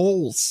ends with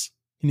Ols.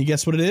 Can you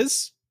guess what it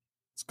is?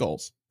 It's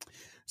goals.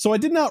 So I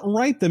did not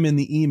write them in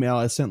the email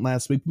I sent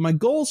last week, but my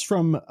goals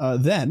from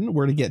then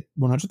were to get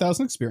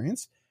 100,000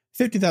 experience,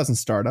 50,000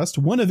 Stardust,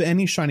 one of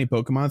any shiny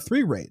Pokemon,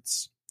 3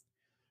 raids.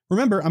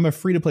 Remember, I'm a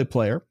free-to-play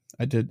player.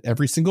 I did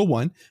every single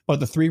one, but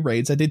the 3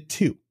 raids, I did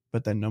 2,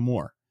 but then no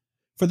more.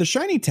 For the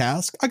shiny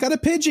task, I got a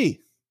Pidgey.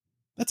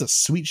 That's a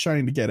sweet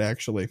shiny to get,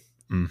 actually.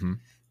 Mm-hmm.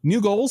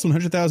 New goals,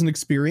 100,000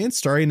 experience,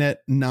 starting at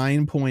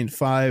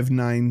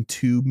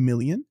 9.592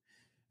 million.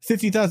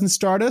 50,000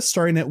 Stardust,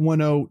 starting at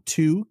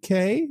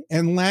 102K.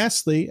 And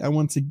lastly, I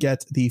want to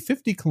get the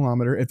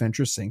 50-kilometer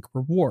Adventure Sync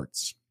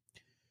rewards.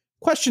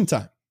 Question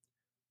time.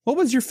 What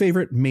was your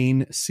favorite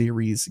main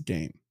series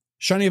game?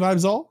 Shiny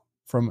Vibes All?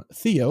 From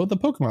Theo, the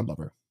Pokemon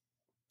lover.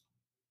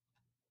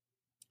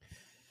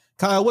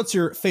 Kyle, what's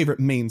your favorite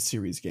main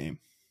series game?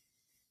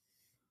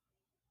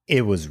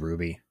 It was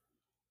Ruby.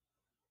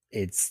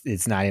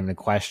 It's not even a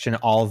question,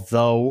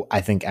 although I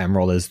think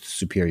Emerald is the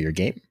superior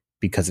game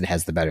because it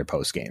has the better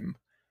post game.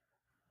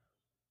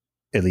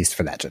 At least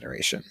for that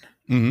generation.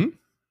 Mm-hmm.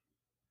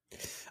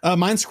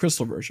 Mine's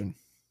Crystal version.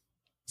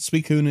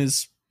 Suicune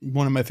is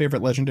one of my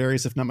favorite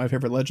legendaries, if not my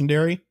favorite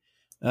legendary.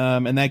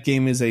 And that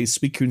game is a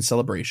Suicune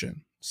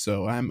celebration.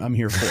 So I'm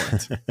here for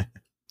it.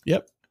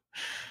 Yep.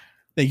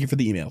 Thank you for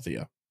the email,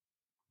 Theo.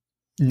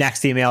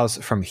 Next email is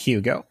from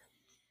Hugo.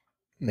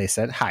 They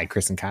said, hi,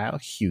 Chris and Kyle.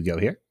 Hugo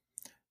here.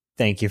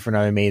 Thank you for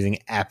another amazing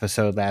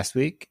episode last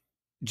week.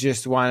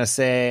 Just want to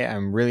say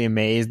I'm really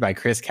amazed by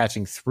Chris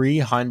catching 3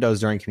 hundos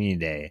during Community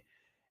Day.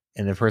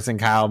 And the person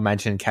Kyle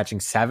mentioned catching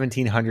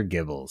 1,700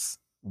 gibbles.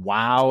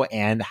 Wow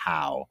and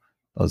how.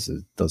 Those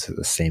are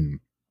the same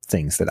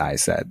things that I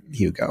said,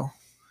 Hugo.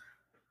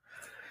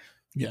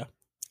 Yeah.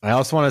 I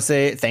also want to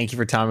say thank you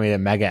for telling me the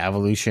Mega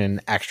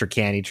Evolution extra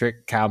candy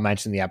trick Kyle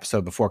mentioned in the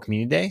episode before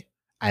Community Day.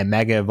 I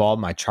Mega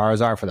Evolved my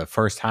Charizard for the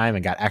first time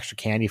and got extra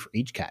candy for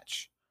each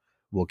catch.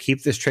 We'll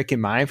keep this trick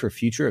in mind for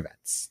future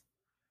events.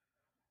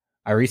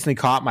 I recently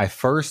caught my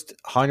first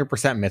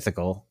 100%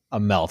 mythical, a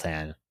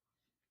Meltan.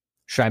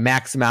 Should I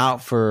max him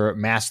out for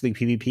Master League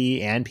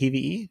PvP and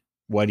PvE?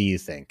 What do you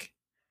think?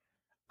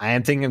 I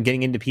am thinking of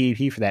getting into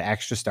PvP for that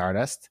extra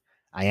Stardust.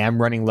 I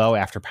am running low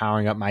after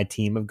powering up my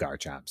team of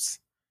Garchomps.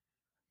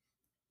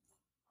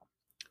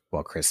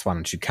 Well, Chris, why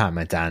don't you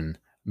comment on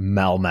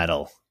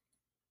Melmetal?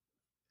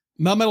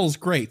 Melmetal is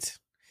great.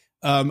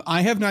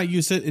 I have not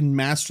used it in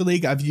Master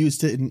League. I've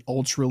used it in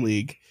Ultra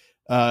League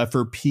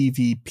for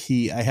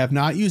PvP. I have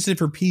not used it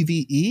for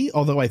PvE,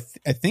 although I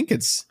think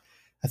it's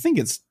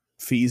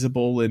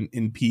feasible in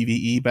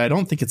PvE, but I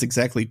don't think it's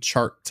exactly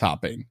chart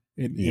topping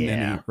in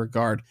any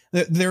regard.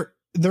 There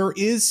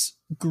is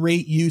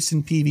great use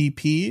in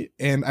PvP,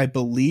 and I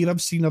believe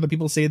I've seen other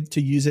people say to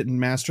use it in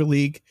Master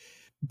League,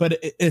 but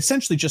it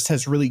essentially just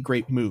has really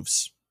great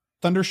moves.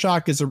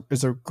 Thundershock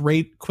is a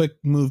great quick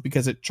move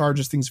because it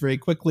charges things very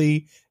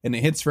quickly and it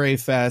hits very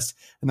fast.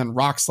 And then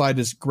Rock Slide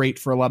is great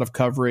for a lot of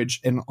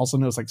coverage and also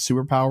knows like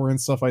superpower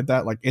and stuff like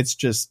that. Like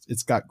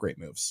it's got great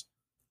moves.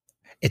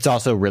 It's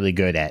also really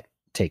good at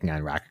taking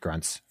on Rocket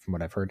Grunts, from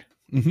what I've heard.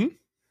 Mm-hmm.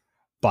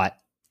 But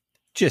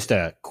just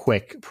a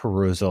quick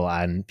perusal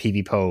on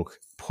PvPoke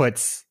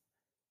puts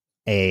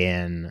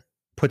an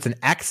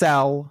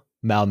XL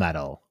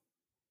Melmetal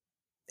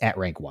at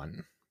rank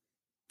 1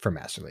 for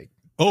Master League.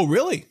 Oh,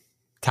 really?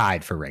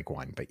 Tied for rank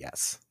 1, but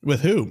yes.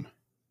 With whom?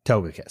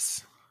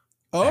 Togekiss.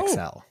 Oh,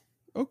 XL.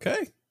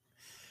 Okay.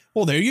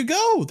 Well, there you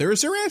go.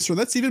 There's your answer.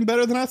 That's even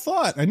better than I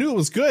thought. I knew it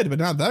was good, but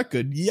not that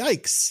good.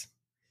 Yikes.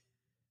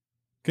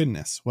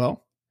 Goodness.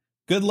 Well,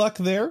 good luck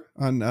there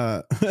on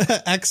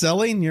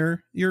XLing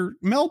your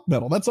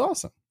Melmetal. That's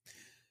awesome.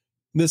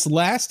 This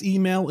last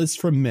email is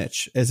from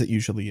Mitch, as it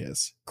usually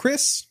is.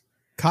 Chris,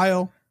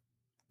 Kyle,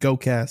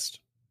 GoCast,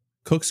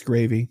 Cook's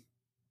Gravy,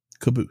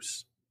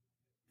 caboose.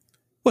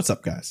 What's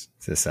up, guys?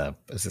 Is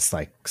this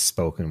like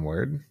spoken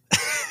word?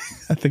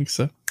 I think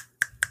so.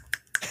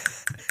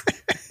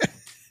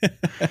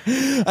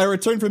 I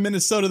returned from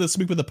Minnesota this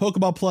week with a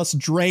Pokeball Plus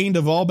drained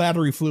of all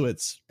battery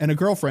fluids and a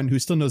girlfriend who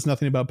still knows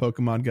nothing about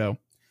Pokemon Go.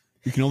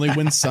 You can only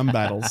win some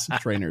battles,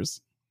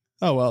 trainers.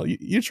 Oh, well,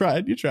 you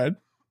tried.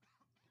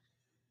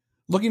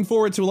 Looking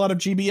forward to a lot of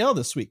GBL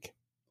this week.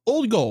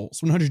 Old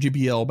goals, 100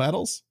 GBL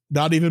battles.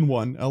 Not even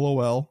one,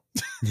 LOL.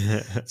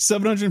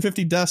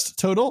 750 dust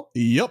total.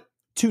 Yep.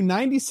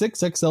 296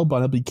 XL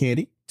Bunnelby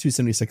Candy.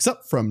 276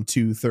 up from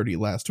 230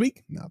 last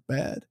week. Not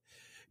bad.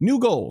 New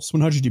goals,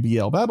 100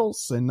 GBL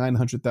battles and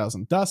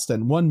 900,000 dust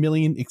and 1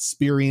 million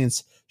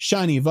experience.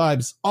 Shiny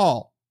vibes,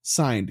 all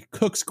signed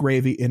Cook's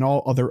Gravy and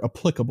all other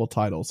applicable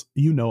titles.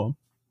 You know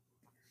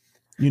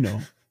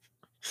them.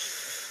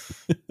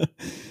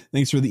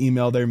 Thanks for the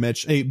email there,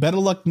 Mitch. Hey, better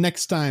luck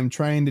next time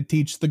trying to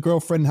teach the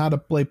girlfriend how to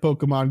play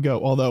Pokemon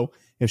Go. Although,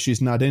 if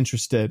she's not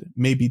interested,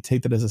 maybe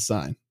take that as a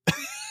sign.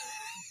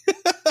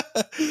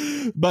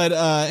 But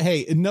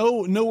hey,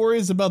 no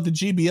worries about the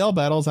GBL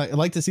battles. I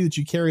like to see that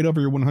you carried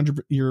over your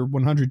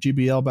 100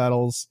 GBL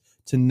battles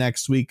to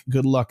next week.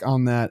 Good luck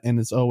on that. And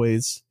as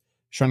always,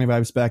 Shiny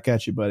Vibes back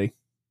at you, buddy.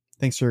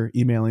 Thanks for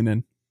emailing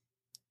in.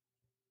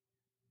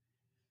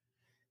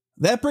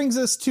 That brings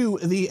us to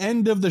the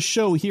end of the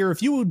show here.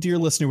 If you, dear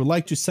listener, would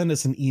like to send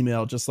us an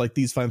email just like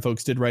these fine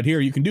folks did right here,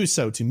 you can do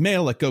so to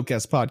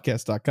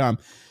mail@gocastpodcast.com.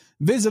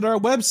 Visit our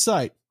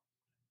website,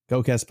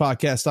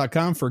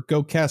 gocastpodcast.com, for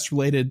GoCast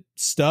related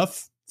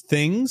stuff,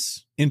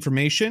 things,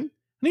 information.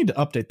 I need to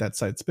update that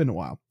site. It's been a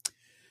while.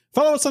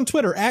 Follow us on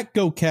Twitter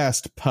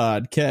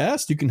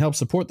 @GoCastPodcast. You can help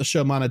support the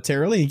show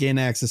monetarily and gain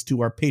access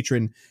to our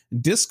patron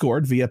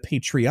Discord via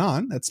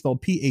Patreon. That's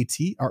spelled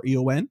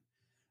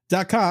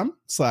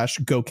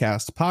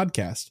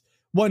patreon.com/GoCastPodcast.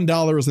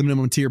 $1 is the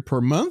minimum tier per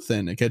month,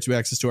 and it gets you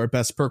access to our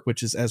best perk,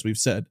 which is, as we've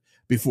said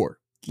before,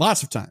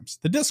 lots of times,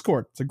 the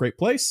Discord. It's a great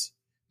place.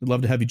 We'd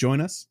love to have you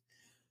join us.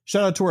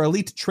 Shout out to our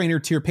elite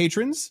trainer tier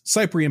patrons,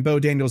 Cyprian, Bo,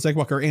 Daniel,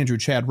 Zegwalker, Andrew,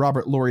 Chad,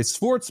 Robert, Lori,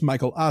 Sforts,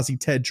 Michael, Ozzy,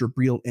 Ted,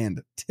 Jabril,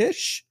 and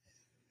Tish.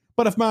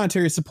 But if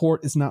monetary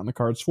support is not in the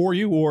cards for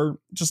you, or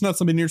just not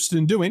something you're interested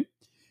in doing,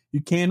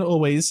 you can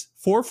always,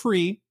 for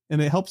free, and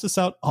it helps us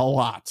out a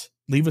lot,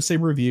 leave us a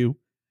review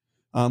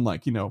on,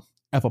 like,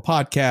 Apple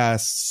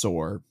Podcasts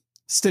or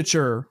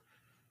Stitcher,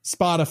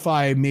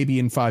 Spotify, maybe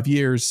in 5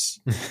 years.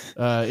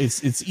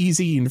 It's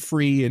easy and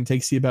free and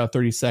takes you about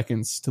 30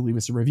 seconds to leave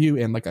us a review.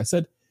 And like I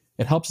said,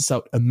 it helps us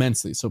out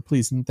immensely. So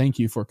please and thank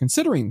you for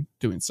considering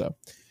doing so.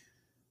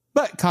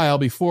 But Kyle,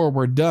 before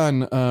we're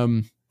done,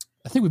 I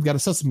think we've got to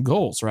set some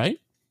goals, right?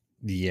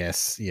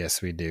 Yes,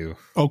 we do.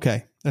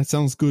 Okay, that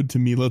sounds good to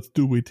me. Let's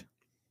do it.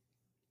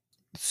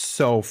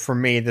 So for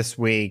me this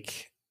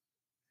week,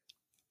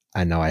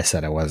 I know I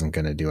said I wasn't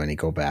going to do any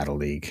Go Battle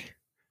League,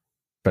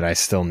 but I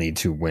still need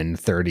to win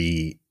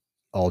 30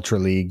 Ultra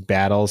League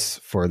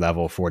battles for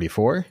level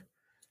 44.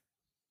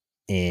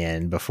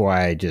 And before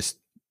I just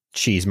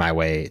cheese my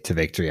way to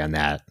victory on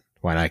that,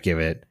 why not give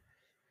it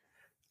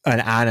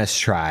an honest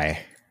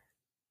try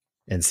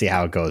and see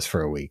how it goes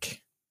for a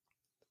week?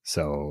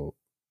 So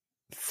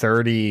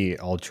 30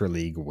 Ultra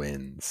League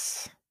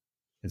wins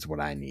is what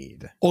I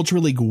need. Ultra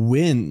League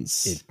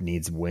wins. It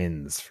needs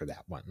wins for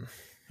that one.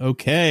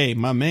 Okay,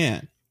 my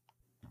man.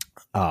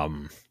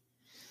 And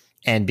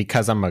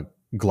because I'm a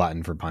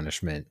glutton for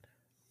punishment,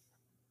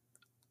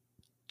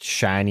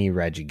 shiny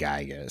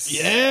Regigigas.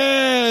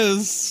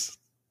 Yes.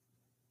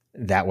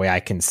 That way I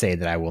can say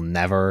that I will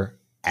never,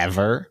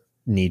 ever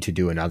need to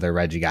do another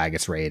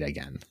Regigigas raid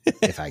again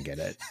if I get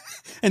it.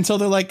 Until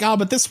they're like,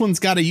 but this one's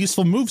got a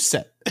useful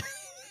moveset.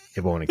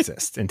 It won't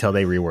exist until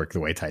they rework the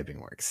way typing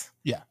works.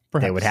 Yeah.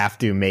 Perhaps. They would have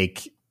to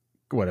make,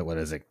 what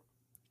is it?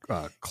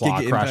 Claw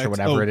Crush Impact. or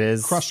whatever it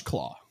is. Crush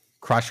Claw.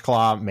 Crush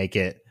Claw, make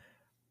it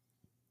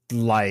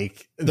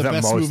like the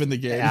best most move in the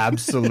game.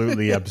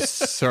 Absolutely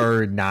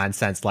absurd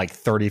nonsense, like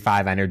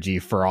 35 energy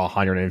for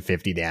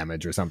 150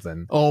 damage or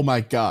something. Oh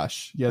my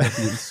gosh. Yeah, that'd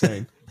be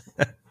insane.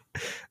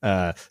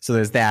 So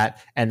there's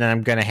that. And then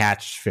I'm going to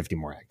hatch 50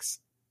 more eggs.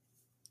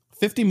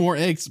 50 more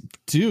eggs.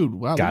 Dude,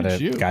 wow.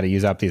 Gotta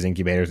use up these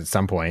incubators at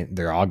some point.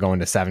 They're all going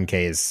to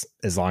 7Ks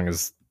as long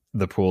as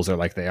the pools are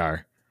like they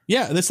are.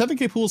 Yeah, the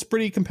 7K pool is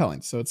pretty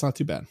compelling, so it's not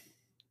too bad.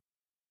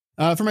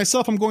 For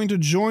myself, I'm going to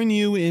join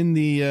you in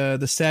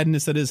the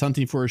sadness that is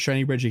hunting for a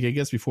shiny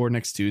Regigigas before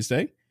next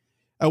Tuesday.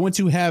 I want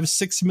to have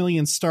 6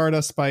 million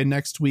Stardust by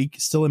next week,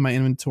 still in my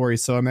inventory,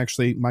 so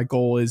my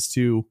goal is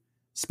to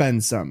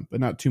spend some, but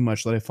not too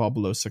much, let it fall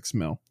below 6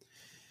 mil.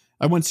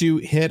 I want to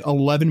hit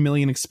 11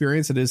 million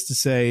experience, that is to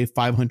say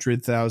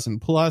 500,000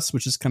 plus,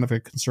 which is kind of a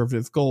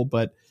conservative goal,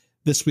 but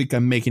this week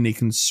I'm making a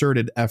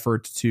concerted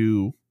effort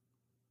to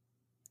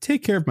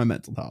take care of my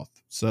mental health.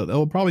 So that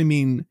will probably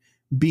mean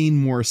being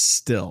more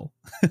still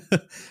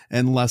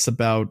and less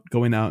about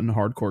going out and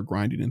hardcore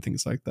grinding and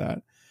things like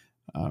that.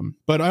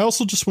 But I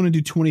also just want to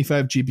do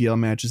 25 GBL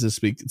matches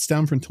this week. It's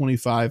down from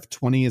 25.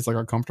 20 is like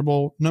a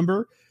comfortable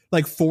number.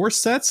 Like 4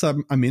 sets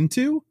I'm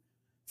into.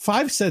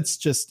 5 sets,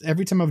 just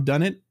every time I've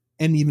done it,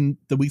 And even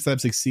the weeks that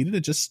I've succeeded,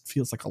 it just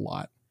feels like a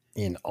lot.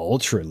 In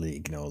Ultra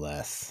League, no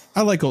less.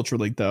 I like Ultra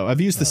League, though.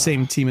 I've used the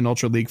same team in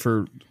Ultra League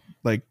for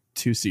like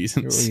 2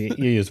 seasons. You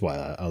use what?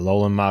 A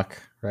Alolan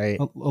Muck, right?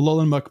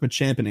 Alolan Muck,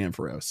 Machamp, and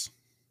Ampharos.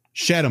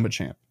 Shadow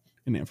Machamp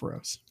and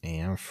Ampharos.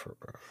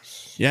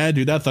 Ampharos. Yeah,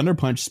 dude, that Thunder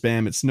Punch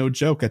spam, it's no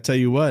joke. I tell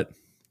you what.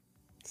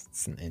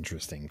 It's an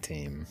interesting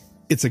team.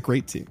 It's a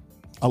great team.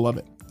 I love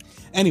it.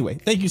 Anyway,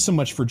 thank you so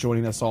much for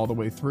joining us all the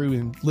way through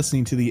and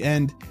listening to the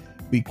end.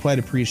 We quite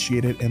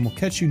appreciate it. And we'll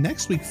catch you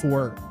next week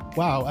for,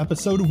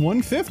 episode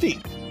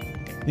 150.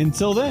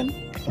 Until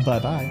then,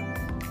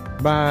 bye-bye.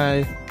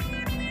 Bye.